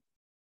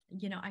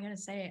you know, I got to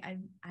say,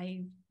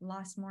 I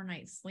lost more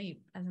nights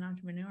sleep as an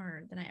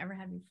entrepreneur than I ever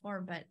had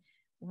before, but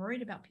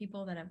worried about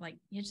people that have like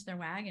hitched their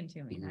wagon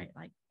to me, right?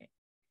 Like,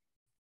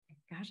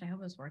 gosh, I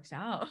hope this works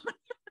out.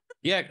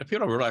 Yeah, people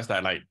don't realize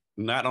that, like,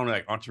 not only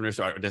like entrepreneurs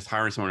are just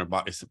hiring someone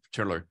about it's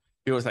particular.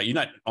 People, it's like you're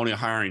not only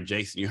hiring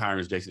Jason, you're hiring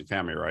his Jason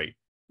family, right?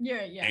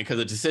 Yeah. And because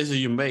the decisions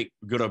you make,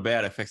 good or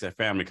bad, affects that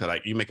family. Because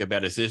like you make a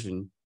bad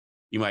decision,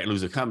 you might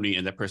lose a company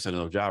and that person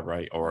has no job,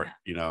 right? Or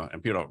you know,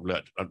 and people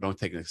don't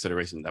take into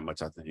consideration that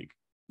much, I think.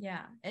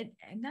 Yeah, and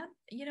that,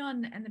 you know,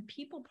 and the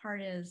people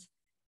part is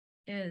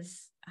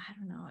I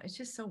don't know, it's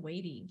just so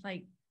weighty.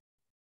 Like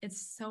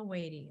it's so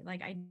weighty.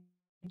 Like I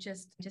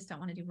just don't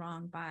want to do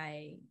wrong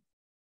by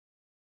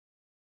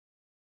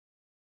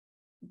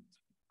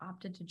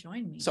opted to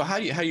join me. So how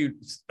do you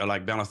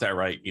like balance that,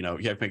 right? You know,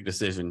 you have to make a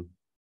decision.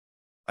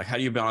 Like, how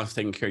do you balance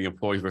taking care of your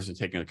employees versus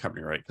taking a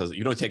company, right? Because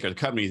you don't take care of the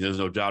company, there's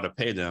no job to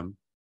pay them.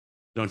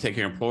 You don't take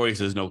care of employees,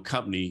 there's no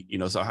company, you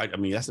know. So I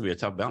mean, that's to be a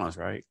tough balance,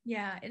 right?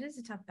 Yeah, it is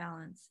a tough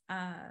balance.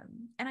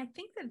 And I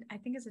think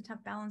it's a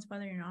tough balance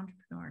whether you're an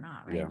entrepreneur or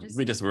not, right? Yeah,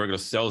 be just a regular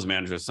sales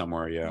manager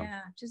somewhere, yeah.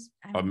 Yeah, just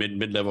or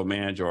mid-level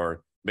manager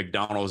or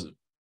McDonald's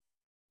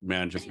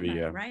manager,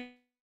 right?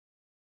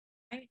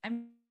 I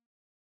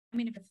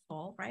mean, if it's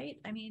full, right?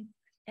 I mean,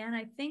 and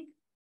I think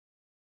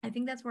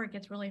that's where it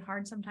gets really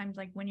hard sometimes.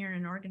 Like when you're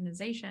in an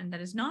organization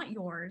that is not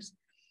yours,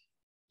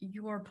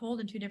 you're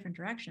pulled in two different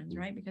directions,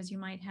 right? Because you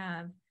might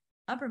have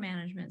upper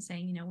management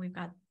saying, you know, we've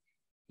got,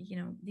 you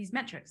know, these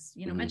metrics,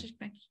 you know,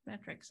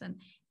 metrics, and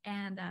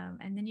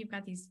then you've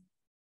got these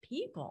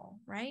people,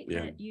 right?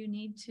 Yeah. That you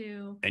need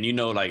to. And you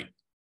know, like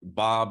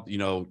Bob, you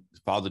know,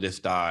 father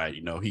just died,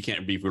 you know, he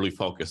can't be really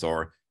focused,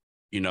 or,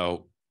 you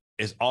know,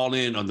 it's all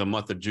in on the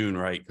month of June,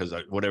 right? Because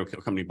whatever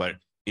company, but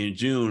in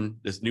June,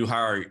 this new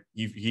hire,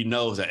 he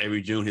knows that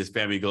every June his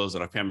family goes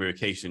on a family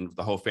vacation,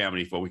 the whole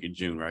family for a week in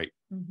June, right?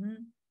 Mm-hmm.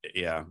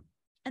 Yeah.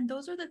 And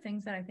those are the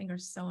things that I think are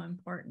so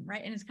important,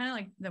 right? And it's kind of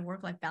like the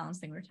work-life balance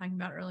thing we were talking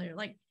about earlier.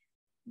 Like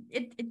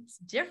it's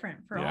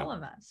different for all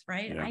of us,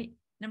 right? Yeah.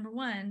 Number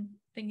one,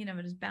 thinking of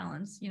it as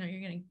balance, you know,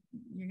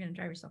 you're gonna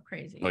drive yourself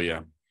crazy. Oh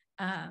yeah.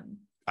 I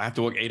have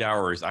to work 8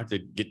 hours. I have to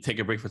take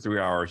a break for 3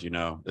 hours. You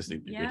know, that's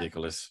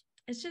ridiculous.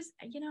 It's just,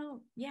 you know,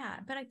 yeah.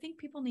 But I think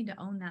people need to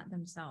own that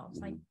themselves.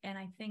 Like, and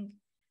I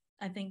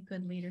think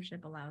good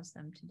leadership allows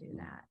them to do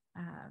that.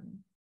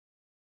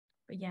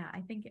 But yeah,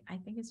 I think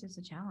it's just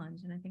a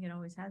challenge, and I think it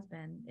always has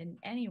been in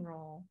any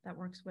role that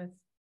works with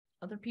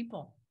other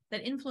people,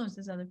 that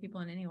influences other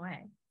people in any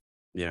way.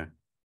 Yeah.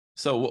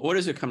 So what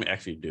does your company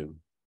actually do?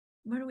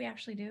 What do we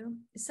actually do?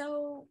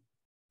 So.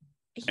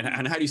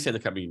 And how do you say the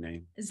company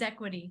name?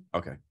 Xequity.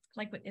 Okay.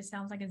 Like it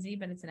sounds like a Z,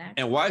 but it's an X.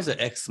 And why is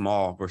the X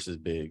small versus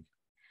big?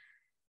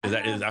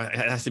 It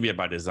has to be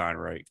by design,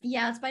 right?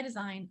 Yeah, it's by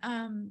design.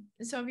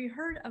 So have you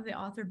heard of the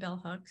author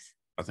Bell Hooks?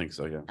 I think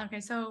so, yeah.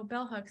 Okay, so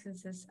Bell Hooks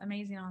is this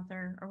amazing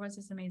author, or was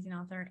this amazing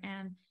author,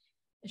 and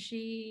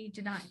she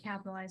did not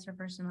capitalize her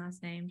first and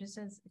last name, just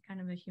as kind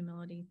of a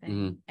humility thing.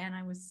 Mm-hmm. And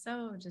I was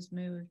so just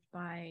moved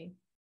by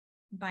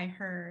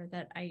her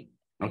that I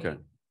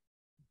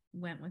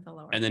went with a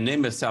lower. And the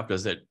name itself,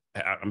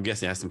 I'm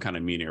guessing it has some kind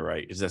of meaning,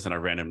 right? It's just not a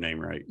random name,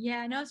 right?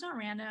 Yeah, no, it's not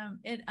random.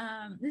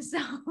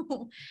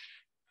 So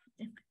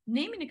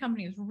naming a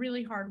company is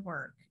really hard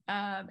work.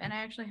 And I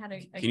actually had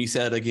a Can you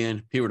say it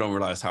again? People don't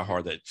realize how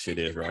hard that shit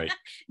is, right?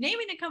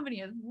 Naming a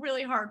company is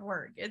really hard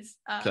work. It's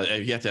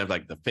you have to have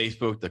like the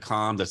Facebook, the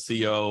com, the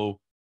CO.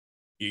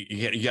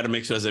 You got to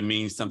make sure it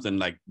means something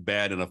like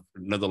bad in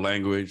another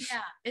language.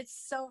 Yeah, it's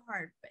so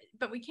hard.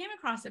 But we came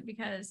across it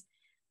because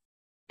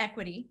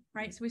equity,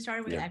 right? So we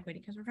started with equity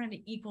because we're trying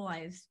to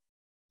equalize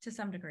to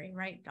some degree,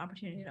 right? The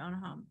opportunity to own a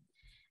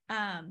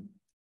home.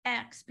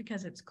 X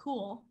because it's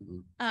cool.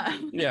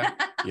 Yeah.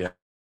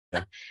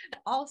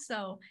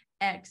 Also,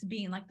 X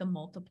being like the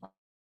multiplier.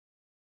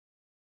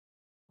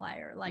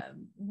 Like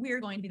we're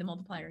going to be the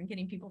multiplier and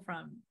getting people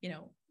from,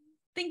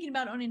 thinking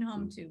about owning a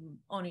home to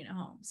owning a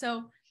home.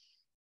 So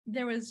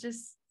there was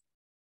just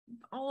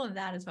all of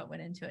that is what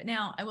went into it.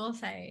 Now, I will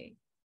say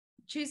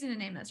choosing a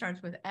name that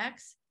starts with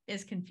X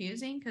is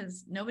confusing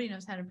because nobody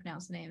knows how to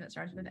pronounce a name that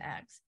starts with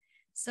X.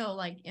 So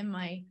like in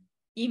my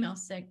email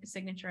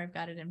signature, I've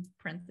got it in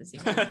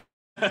parentheses.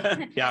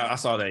 Yeah, I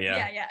saw that.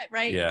 Yeah. Yeah.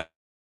 Right. Yeah.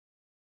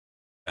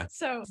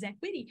 So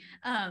Xequity.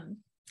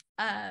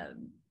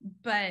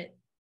 But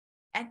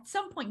at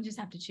some point you just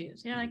have to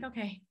choose. You're like,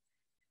 okay,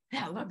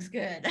 that looks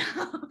good.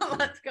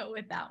 Let's go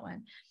with that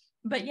one.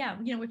 But yeah,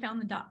 we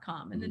found the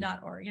 .com and the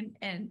 .org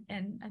and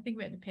I think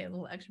we had to pay a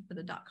little extra for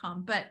the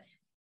 .com, but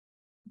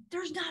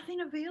there's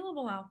nothing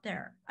available out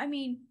there. I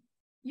mean,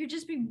 you'd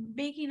just be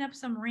making up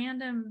some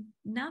random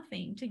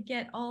nothing to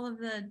get all of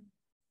the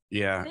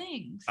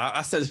things.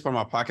 I said this for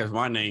my podcast.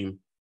 My name,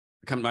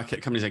 my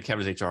company's like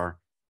CavnessHR.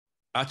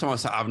 I told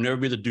myself I've never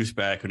been the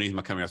douchebag who needs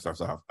my company stuff,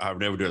 so I've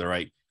never do it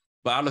right.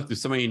 But I looked through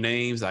so many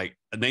names, like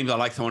names I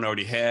like someone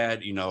already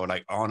had,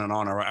 like on and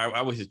on.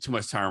 I wasted too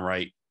much time,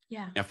 right?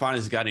 Yeah. And finally,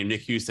 this guy named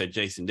Nick Hughes said,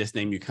 "Jason, this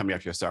name you come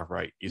after yourself,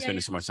 right? You're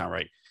spending so much time,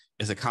 right?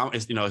 It's it's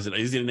it's an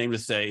easy name to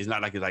say. It's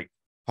not like it's like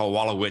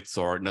Wolowitz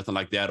or nothing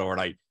like that, or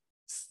like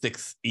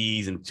 6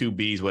 E's and 2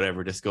 B's,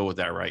 whatever. Just go with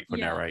that, right? For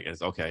now, right?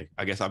 It's okay.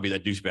 I guess I'll be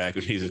that douchebag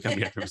who needs to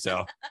come after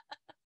himself.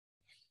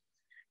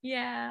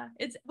 Yeah,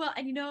 and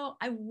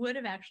I would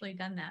have actually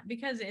done that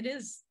because it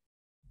is.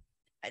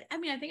 I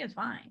mean, I think it's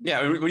fine.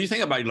 Yeah, when you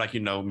think about it, like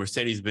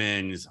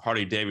Mercedes-Benz,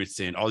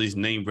 Harley-Davidson, all these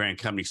name brand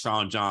companies,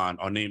 Sean John,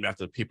 are named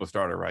after the people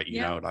started, right?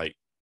 Yeah,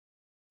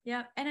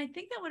 and I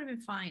think that would have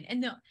been fine.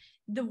 And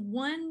the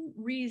one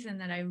reason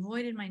that I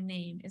avoided my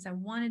name is I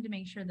wanted to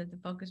make sure that the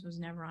focus was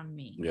never on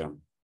me. Yeah.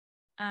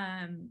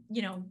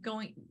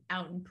 Going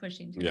out and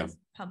pushing to this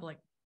public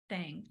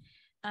thing.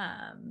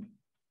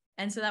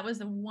 And so that was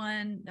the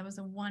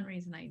one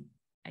reason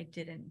I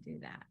didn't do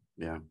that.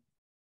 Yeah.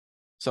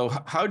 So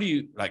how do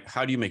you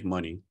make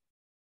money?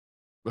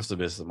 What's the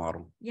business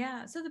model?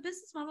 Yeah. So the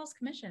business model is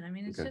commission. I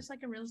mean, it's just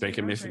like a real estate. Straight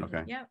commission.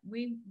 Brokerage. Okay. Yeah.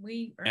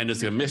 We and does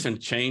the commission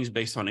change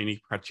based on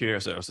any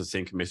criteria, so it's the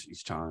same commission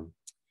each time?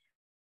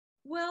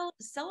 Well,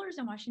 sellers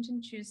in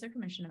Washington choose their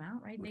commission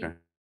amount, right?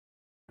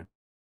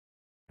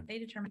 They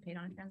determine paid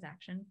on a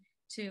transaction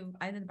to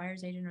either the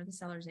buyer's agent or the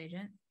seller's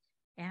agent.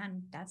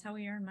 And that's how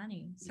we earn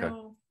money.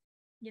 So,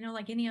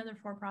 like any other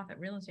for-profit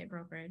real estate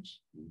brokerage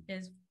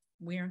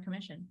we earn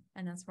commission,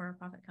 and that's where our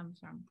profit comes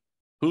from.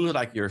 Who's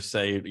like your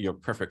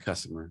perfect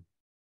customer?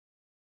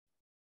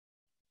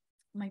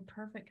 My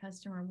perfect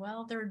customer?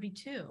 Well, there would be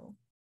two.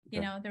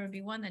 There would be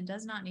one that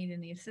does not need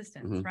any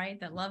assistance, right?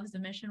 That loves the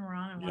mission we're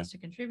on and wants to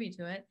contribute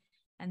to it.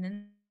 And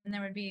then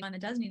there would be one that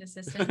does need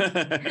assistance.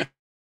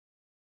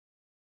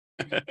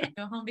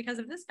 Go home because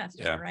of this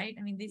customer, right?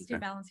 I mean, these two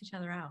balance each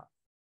other out.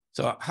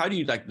 So how do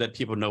you let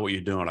people know what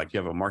you're doing? Like, you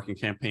have a marketing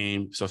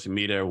campaign, social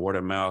media, word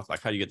of mouth? Like,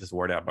 how do you get this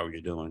word out about what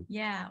you're doing?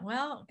 Yeah,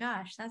 well,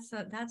 gosh, that's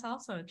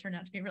also turned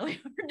out to be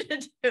really hard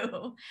to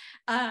do.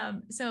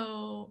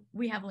 So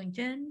we have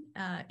LinkedIn,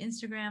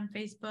 Instagram,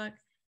 Facebook.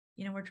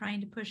 We're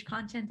trying to push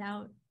content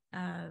out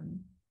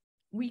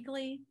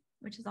weekly,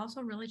 which is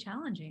also really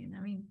challenging.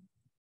 I mean,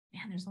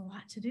 man, there's a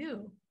lot to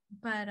do.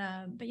 But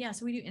yeah,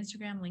 so we do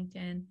Instagram,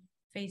 LinkedIn,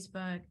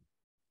 Facebook.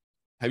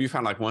 Have you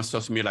found like one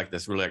social media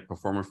that's really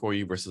performing for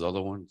you versus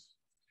other ones?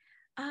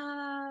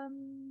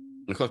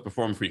 Of course,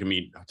 performing for you can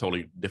mean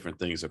totally different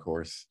things, of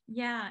course.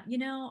 Yeah,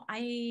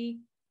 I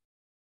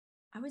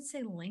would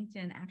say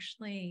LinkedIn.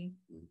 Actually,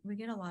 we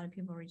get a lot of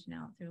people reaching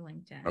out through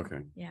LinkedIn. Okay.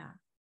 Yeah,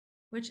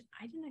 which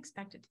I didn't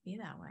expect it to be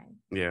that way.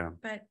 Yeah.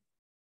 But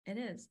it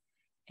is,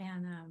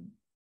 and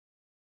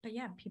but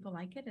yeah, people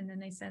like it, and then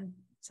they send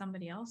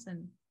somebody else,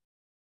 and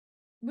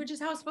which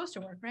is how it's supposed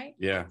to work, right?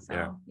 Yeah.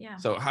 So, yeah.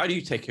 So how do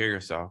you take care of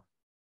yourself?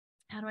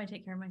 How do I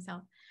take care of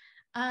myself?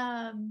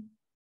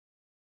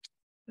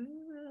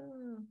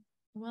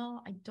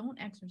 Well, I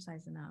don't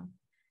exercise enough.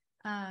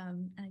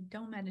 And I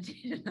don't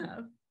meditate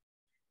enough.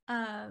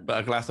 But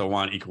a glass of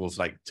wine equals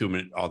like 2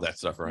 minutes, all that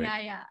stuff,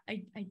 right? Yeah.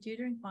 I do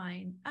drink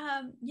wine.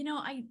 I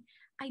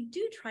I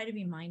do try to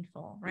be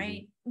mindful,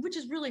 right? Which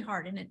is really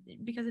hard, and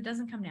because it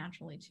doesn't come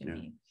naturally to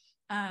me.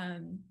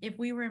 If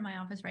we were in my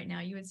office right now,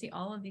 you would see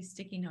all of these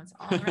sticky notes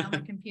all around my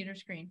computer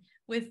screen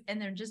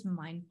and they're just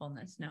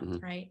mindfulness notes,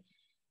 right?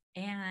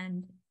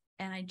 And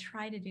I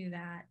try to do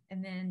that.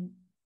 And then,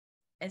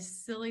 as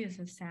silly as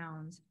it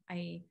sounds,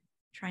 I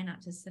try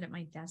not to sit at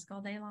my desk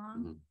all day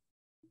long.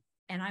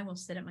 And I will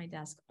sit at my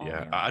desk all day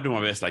long. I do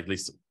my best, like at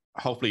least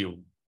hopefully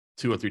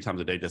 2 or 3 times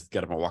a day, just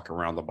get up and walk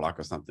around the block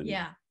or something.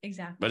 Yeah,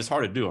 exactly. But it's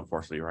hard to do,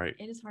 unfortunately, right?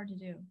 It is hard to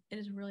do. It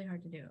is really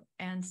hard to do.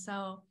 And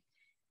so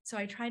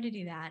I try to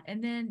do that.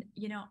 And then,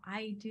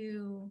 I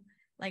do,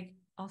 like,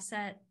 I'll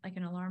set like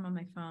an alarm on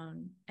my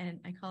phone, and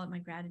I call it my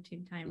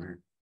gratitude timer.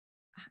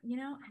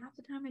 Half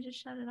the time I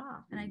just shut it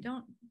off, and I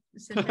don't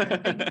sit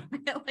there and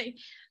think, like,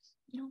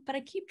 but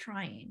I keep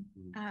trying.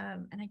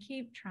 And I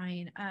keep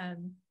trying. I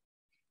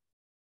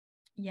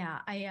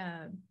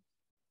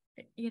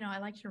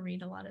like to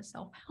read a lot of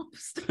self-help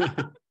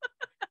stuff.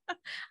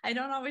 I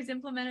don't always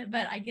implement it,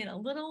 but I get a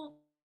little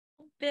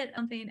bit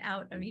something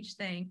out of each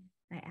thing.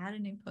 I add a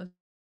new post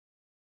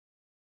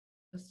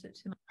it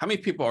to How many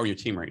people are on your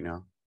team right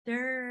now?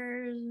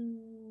 There's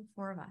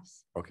 4 of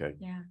us. Okay.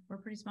 Yeah, we're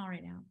pretty small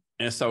right now.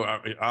 And so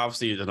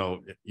obviously,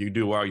 you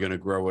do well, you're going to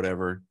grow,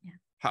 whatever. Yeah.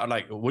 How,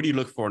 what do you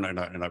look for in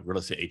a real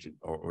estate agent,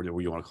 or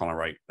what you want to call them,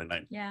 right?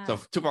 Yeah. So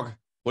Tupac,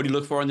 what do you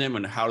look for in them,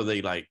 and how do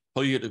they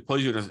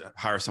suppose you're going to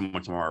hire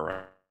someone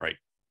tomorrow, right?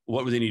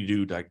 What would they need to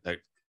do to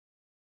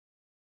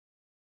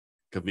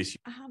convince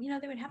you?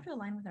 They would have to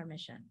align with our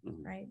mission,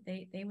 right?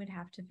 They would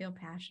have to feel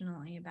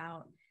passionately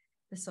about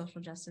the social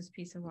justice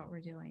piece of what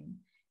we're doing.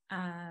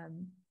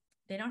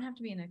 They don't have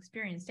to be an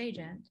experienced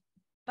agent,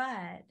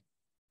 but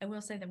I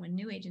will say that when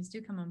new agents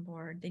do come on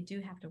board, they do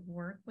have to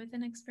work with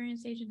an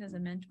experienced agent as a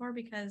mentor,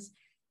 because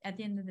at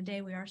the end of the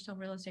day, we are still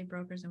real estate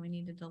brokers, and we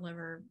need to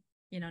deliver,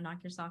 knock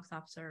your socks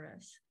off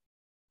service.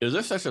 Is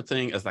there such a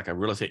thing as like a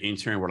real estate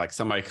intern, where like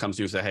somebody comes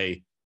to you and say,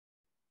 hey,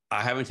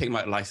 I haven't taken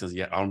my license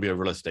yet, I want to be a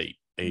real estate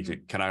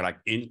agent. Can I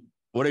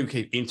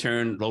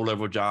intern,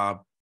 low-level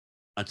job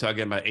until I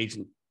get my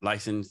agent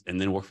license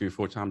and then work for you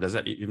full-time? Does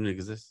that even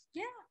exist?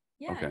 Yeah,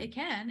 okay. It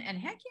can. And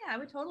heck yeah, I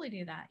would totally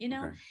do that,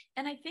 Okay.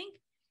 And I think,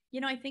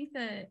 I think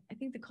the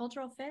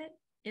cultural fit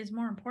is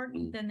more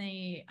important than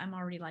I'm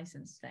already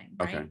licensed thing,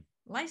 right? Okay.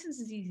 License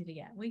is easy to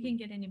get. We can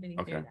get anybody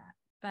to do that.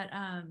 But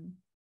I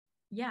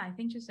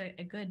think just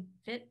a good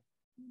fit,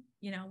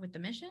 with the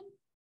mission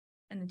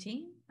and the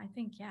team, I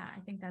think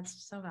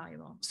that's so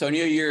valuable. So in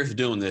your years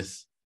doing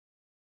this,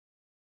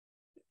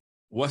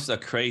 what's the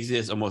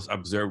craziest or most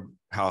observed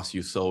house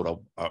you sold or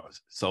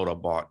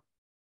bought?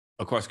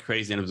 Of course,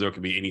 crazy and observed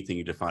could be anything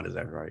you define as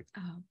that, right?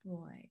 Oh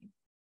boy.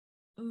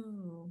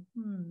 Ooh.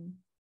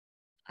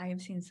 I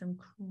have seen some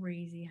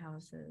crazy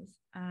houses.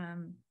 Boy,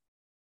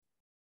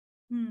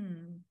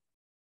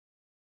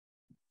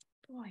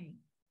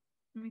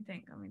 let me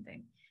think.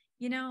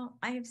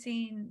 I have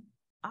seen,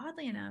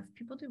 oddly enough,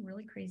 people do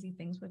really crazy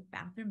things with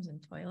bathrooms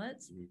and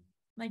toilets.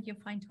 Like,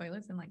 you'll find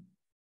toilets in like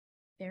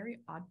very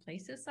odd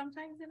places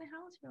sometimes in a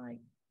house. You're like,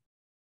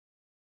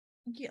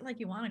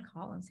 you want to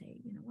call and say,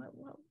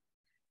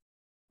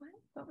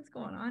 what was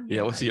going on here?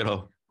 Yeah, what's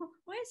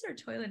why is there a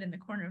toilet in the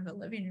corner of the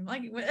living room?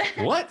 Like,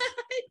 what?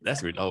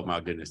 That's weird. Oh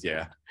my goodness,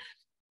 yeah.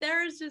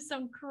 There's just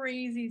some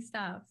crazy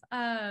stuff.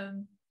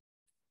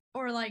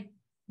 Or like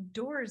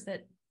doors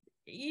that,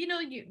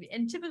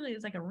 and typically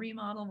it's like a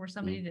remodel where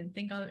somebody didn't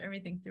think of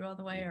everything through all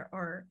the way,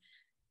 or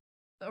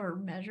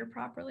measure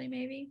properly,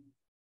 maybe.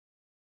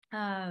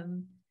 There's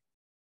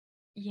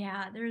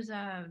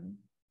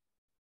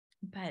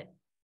but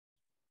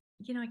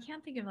I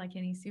can't think of like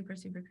any super,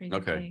 super crazy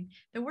thing.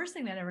 The worst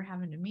thing that ever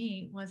happened to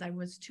me was I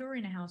was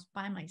touring a house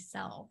by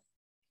myself,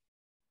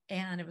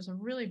 and it was a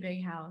really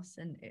big house,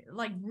 and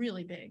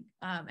really big.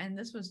 And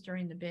this was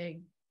during the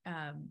big,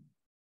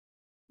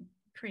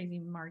 crazy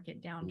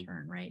market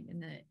downturn, right? In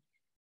the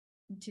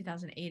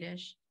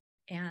 2008-ish.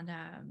 And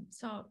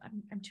so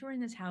I'm touring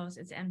this house.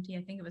 It's empty.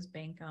 I think it was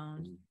bank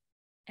owned.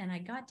 And I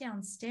got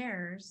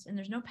downstairs, and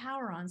there's no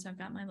power on. So I've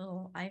got my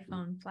little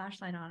iPhone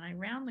flashlight on. I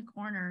round the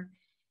corner,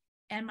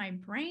 and my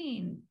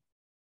brain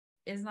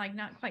is like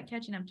not quite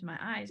catching up to my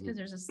eyes, because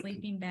there's a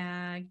sleeping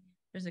bag,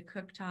 there's a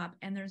cooktop,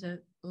 and there's a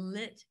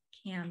lit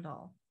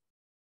candle.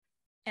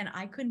 And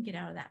I couldn't get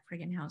out of that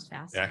friggin' house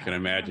fast enough. I can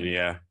imagine,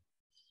 yeah.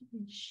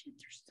 Holy shit,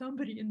 there's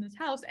somebody in this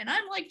house, and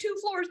I'm like 2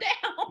 floors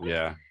down.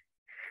 Yeah.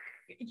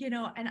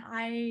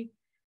 And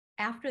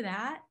after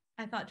that,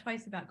 I thought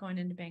twice about going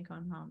into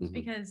bank-owned homes,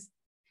 because,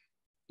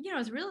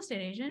 as a real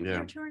estate agent,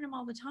 you're touring them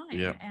all the time.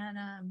 Yeah. And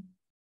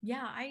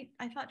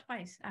I thought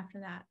twice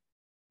after that.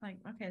 Like,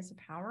 okay, is the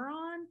power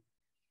on?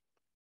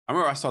 I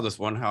remember I saw this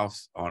one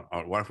house on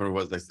whatever it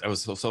was. It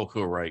was so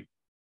cool, right?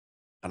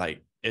 And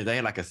like, they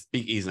had like a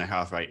speakeasy in the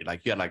house, right?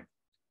 Like, you had like,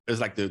 it was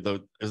like it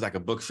was like a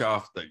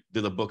bookshelf that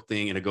did the book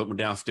thing, and it go up and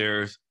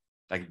downstairs,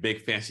 like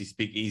big fancy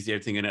speakeasy,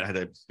 everything in it. I had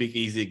a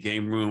speakeasy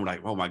game room. Like,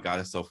 oh my God,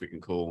 that's so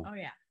freaking cool. Oh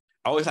yeah.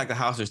 I always like the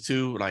houses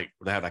too. Like,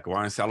 they have like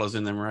wine cellars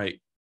in them,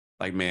 right?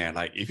 Like, man,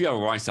 like if you have a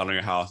wine cellar in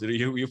your house,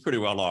 you're pretty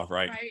well off,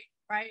 right?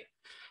 Right.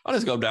 I'll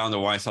just go down the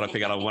wine cellar,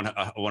 pick out one of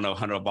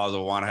 100 bottles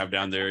of wine I have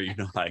down there. You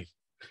know, like,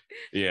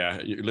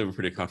 yeah, you're living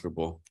pretty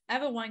comfortable. I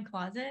have a wine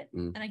closet,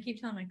 and I keep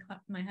telling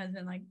my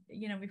husband, like,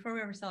 you know, before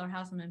we ever sell our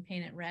house, I'm going to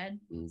paint it red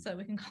so that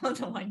we can call it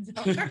the wine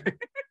cellar.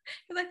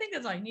 Because I think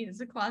that's all you need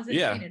is a closet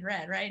painted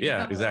red, right?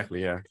 Yeah,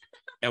 exactly. Yeah.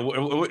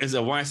 And is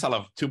a wine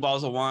cellar 2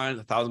 bottles of wine,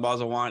 1,000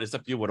 bottles of wine? It's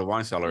up to you what a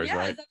wine cellar is,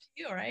 right? It's up to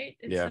you, right?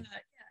 It's, yeah.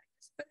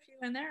 Just put a few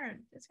in there.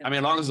 I mean,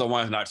 as long as the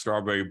wine's not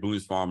Strawberry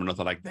Booze Farm or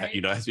nothing like that,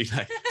 you know, it's be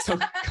like some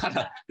kind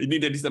of, you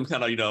need to do some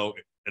kind of, you know,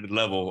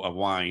 level of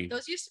wine.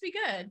 Those used to be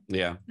good.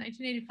 Yeah.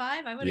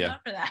 1985, I would have gone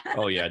for that.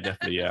 Oh yeah,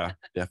 definitely. Yeah,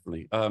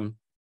 definitely.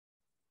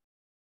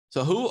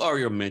 So who are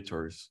your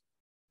mentors?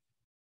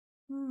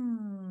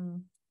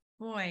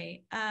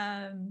 Boy,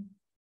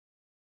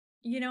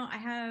 you know, I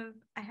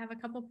have a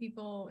couple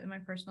people in my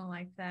personal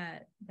life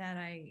that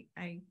I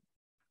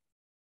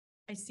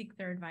seek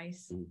their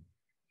advice.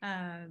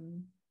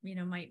 You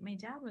know, my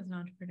dad was an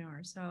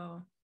entrepreneur,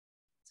 so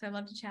I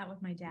love to chat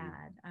with my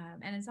dad.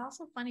 And it's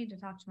also funny to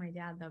talk to my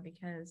dad though,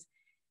 because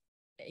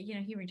you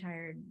know, he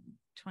retired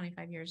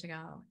 25 years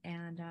ago,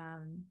 and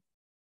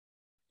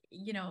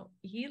you know,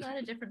 he led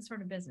a different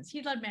sort of business.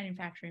 He led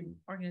manufacturing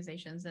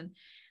organizations, and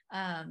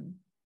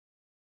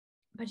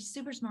but he's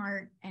super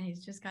smart, and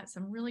he's just got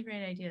some really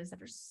great ideas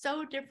that are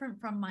so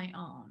different from my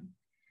own.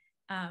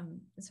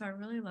 So I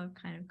really love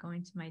kind of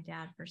going to my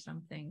dad for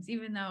some things,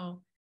 even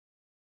though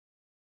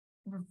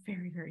we're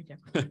very, very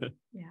different.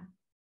 Yeah.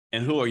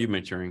 And who are you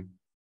mentoring?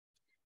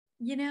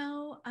 You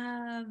know,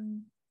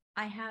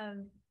 I have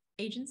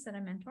agents that I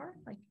mentor,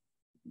 like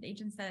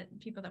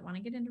people that want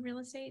to get into real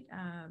estate,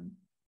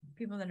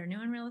 people that are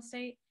new in real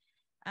estate.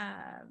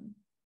 I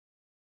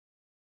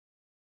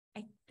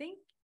think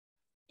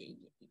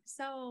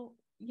so,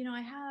 you know,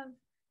 I have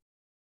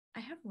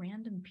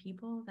random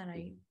people that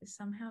I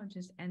somehow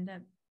just end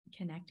up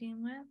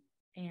connecting with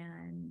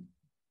and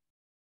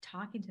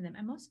talking to them,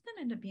 and most of them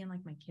end up being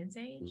like my kids'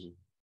 age.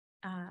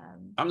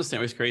 I'm the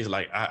same. It's crazy.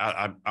 Like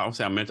I don't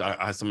say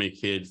I have so many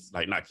kids,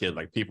 like not kids,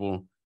 like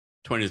people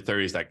 20s,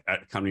 30s, like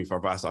coming for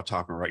advice. I'm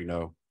talking right, you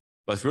know,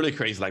 but it's really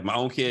crazy. Like my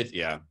own kids,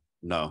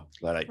 no,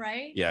 like,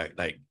 right? Yeah,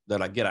 like they're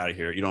like, get out of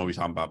here. You know what we're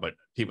talking about, but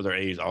people their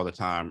age all the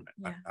time.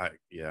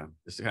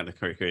 It's kind of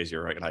crazy,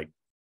 right? Like,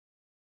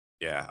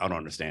 yeah, I don't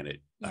understand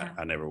it.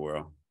 I never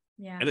will.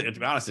 Yeah. And to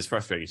be honest, it's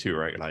frustrating too,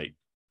 right? Like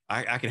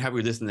I can help you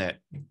with this and that.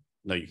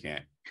 No, you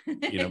can't.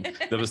 You know,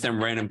 there was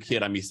some random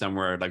kid I meet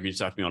somewhere, like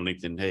reached out to me on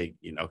LinkedIn. Hey,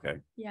 you know, okay.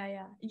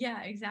 Yeah,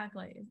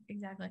 exactly.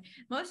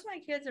 Most of my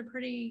kids are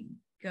pretty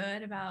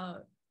good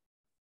about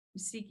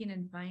seeking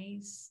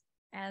advice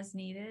as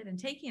needed and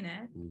taking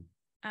it.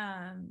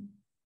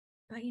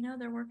 But you know,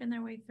 they're working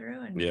their way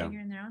through and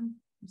figuring their own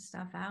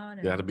stuff out.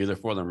 And you have to be there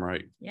for them,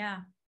 right?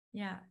 Yeah.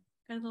 Got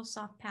a little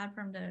soft pad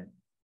for them to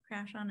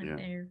crash on if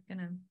they're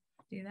gonna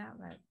do that.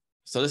 But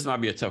so this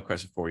might be a tough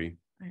question for you.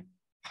 Right.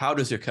 How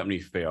does your company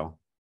fail?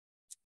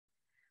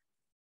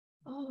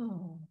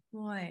 Oh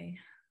boy,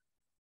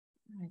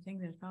 I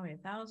think there's probably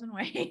 1,000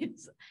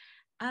 ways.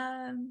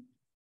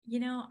 You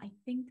know, I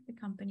think the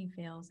company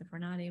fails if we're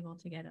not able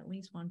to get at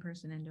least one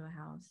person into a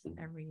house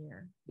every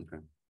year.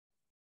 Okay.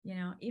 You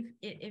know,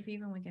 if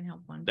even we can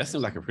help one. That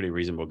seems like a pretty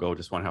reasonable goal,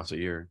 just one house a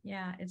year.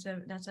 Yeah,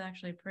 that's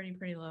actually a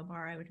pretty low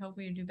bar. I would hope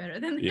we would do better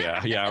than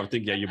that. Yeah, I would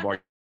think your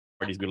bar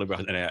needs to be a little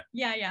bit better than that.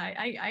 Yeah,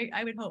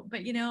 I would hope,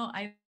 but you know,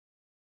 I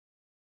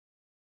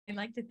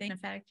like to think, in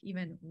fact,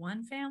 even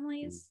one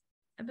family's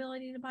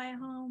ability to buy a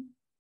home,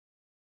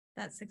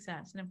 that's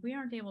success. And if we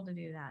aren't able to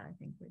do that, I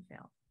think we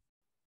failed.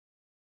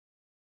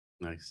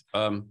 Nice.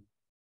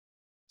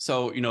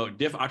 So, you know,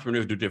 different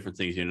entrepreneurs do different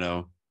things, you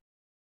know.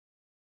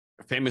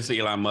 Famously,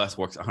 Elon Musk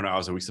works 100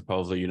 hours a week,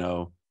 supposedly, you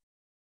know.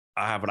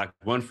 I have like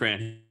one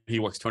friend, he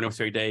works 21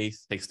 straight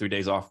days, takes 3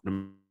 days off,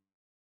 the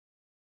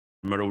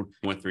middle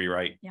 3,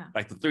 right? Yeah.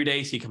 Like the 3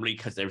 days, he completely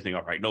cuts everything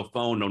off, right? No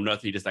phone, no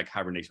nothing. He just like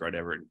hibernates,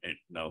 whatever. And you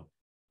know,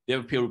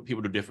 different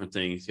people do different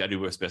things. You gotta do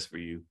what's best for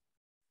you.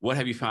 What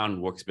have you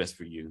found works best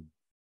for you?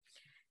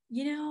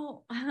 You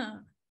know,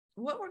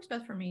 what works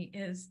best for me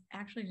is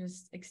actually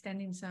just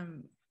extending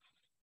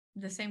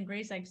the same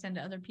grace I extend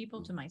to other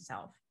people to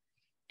myself,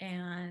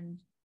 and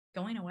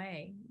going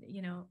away.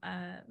 You know,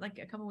 like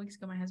a couple of weeks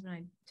ago, my husband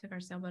and I took our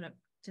sailboat up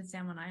to the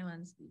San Juan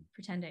Islands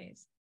for 10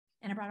 days,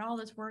 and I brought all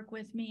this work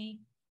with me.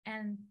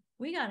 And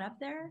we got up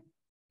there,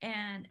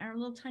 and our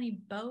little tiny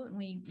boat, and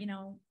we, you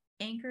know,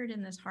 anchored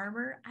in this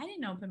harbor. I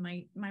didn't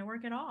open my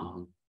work at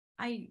all.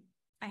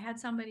 I had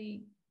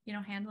somebody, you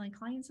know, handling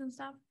clients and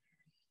stuff.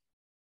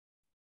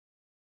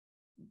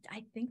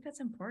 I think that's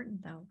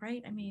important though,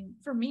 right? I mean,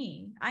 for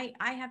me, I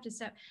have to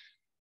set,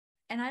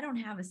 and I don't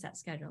have a set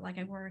schedule. Like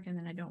I work and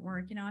then I don't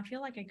work. You know, I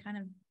feel like I kind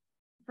of,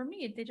 for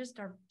me, they just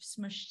are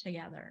smushed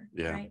together,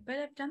 right? But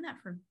I've done that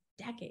for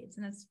decades,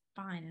 and that's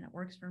fine, and it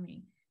works for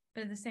me.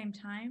 But at the same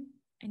time,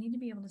 I need to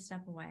be able to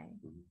step away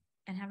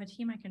and have a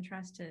team I can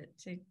trust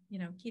to you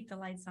know, keep the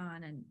lights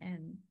on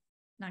and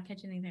not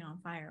catch anything on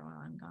fire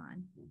while I'm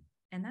gone.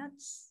 And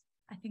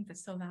I think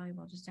that's so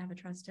valuable, just to have a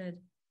trusted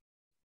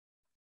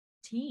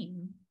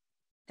team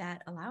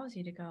that allows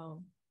you to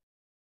go,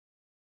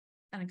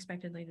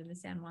 unexpectedly to the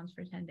San Juans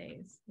for 10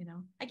 days. You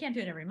know, I can't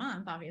do it every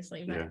month,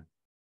 obviously, but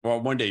well,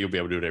 one day you'll be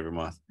able to do it every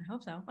month. I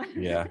hope so.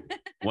 Yeah.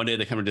 One day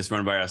they come and just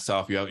run by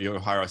yourself. You'll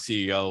hire a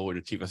CEO and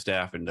a chief of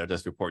staff and they'll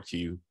just report to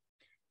you.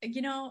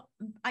 You know,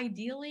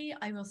 ideally,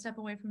 I will step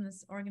away from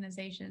this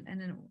organization and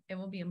then it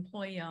will be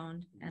employee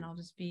owned and I'll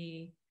just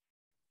be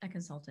a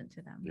consultant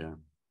to them. Yeah.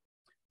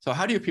 So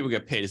how do your people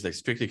get paid? Is it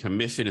strictly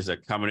commission? Is it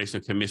a combination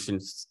of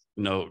commissions,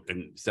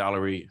 and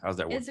salary? How's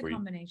that work It's a for you?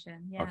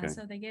 combination. Yeah. Okay.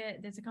 So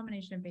it's a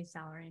combination of base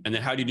salary. And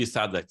then how do you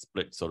decide that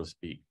split, so to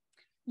speak?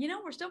 You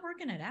know, we're still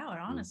working it out,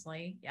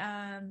 honestly.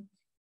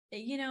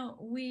 You know,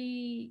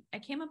 I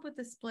came up with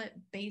the split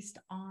based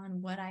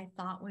on what I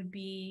thought would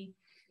be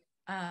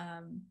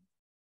a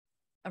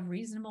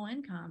reasonable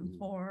income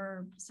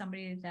for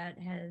somebody that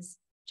has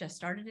just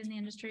started in the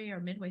indrate or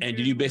midway through. And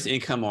do you base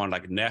income on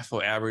like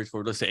national average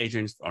for let's say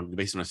agents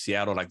based on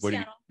Seattle? Like what do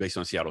you based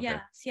on Seattle? Yeah,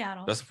 okay.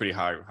 Seattle. That's a pretty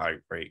high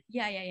rate.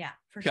 Yeah.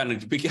 For kind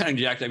of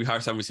jacked that we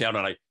hire somebody in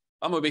Seattle, like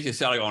I'm gonna base your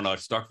salary on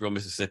Starkville,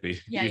 Mississippi.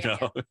 Yeah.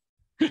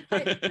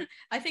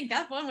 I think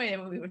that's one way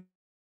that we would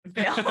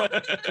fail.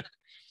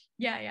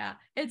 Yeah.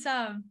 It's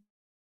yeah,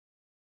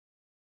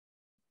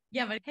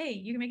 but hey,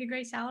 you can make a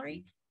great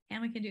salary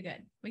and we can do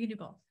good. We can do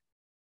both.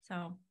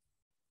 So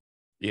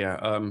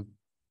yeah.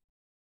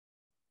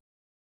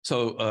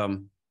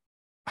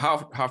 How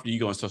often do you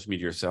go on social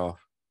media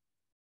yourself?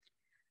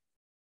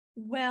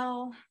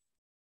 Well,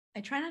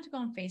 I try not to go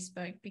on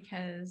Facebook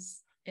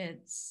because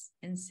it's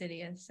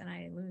insidious and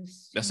I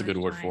lose. That's a good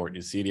word for it.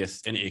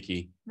 Insidious and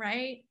icky.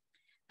 Right.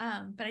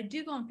 But I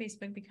do go on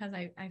Facebook because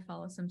I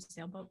follow some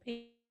sailboat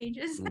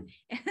pages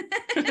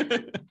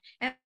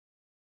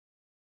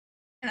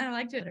and I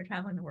like to they're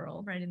traveling the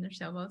world right in their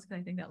sailboats because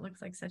I think that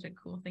looks like such a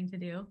cool thing to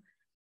do.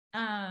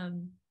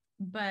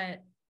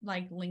 But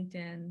like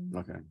LinkedIn,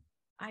 okay,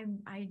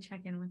 I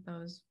check in with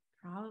those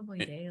probably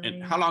daily.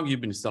 And how long have you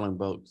been selling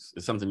boats?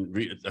 Is something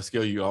a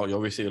skill you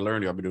obviously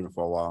learned? You've been doing it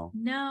for a while.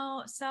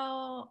 No,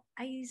 so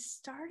I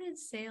started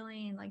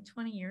sailing like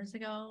 20 years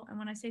ago, and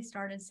when I say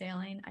started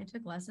sailing, I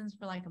took lessons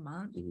for like a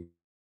month,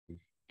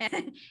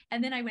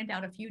 and then I went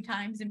out a few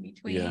times in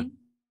between. Yeah.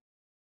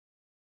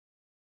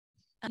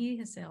 He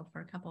has sailed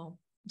for a couple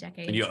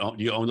decades. And you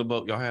own the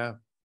boat y'all have?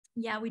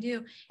 Yeah, we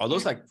do. Are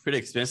those like pretty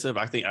expensive?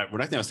 I think when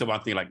I think of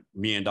sailboat, I think like $1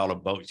 million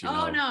boats.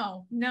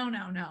 No.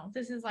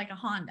 This is like a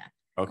Honda.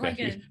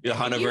 Okay, the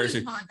Honda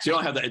version. Honda. So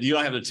you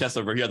don't have the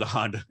Tesla version. You have the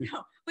Honda.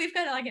 No, we've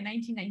got like a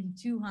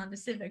 1992 Honda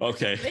Civic.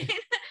 Okay.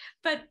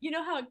 But you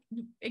know how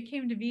it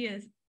came to be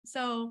is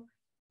so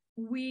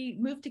we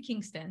moved to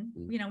Kingston,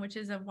 which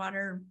is a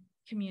water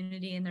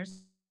community, and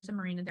there's a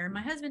marina there. And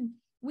my husband,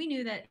 we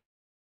knew that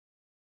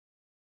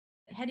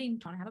heading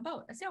to have a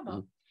boat, a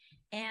sailboat.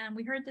 And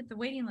we heard that the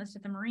waiting list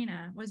at the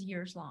marina was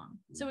years long.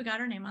 So we got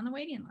our name on the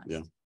waiting list.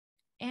 Yeah.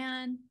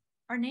 And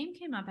our name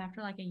came up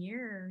after like a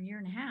year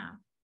and a half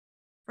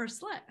for a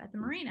slip at the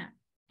marina.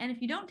 And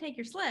if you don't take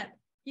your slip,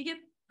 you get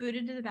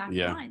booted to the back of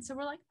the line. So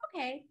we're like,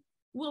 okay,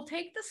 we'll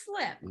take the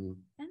slip and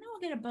then we'll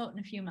get a boat in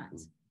a few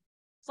months.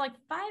 It's like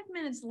 5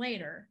 minutes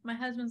later, my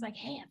husband's like,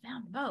 hey, I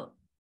found a boat.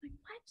 I'm like,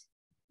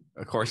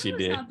 what? Of course he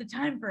did. Not the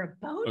time for a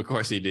boat. Of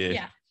course he did.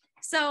 Yeah.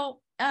 So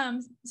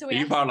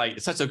you probably like,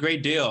 it's such a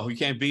great deal. You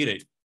can't beat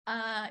it.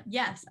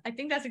 Yes, I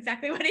think that's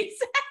exactly what he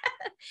said.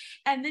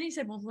 And then he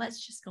said, well,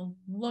 let's just go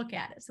look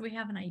at it. So we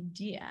have an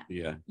idea.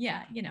 Yeah.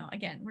 Yeah.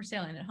 Again, we're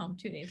sailing at home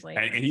 2 days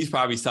later. And he's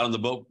probably selling the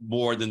boat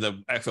more than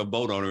the actual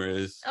boat owner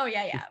is. Oh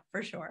yeah,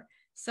 for sure.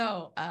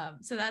 So,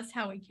 so that's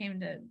how we came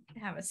to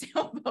have a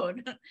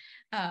sailboat.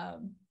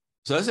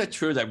 So is it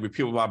true that when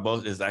people buy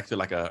boats is actually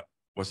like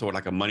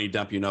like a money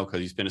dump, because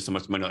you're spending so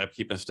much money on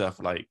upkeep and stuff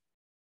like?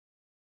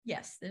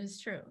 Yes, that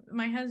is true.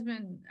 My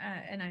husband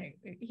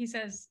he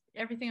says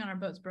everything on our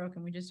boat's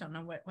broken. We just don't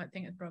know what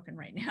thing is broken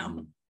right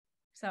now.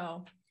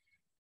 So,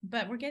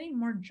 but we're getting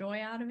more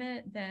joy out of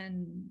it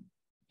than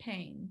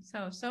pain.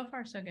 So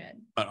far, so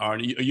good. Are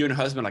you and your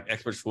husband like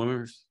expert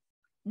swimmers?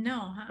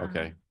 No.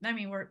 Okay. I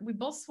mean, we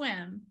both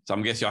swim. So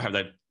I'm guessing y'all have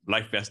that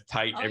life vest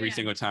tight every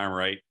single time,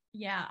 right?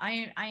 Yeah,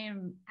 I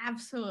am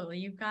absolutely.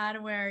 You've got to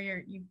wear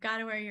your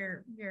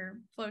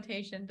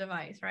flotation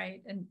device,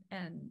 right? And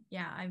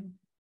yeah,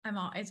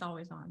 it's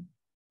always on,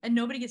 and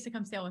nobody gets to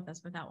come sail with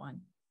us without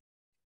one.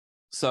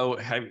 So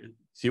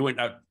you went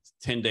out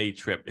 10-day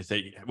trip.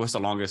 What's the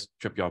longest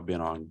trip y'all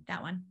been on?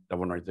 That one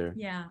right there.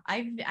 Yeah,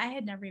 I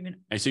had never even.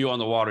 And so you're on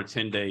the water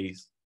 10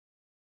 days.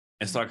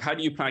 And so how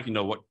do you plan?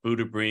 What food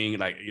to bring?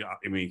 Like,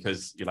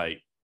 because you're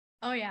like.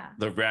 Oh yeah.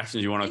 The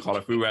rations, you want to call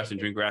it food rations,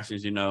 drink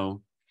rations,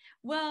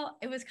 Well,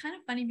 it was kind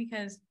of funny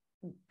because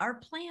our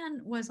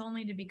plan was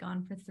only to be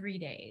gone for 3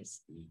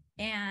 days.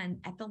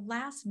 And at the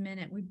last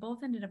minute, we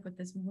both ended up with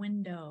this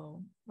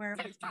window where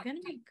it was going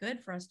to be good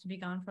for us to be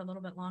gone for a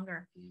little bit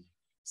longer.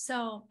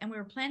 So, and we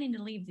were planning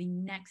to leave the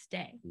next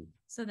day.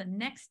 So the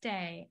next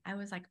day I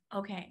was like,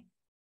 okay,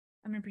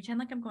 I'm going to pretend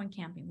like I'm going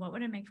camping. What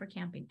would I make for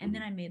camping? And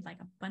then I made like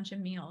a bunch of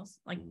meals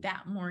like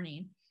that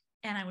morning.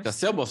 And I was. The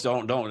sailboats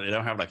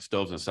don't have like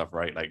stoves and stuff,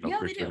 right? Like, yeah,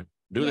 they do.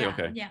 Do they?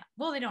 Okay. Yeah.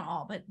 Well, they don't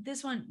all, but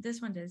this one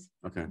does.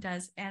 Okay.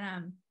 Does.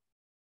 And,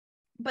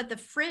 but the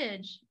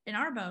fridge in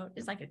our boat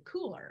is like a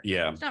cooler.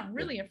 Yeah. It's not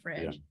really a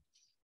fridge. Yeah.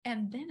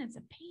 And then it's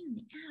a pain in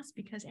the ass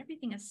because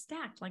everything is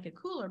stacked like a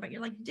cooler, but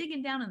you're like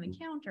digging down on the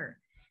counter.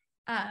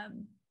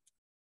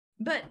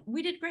 But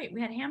we did great. We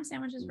had ham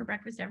sandwiches for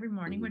breakfast every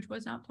morning, which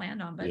was not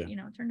planned on, but it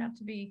turned out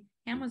to be,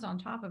 ham was on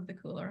top of the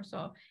cooler.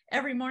 So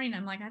every morning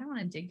I'm like, I don't want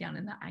to dig down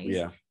in the ice.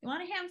 Yeah. You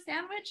want a ham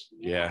sandwich?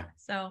 Yeah.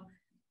 So,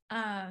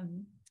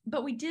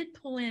 but we did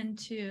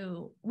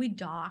we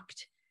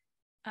docked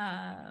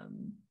at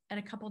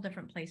a couple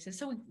different places.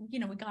 So we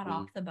got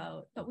off the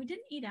boat, but we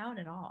didn't eat out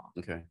at all.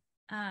 Okay.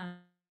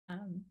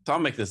 So I'll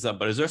make this up,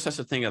 but is there such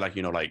a thing as like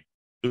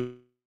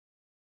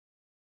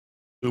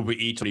Uber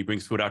Eats when he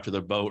brings food out to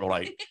the boat, or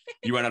like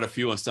you run out of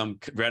fuel and some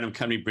random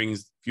company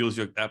fuels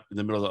you up in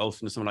the middle of the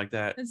ocean or something like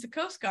that? It's the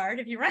Coast Guard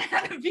if you run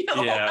out of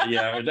fuel.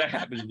 Yeah, that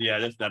happens. Yeah,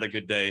 that's not a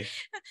good day.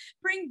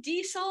 Bring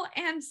diesel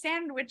and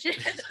sandwiches.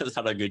 That's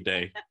not a good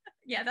day.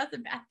 Yeah, that's a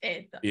bad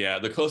day. Yeah,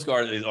 the Coast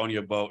Guard is on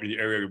your boat, in the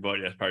area of your boat.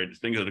 That's probably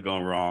things that are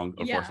going wrong,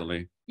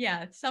 unfortunately.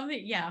 Yeah, something.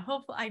 Yeah,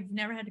 hopefully I've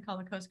never had to call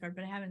the Coast Guard,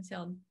 but I haven't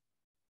sailed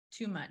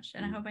too much,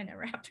 and I hope I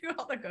never have to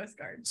call the Coast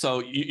Guard. So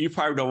you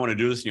probably don't want to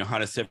do this in your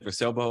Honda Civic or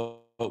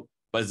sailboat, but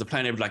is the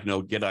plan ever like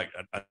get like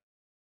a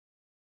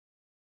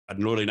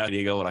Northern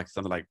Nightingale, like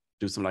something like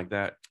do something like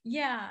that?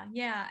 Yeah.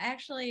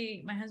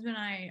 Actually, my husband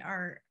and I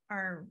are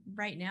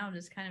right now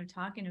just kind of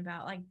talking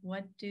about like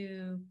what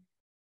do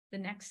the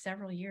next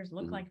several years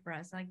look like for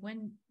us? Like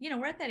when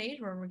we're at that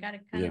age where we got to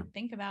kind of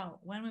think about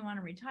when we want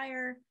to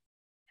retire,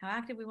 how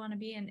active we want to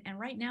be, and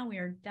right now we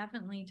are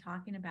definitely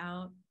talking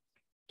about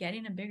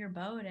getting a bigger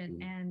boat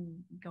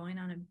and going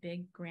on a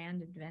big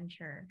grand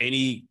adventure.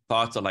 Any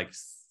thoughts of like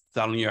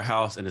selling your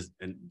house and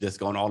just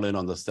going all in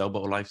on the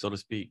sailboat life, so to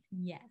speak?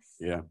 Yes.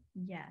 Yeah.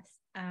 Yes.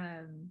 I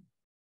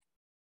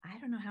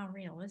don't know how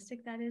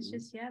realistic that is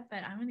just yet,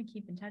 but I'm going to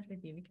keep in touch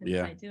with you because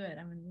if I do it,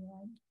 I'm going to be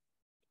like,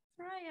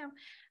 here I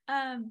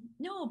am.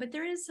 No, but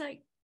there is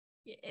like,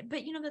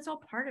 but that's all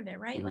part of it,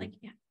 right?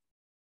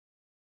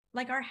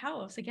 Like our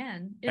house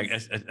again.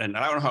 And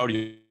I don't know how old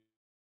your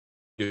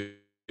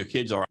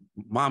kids are.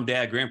 Mom,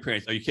 dad,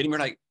 grandparents. Are you kidding me?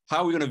 Like, how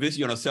are we going to visit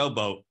you on a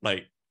sailboat?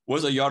 Like,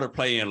 what's a yard to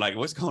play in? Like,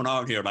 what's going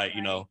on here? Like,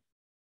 no,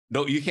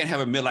 you can't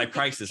have a midlife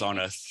crisis on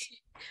us.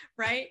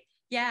 Right.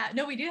 Yeah.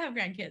 No, we do have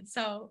grandkids.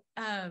 So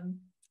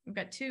we've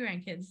got 2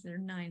 grandkids. They're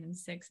 9 and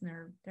 6, and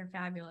they're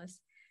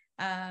fabulous.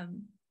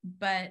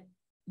 But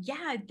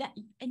yeah,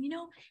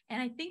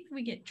 and I think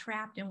we get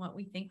trapped in what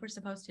we think we're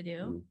supposed to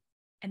do.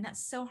 And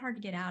that's so hard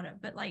to get out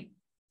of. But like,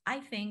 I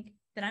think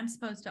that I'm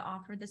supposed to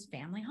offer this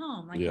family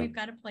home. Like we've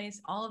got a place,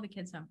 all of the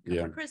kids come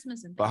for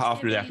Christmas and Thanksgiving. But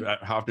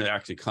how often do they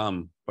actually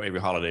come for every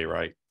holiday,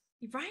 right?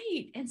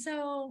 Right. And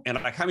so. And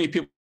like, how many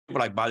people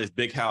like buy this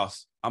big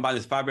house? I'm buying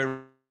this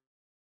 5-bedroom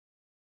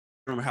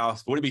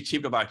house. Would it be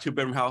cheap to buy a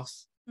 2-bedroom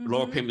house?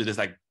 Lower payment to just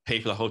like pay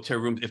for the hotel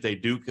rooms if they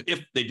do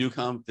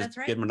come. Just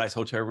get them a nice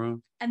hotel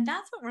room. And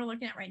that's what we're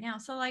looking at right now.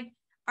 So like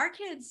our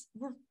kids,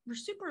 we're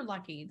super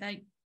lucky that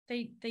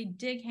they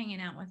dig hanging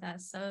out with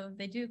us. So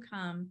they do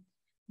come,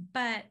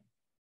 but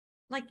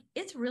like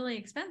it's really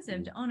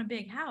expensive to own a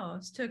big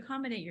house to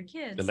accommodate your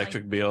kids. The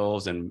electric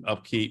bills and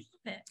upkeep.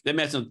 They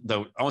mentioned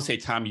I won't say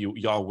time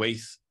y'all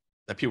waste,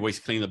 that people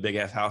waste cleaning a big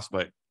ass house,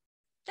 but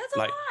that's a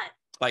lot.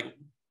 Like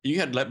you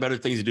had better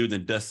things to do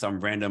than dust some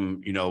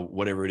random,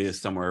 whatever it is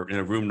somewhere in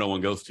a room no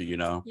one goes to,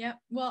 Yep.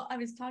 Well, I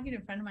was talking to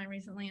a friend of mine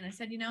recently and I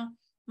said,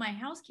 my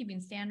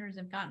housekeeping standards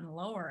have gotten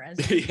lower as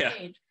I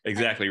age.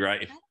 Exactly.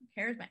 Right. I don't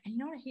care. And you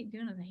know what I hate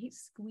doing is I hate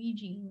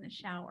squeegeeing in the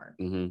shower.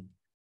 I'm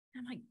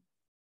like,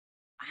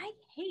 I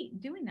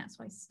hate doing that.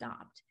 So I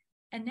stopped.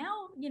 And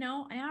now,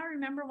 I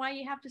remember why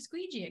you have to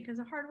squeegee it because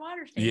of hard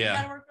water stain. You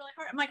got to work really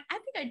hard. I'm like, I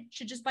think I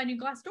should just buy new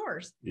glass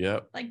doors.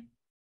 Yep. Like,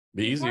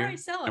 be easier. I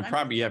sell it, and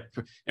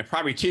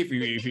probably cheap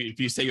if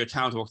you say your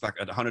town's worth like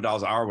 $100 an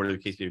hour, whatever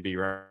the case may be,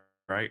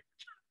 right?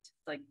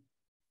 Like,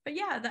 but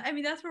yeah,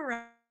 that's where we're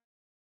at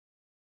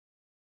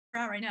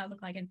right now.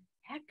 Look like, and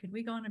heck, could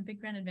we go on a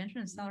big grand adventure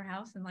and sell our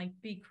house and like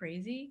be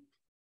crazy?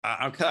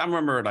 I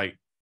remember like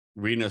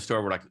reading a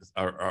story where like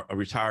a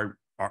retired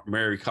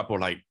married couple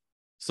like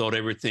sold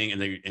everything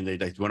and they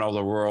like went all over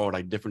the world,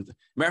 like different.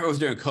 Remember, it was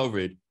during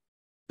COVID.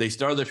 They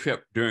started the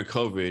trip during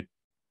COVID.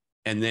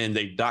 And then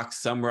they docked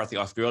somewhere, I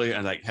think Australia,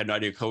 and like had no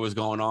idea what was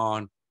going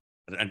on.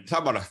 And talk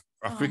about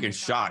a freaking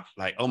shock.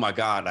 Like, oh my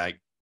God, like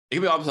it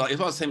could be opposite.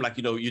 It's all the same, like,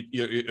 you're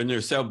in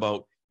your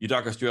sailboat, you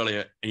dock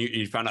Australia, and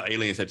you find out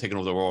aliens have taken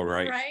over the world,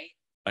 right? Right.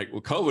 Like,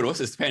 well, COVID, what's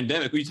this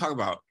pandemic? What are you talking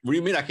about? What do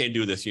you mean I can't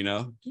do this,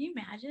 Can you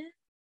imagine?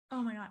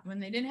 Oh my God, when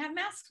they didn't have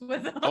masks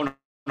with them. Oh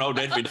no,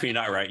 definitely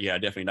not, right? Yeah,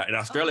 definitely not. In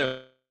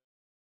Australia,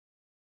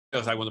 it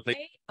was like when the place.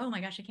 Oh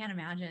my gosh, I can't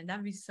imagine.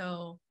 That'd be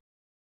so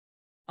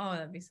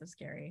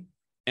scary.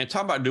 And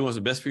talk about doing what's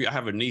the best for you. I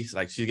have a niece,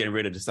 like she's getting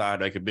ready to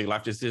decide like a big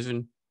life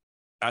decision.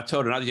 I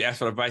told her, not that you ask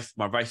for advice,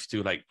 my advice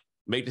to like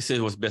make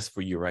decisions what's best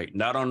for you, right?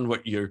 Not on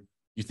what you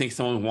think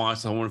someone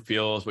wants, someone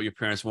feels, what your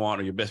parents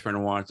want, or your best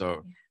friend wants,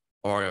 or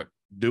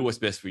do what's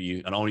best for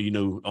you. And only you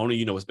know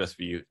what's best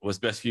for you. What's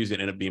best for you is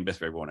gonna end up being best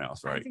for everyone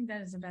else, right? I think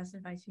that is the best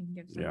advice you can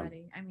give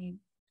somebody. I mean,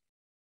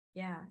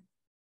 yeah.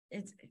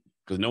 it's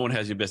because no one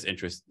has your best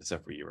interest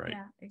except for you, right?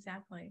 Yeah,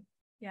 exactly.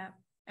 Yeah.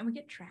 And we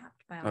get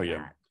trapped by all Oh, yeah.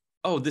 that.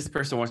 Oh, this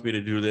person wants me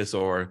to do this,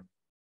 or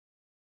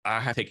I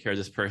have to take care of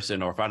this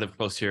person, or if I live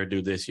close here,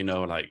 do this,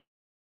 like,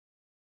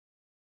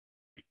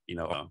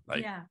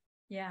 like,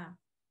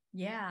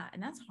 Yeah.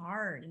 And that's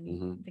hard.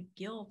 And the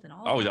guilt and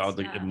all oh, of that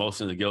the stuff.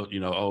 emotion, the guilt,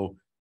 oh,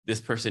 this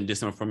person did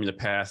something for me in the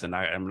past and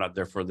I'm not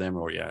there for them,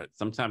 or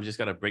sometimes you just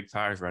got to break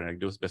tires, right? And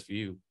do what's best for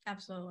you.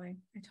 Absolutely.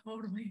 I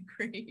totally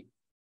agree.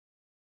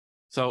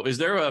 So is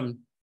there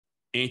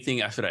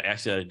anything I should have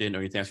asked you that I didn't, or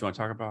anything else you want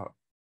to talk about?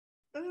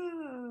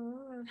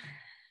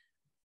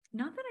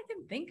 Not that I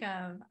can think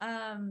of.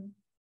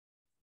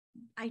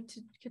 I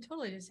could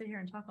totally just sit here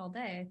and talk all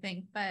day, I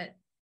think, but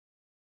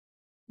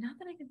not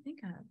that I can think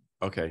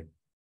of. Okay.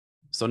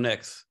 So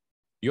next,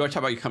 you already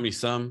talked about your company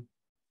some,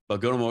 but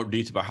go into more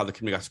detail about how the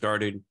company got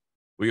started,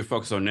 what you're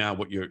focused on now,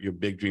 what your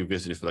big dream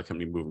vision is for the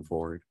company moving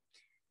forward.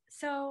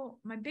 So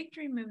my big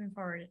dream moving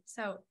forward.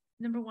 So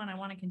number one, I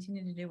want to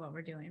continue to do what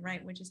we're doing,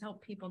 right? Which is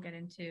help people get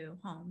into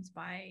homes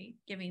by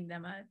giving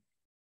them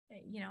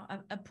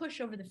a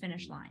push over the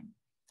finish line.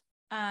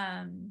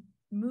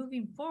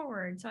 Moving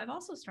forward. So I've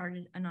also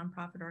started a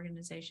nonprofit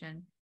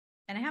organization,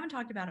 and I haven't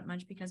talked about it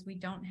much because we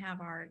don't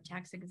have our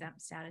tax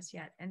exempt status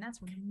yet. And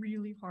that's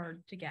really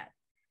hard to get,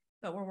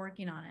 but we're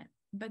working on it.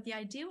 But the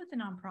idea with the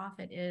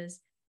nonprofit is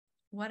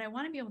what I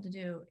want to be able to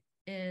do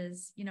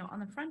is, on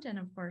the front end,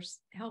 of course,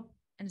 help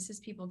and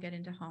assist people get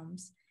into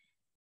homes.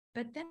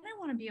 But then I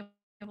want to be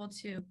able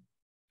to,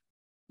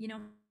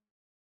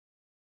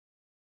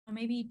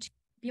 maybe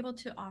be able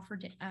to offer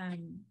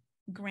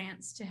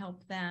grants to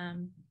help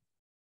them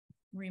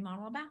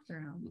remodel a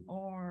bathroom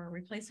or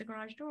replace a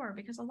garage door,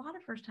 because a lot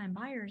of first-time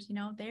buyers,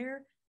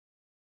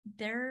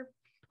 they're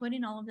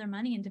putting all of their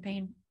money into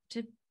paying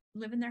to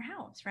live in their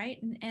house, right?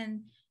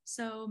 And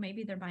so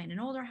maybe they're buying an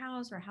older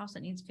house or a house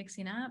that needs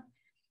fixing up.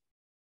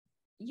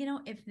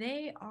 If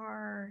they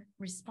are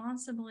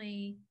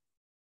responsibly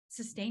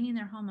sustaining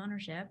their home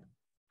ownership,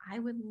 I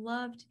would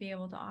love to be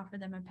able to offer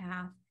them a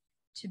path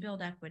to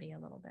build equity a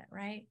little bit,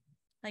 right?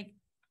 Like,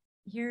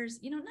 here's,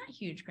 not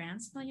huge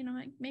grants, like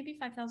maybe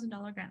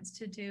 $5,000 grants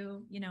to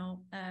do,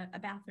 a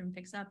bathroom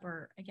fix up,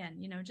 or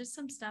again, just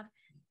some stuff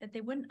that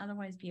they wouldn't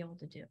otherwise be able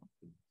to do.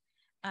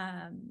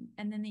 And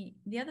then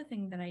the other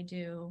thing that I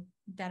do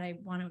that I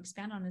want to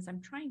expand on is I'm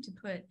trying to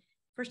put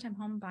first-time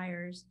home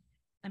buyers,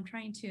 I'm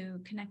trying to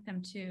connect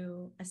them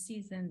to a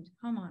seasoned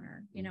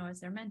homeowner, as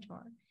their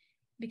mentor,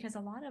 because a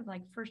lot of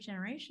like first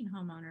generation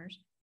homeowners,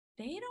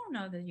 they don't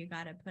know that you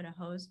got to put a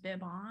hose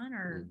bib on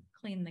or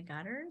clean the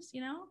gutters,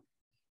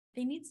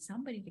 they need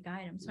somebody to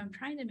guide them. So I'm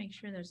trying to make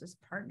sure there's this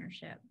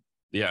partnership.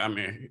 Yeah. I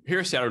mean, here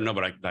in Seattle, no,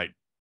 but like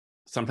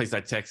some place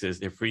like Texas,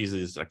 it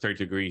freezes like 30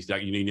 degrees.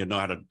 Like you need to know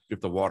how to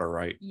drip the water,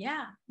 right?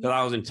 Yeah. So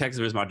I was in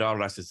Texas with my daughter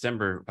last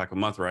December, like a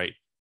month, right?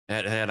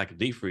 It had like a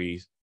deep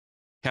freeze.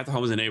 Half the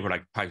homes in the neighborhood,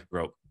 like pipes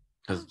broke.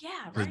 Because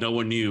no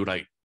one knew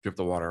like drip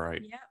the water,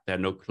 right? Yeah. They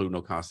had no clue,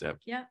 no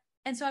concept. Yeah.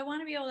 And so I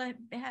want to be able to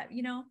have,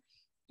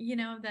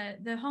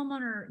 the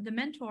homeowner, the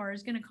mentor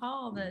is going to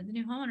call the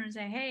new homeowner and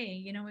say,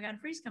 hey, we got a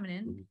freeze coming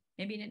in.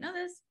 Maybe you didn't know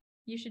this.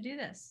 You should do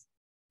this.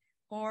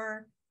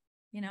 Or,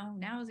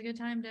 now is a good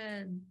time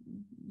to,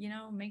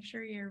 make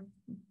sure your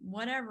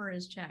whatever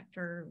is checked,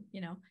 or,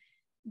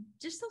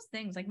 just those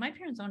things. Like my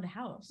parents owned a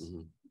house.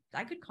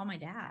 I could call my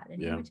dad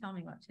and he would tell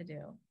me what to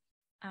do.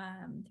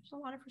 There's a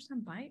lot of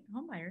first-time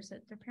home buyers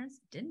that their parents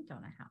didn't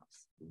own a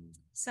house.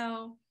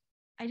 So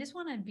I just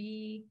want to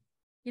be,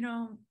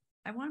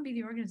 I want to be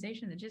the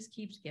organization that just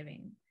keeps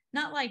giving.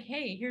 Not like,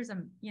 hey, here's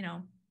a,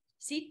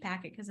 seed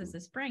packet because it's the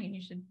spring and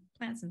you should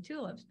plant some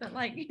tulips, but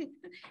like,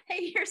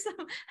 hey, here's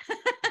some.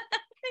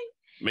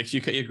 Make sure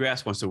you cut your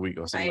grass once a week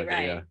or something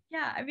that. Yeah.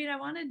 Yeah. I mean, I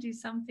want to do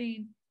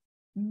something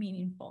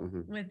meaningful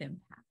with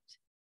impact.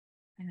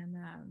 And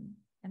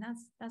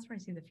that's where I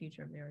see the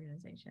future of the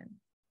organization.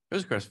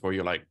 Here's a question for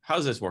you. Like, how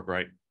does this work,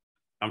 right?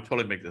 I'm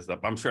totally making this up.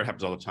 I'm sure it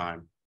happens all the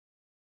time.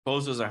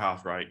 Closes a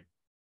house, right?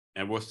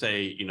 And we'll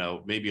say,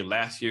 maybe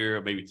last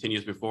year, maybe 10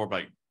 years before,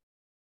 but like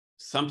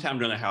sometime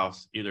during the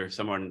house, either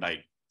something bad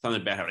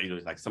happened,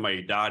 either like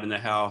somebody died in the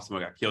house,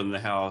 someone got killed in the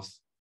house,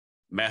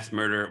 mass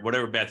murder,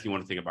 whatever bad thing you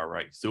want to think about,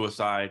 right?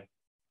 Suicide.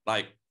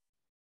 Like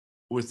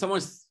when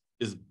someone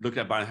is looking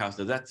at buying a house,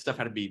 does that stuff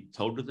have to be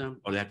told to them,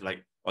 or they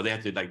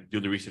have to do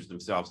the research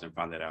themselves and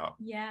find that out?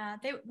 Yeah,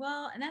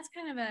 and that's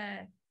kind of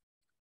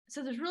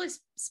so there's really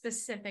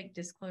specific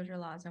disclosure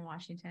laws in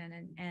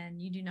Washington,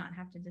 and you do not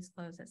have to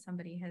disclose that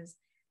somebody has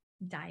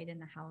died in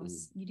the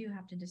house. You do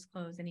have to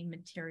disclose any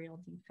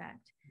material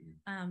defect.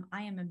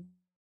 I am a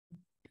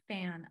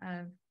fan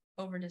of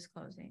over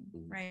disclosing,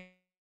 right?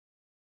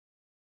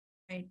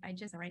 I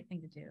just the right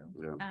thing to do.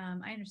 Yeah.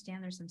 I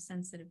understand there's some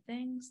sensitive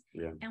things.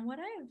 Yeah. And what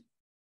I've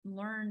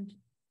learned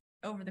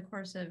over the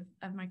course of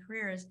my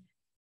career is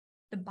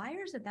the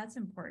buyers that's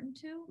important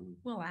to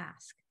will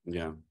ask.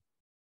 Yeah.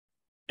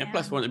 And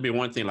plus, it'd be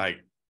one thing, like,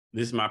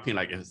 this is my opinion,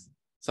 like, if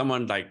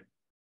someone, like,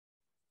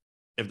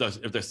 if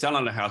they're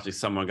selling the house, if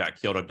someone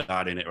got killed or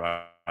died in it,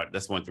 right?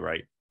 That's one thing,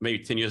 right?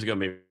 Maybe 10 years ago,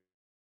 maybe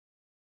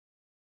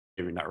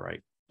maybe not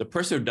right. The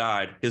person who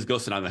died, his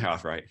ghost is not in the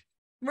house, right?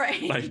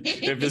 Right. Like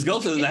if his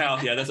ghost is in the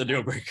house, yeah, that's a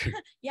deal breaker.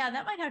 Yeah,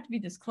 that might have to be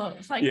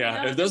disclosed. Like,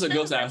 yeah, if there's a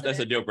ghost house, that's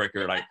a deal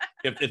breaker. Like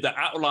if the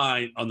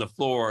outline on the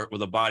floor where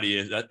the body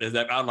is,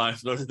 that outline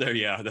is there,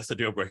 yeah, that's a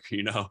deal breaker,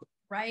 you know?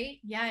 Right.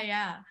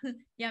 Yeah.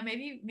 Yeah.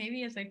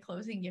 Maybe as a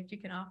closing gift, you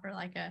can offer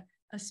like a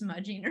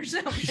smudging or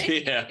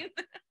something. yeah.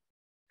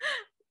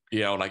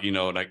 Yeah, like, you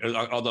know, like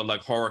all the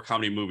like horror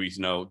comedy movies,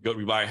 you know, go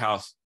buy a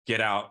house,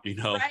 get out, you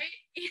know. Right.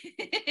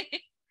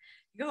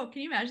 Go,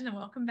 can you imagine the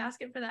welcome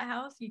basket for that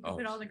house? You can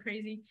put all the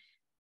crazy.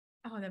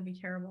 Oh, that'd be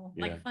terrible.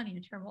 Yeah. Like funny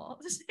and terrible all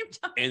at the same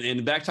time.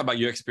 And back to about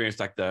your experience,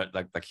 like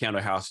the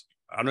candle house.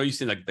 I know you've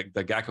seen like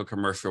the Geico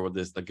commercial with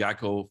the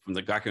Geico from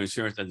the Geico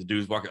insurance, and the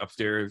dude's walking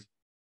upstairs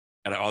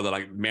and all the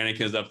like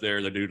mannequins up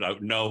there. The dude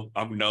like, no.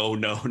 Oh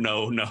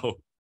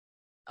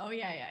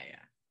yeah.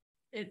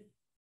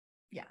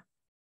 Yeah.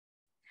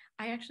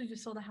 I actually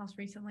just sold a house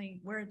recently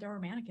where there were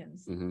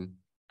mannequins,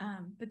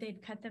 but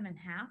they'd cut them in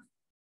half.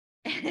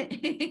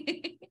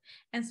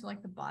 And so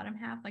like the bottom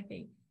half, like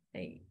they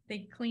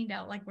cleaned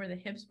out like where the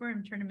hips were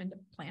and turned them into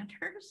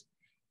planters.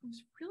 It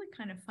was really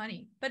kind of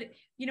funny. But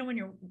you know, when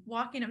you're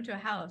walking up to a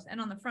house and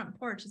on the front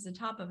porch is the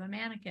top of a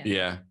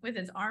mannequin, with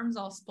its arms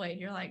all splayed,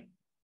 you're like,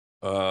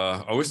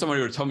 I wish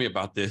somebody would have told me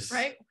about this.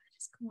 Right? What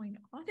is going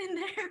on in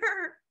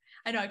there?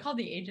 I know. I called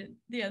the agent,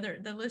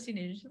 the listing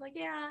agent. She's like,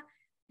 yeah,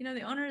 you know,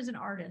 the owner is an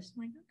artist.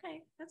 I'm like,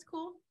 okay, that's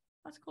cool.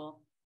 That's cool.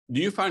 Do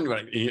you find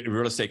like in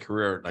real estate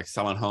career, like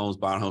selling homes,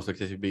 buying homes, like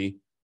CCB,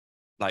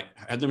 like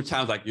have there been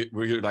times like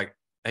where you're like,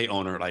 hey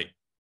owner, like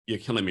you're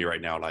killing me right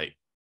now. Like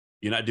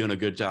you're not doing a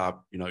good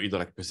job, you know, either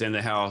like presenting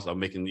the house or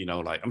making, you know,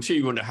 like I'm sure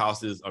you go into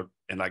houses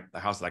and like the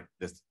house is like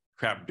this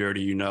crap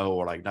dirty, you know,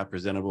 or like not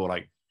presentable.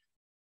 Like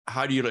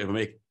how do you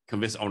like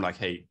convince the owner like,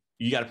 hey,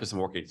 you got to put some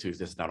work into this.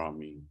 That's not on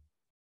me.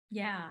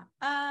 Yeah.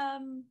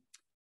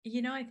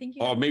 You know, I think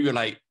or maybe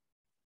like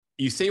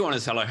you say you want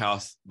to sell a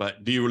house,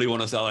 but do you really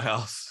want to sell a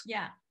house?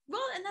 Yeah.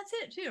 Well, and that's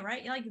it too,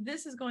 right? Like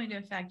this is going to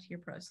affect your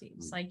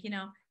proceeds. Like, you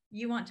know,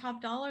 you want top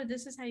dollar.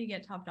 This is how you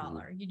get top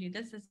dollar. You do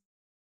this, and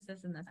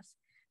this.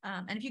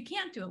 And if you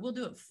can't do it, we'll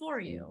do it for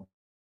you.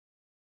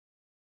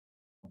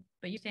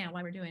 But you understand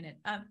why we're doing it.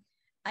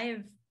 I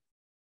have,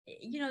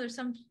 you know, there's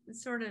some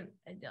sort of,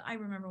 I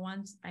remember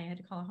once I had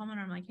to call a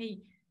homeowner. I'm like, hey,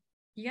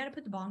 you got to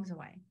put the bongs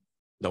away.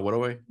 The what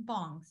away?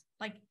 Bongs.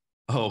 Like,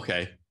 oh,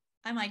 okay.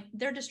 I'm like,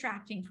 they're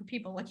distracting for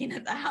people looking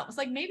at the house.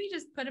 Like maybe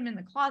just put them in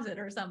the closet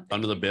or something.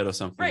 Under the bed or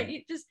something.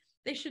 Right.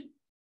 They should,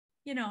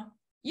 you know,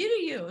 you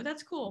do you,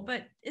 that's cool,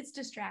 but it's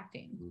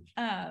distracting.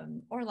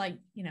 Or like,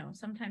 you know,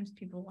 sometimes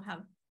people will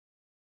have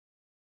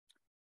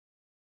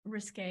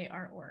risque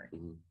artwork,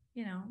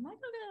 you know, I'm like,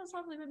 okay, that's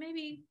lovely, but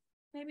maybe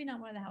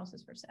not why the house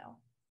is for sale.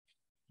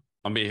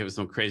 I mean, it was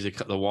some crazy,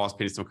 the walls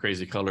painted some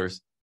crazy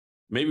colors.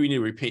 Maybe we need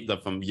to repaint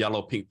them from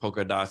yellow, pink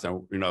polka dots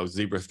and, you know,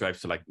 zebra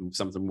stripes to like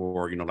something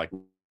more, you know, like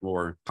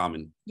more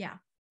common. Yeah.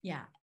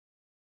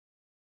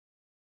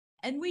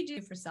 And we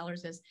do for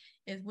sellers is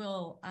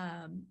we'll,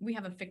 we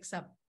have a fix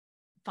up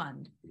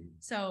fund.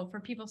 So for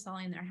people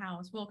selling their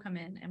house, we'll come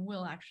in and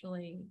we'll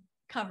actually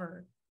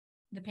cover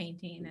the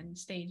painting and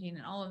staging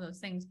and all of those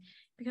things,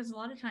 because a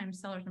lot of times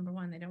sellers, number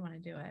one, they don't want to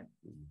do it,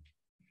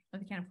 or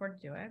they can't afford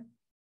to do it,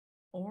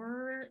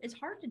 or it's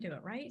hard to do it,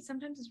 right?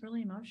 Sometimes it's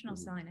really emotional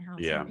selling a house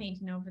and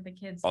painting over the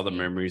kids. All the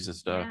memories and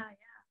stuff. Yeah.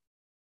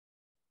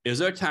 Is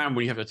there a time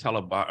when you have to tell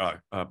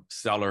a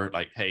seller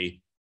like,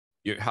 hey,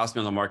 your house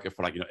been on the market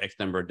for like, you know, X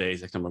number of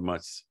days, X number of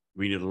months.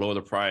 We need to lower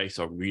the price,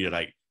 or we need to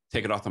like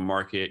take it off the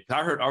market.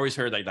 I always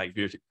heard that like if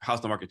your house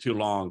on the market too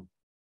long,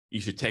 you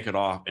should take it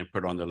off and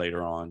put it on there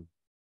later on.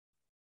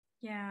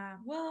 Yeah.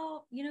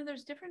 Well, you know,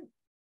 there's different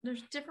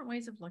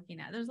ways of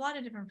looking at it. There's a lot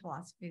of different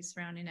philosophies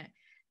surrounding it.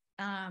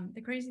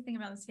 The crazy thing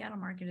about the Seattle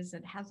market is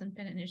it hasn't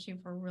been an issue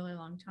for a really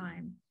long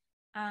time.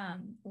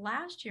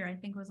 Last year, I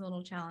think, was a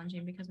little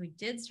challenging because we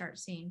did start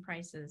seeing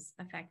prices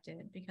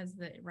affected because of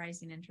the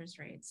rising interest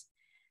rates.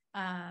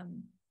 But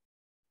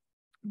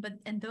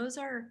those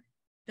are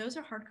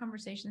hard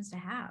conversations to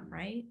have,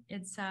 right?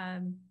 It's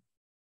and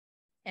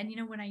you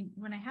know, when I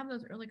have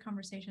those early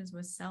conversations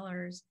with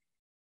sellers,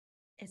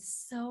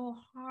 it's so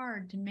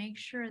hard to make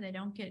sure they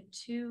don't get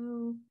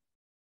too,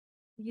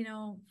 you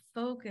know,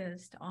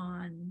 focused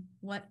on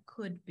what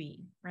could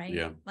be, right?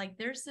 Yeah. Like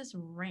there's this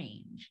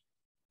range.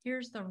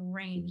 Here's the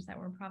range that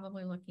we're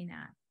probably looking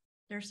at.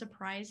 There's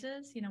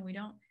surprises, you know, we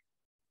don't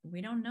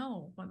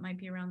know what might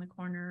be around the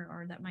corner,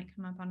 or that might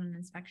come up on an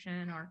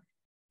inspection, or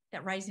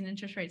that rising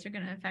interest rates are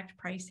going to affect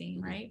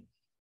pricing, right?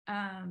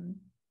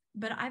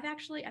 But I've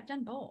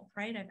done both,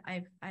 right?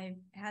 I've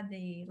had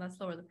the let's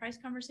lower the price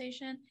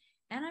conversation,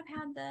 and I've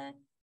had the,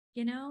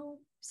 you know,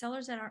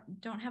 sellers that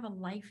don't have a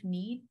life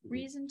need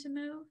reason to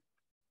move.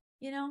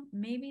 You know,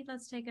 maybe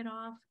let's take it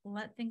off,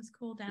 let things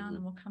cool down,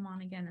 and we'll come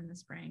on again in the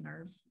spring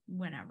or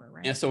whenever,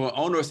 right? And so when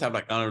owners have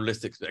like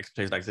unrealistic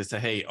expectations, like they say,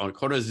 hey, on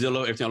quarter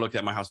Zillow, everything I look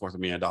at, my house worth $1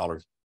 million.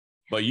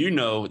 But you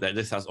know that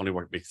this house only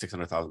worth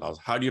 $600,000.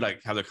 How do you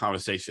like have the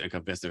conversation and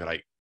convince them?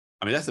 Like,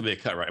 I mean, that's a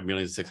big cut, right?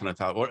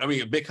 $1,600,000. Or I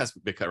mean, a big cut,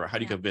 right? How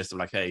do you convince them?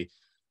 Like, hey,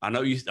 I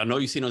know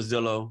you've seen on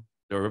Zillow,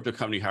 the realtor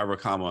company, however,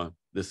 comma,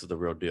 this is the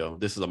real deal.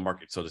 This is a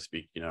market, so to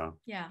speak, you know?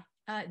 Yeah.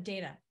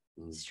 Data,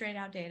 straight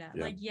out data.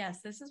 Yeah. Like,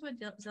 yes, this is what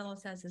Zillow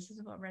says. This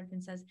is what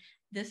Redfin says.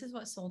 This is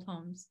what sold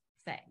homes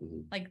say.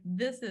 Like,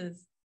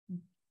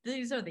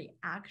 these are the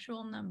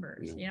actual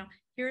numbers, you know,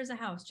 here's a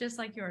house just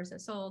like yours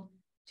that sold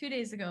 2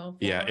 days ago.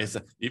 Yeah. It's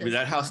even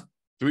that house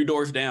 3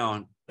 doors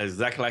down,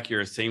 exactly like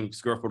your same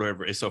square foot or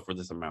whatever, it's sold for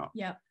this amount.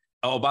 Yep.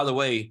 Oh, by the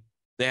way,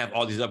 they have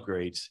all these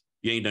upgrades.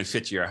 You ain't done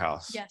shit to your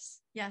house. Yes.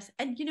 Yes.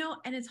 And, you know,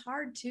 and it's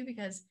hard too,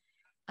 because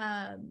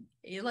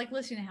like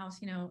listing a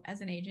house, you know,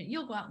 as an agent,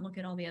 you'll go out and look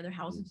at all the other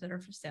houses that are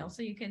for sale.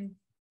 So you can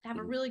have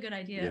a really good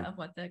idea of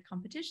what the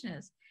competition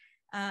is.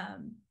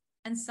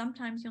 And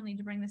sometimes you'll need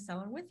to bring the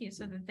seller with you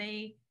so that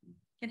they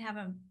can have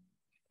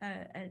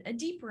a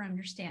deeper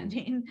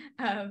understanding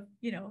of,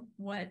 you know,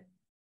 what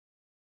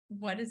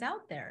is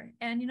out there.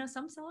 And, you know,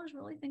 some sellers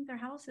really think their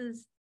house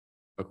is,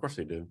 of course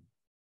they do,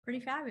 pretty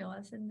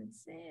fabulous. And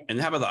it's,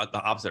 and how about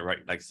the opposite, right?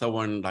 Like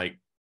someone's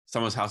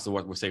house is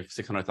worth, we'll say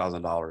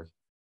 $600,000.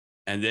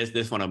 And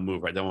this want to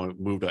move, right? They want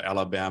to move to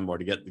Alabama or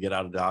to get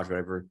out of Dodge,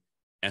 whatever.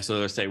 And so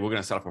they say, we're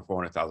going to sell it for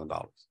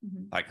 $400,000.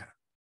 Like,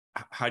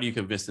 how do you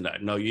convince them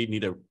that, no, you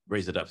need to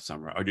raise it up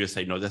somewhere? Or do you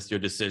say, no, that's your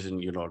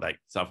decision, you know, like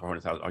sell for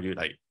 $400,000? Or you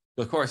like,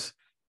 of course,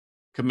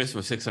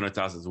 commission for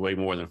 $600,000 is way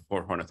more than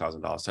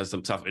 $400,000. So that's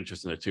some tough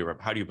interest in there too, right?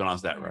 How do you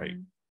balance that, right?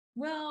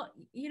 Well,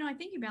 you know, I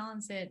think you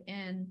balance it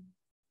in,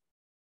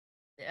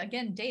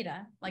 again,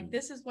 data, like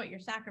this is what you're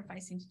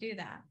sacrificing to do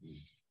that.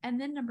 And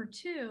then number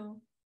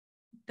two,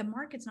 the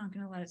market's not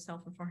going to let it sell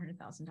for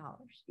 $400,000,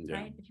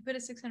 right? If you put a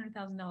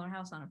 $600,000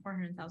 house on at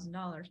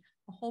 $400,000,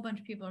 a whole bunch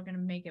of people are going to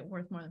make it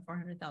worth more than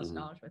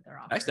 $400,000 with their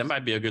offers. Actually, that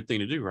might be a good thing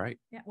to do, right?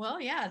 Yeah. Well,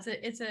 yeah,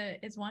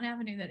 it's one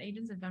avenue that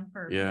agents have done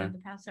for you know, the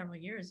past several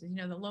years. Is, you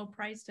know, the low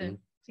price to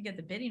get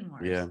the bidding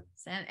wars. Yeah,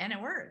 and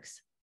it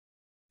works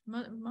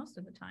most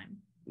of the time.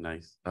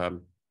 Nice.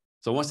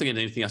 So once again,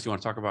 anything else you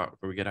want to talk about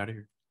before we get out of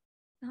here?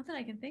 Not that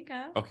I can think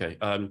of. Okay.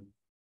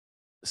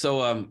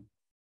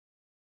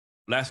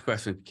 Last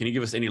question. Can you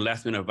give us any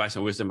last minute advice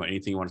or wisdom or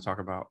anything you want to talk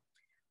about?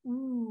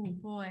 Ooh,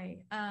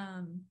 boy.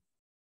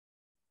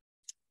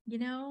 You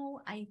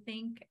know, I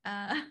think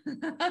I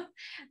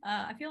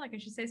feel like I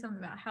should say something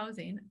about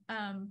housing.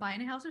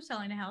 Buying a house or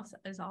selling a house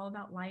is all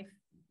about life.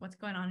 What's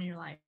going on in your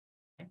life,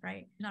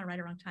 right? Not a right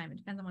or wrong time. It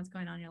depends on what's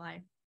going on in your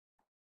life.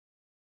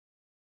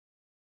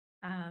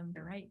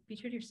 Right. Be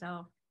true to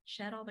yourself.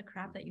 Shed all the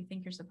crap that you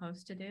think you're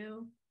supposed to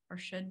do or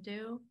should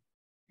do,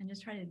 and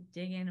just try to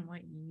dig in on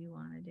what you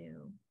want to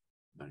do.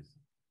 Nice.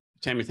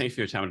 Tami, thanks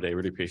for your time today.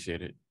 Really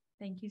appreciate it.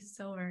 Thank you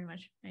so very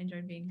much. I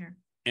enjoyed being here.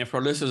 And for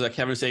our listeners at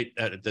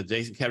the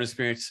Jason Cavness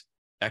Experience,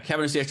 at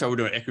CavnessHR, we're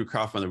doing an equity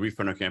crowdfunding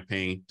refunder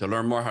campaign. To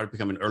learn more how to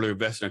become an early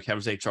investor in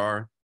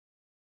CavnessHR,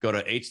 go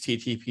to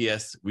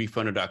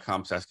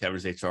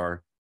https://refunder.com/CavnessHR.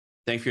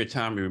 Thanks for your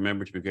time, and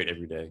remember to be great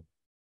every day.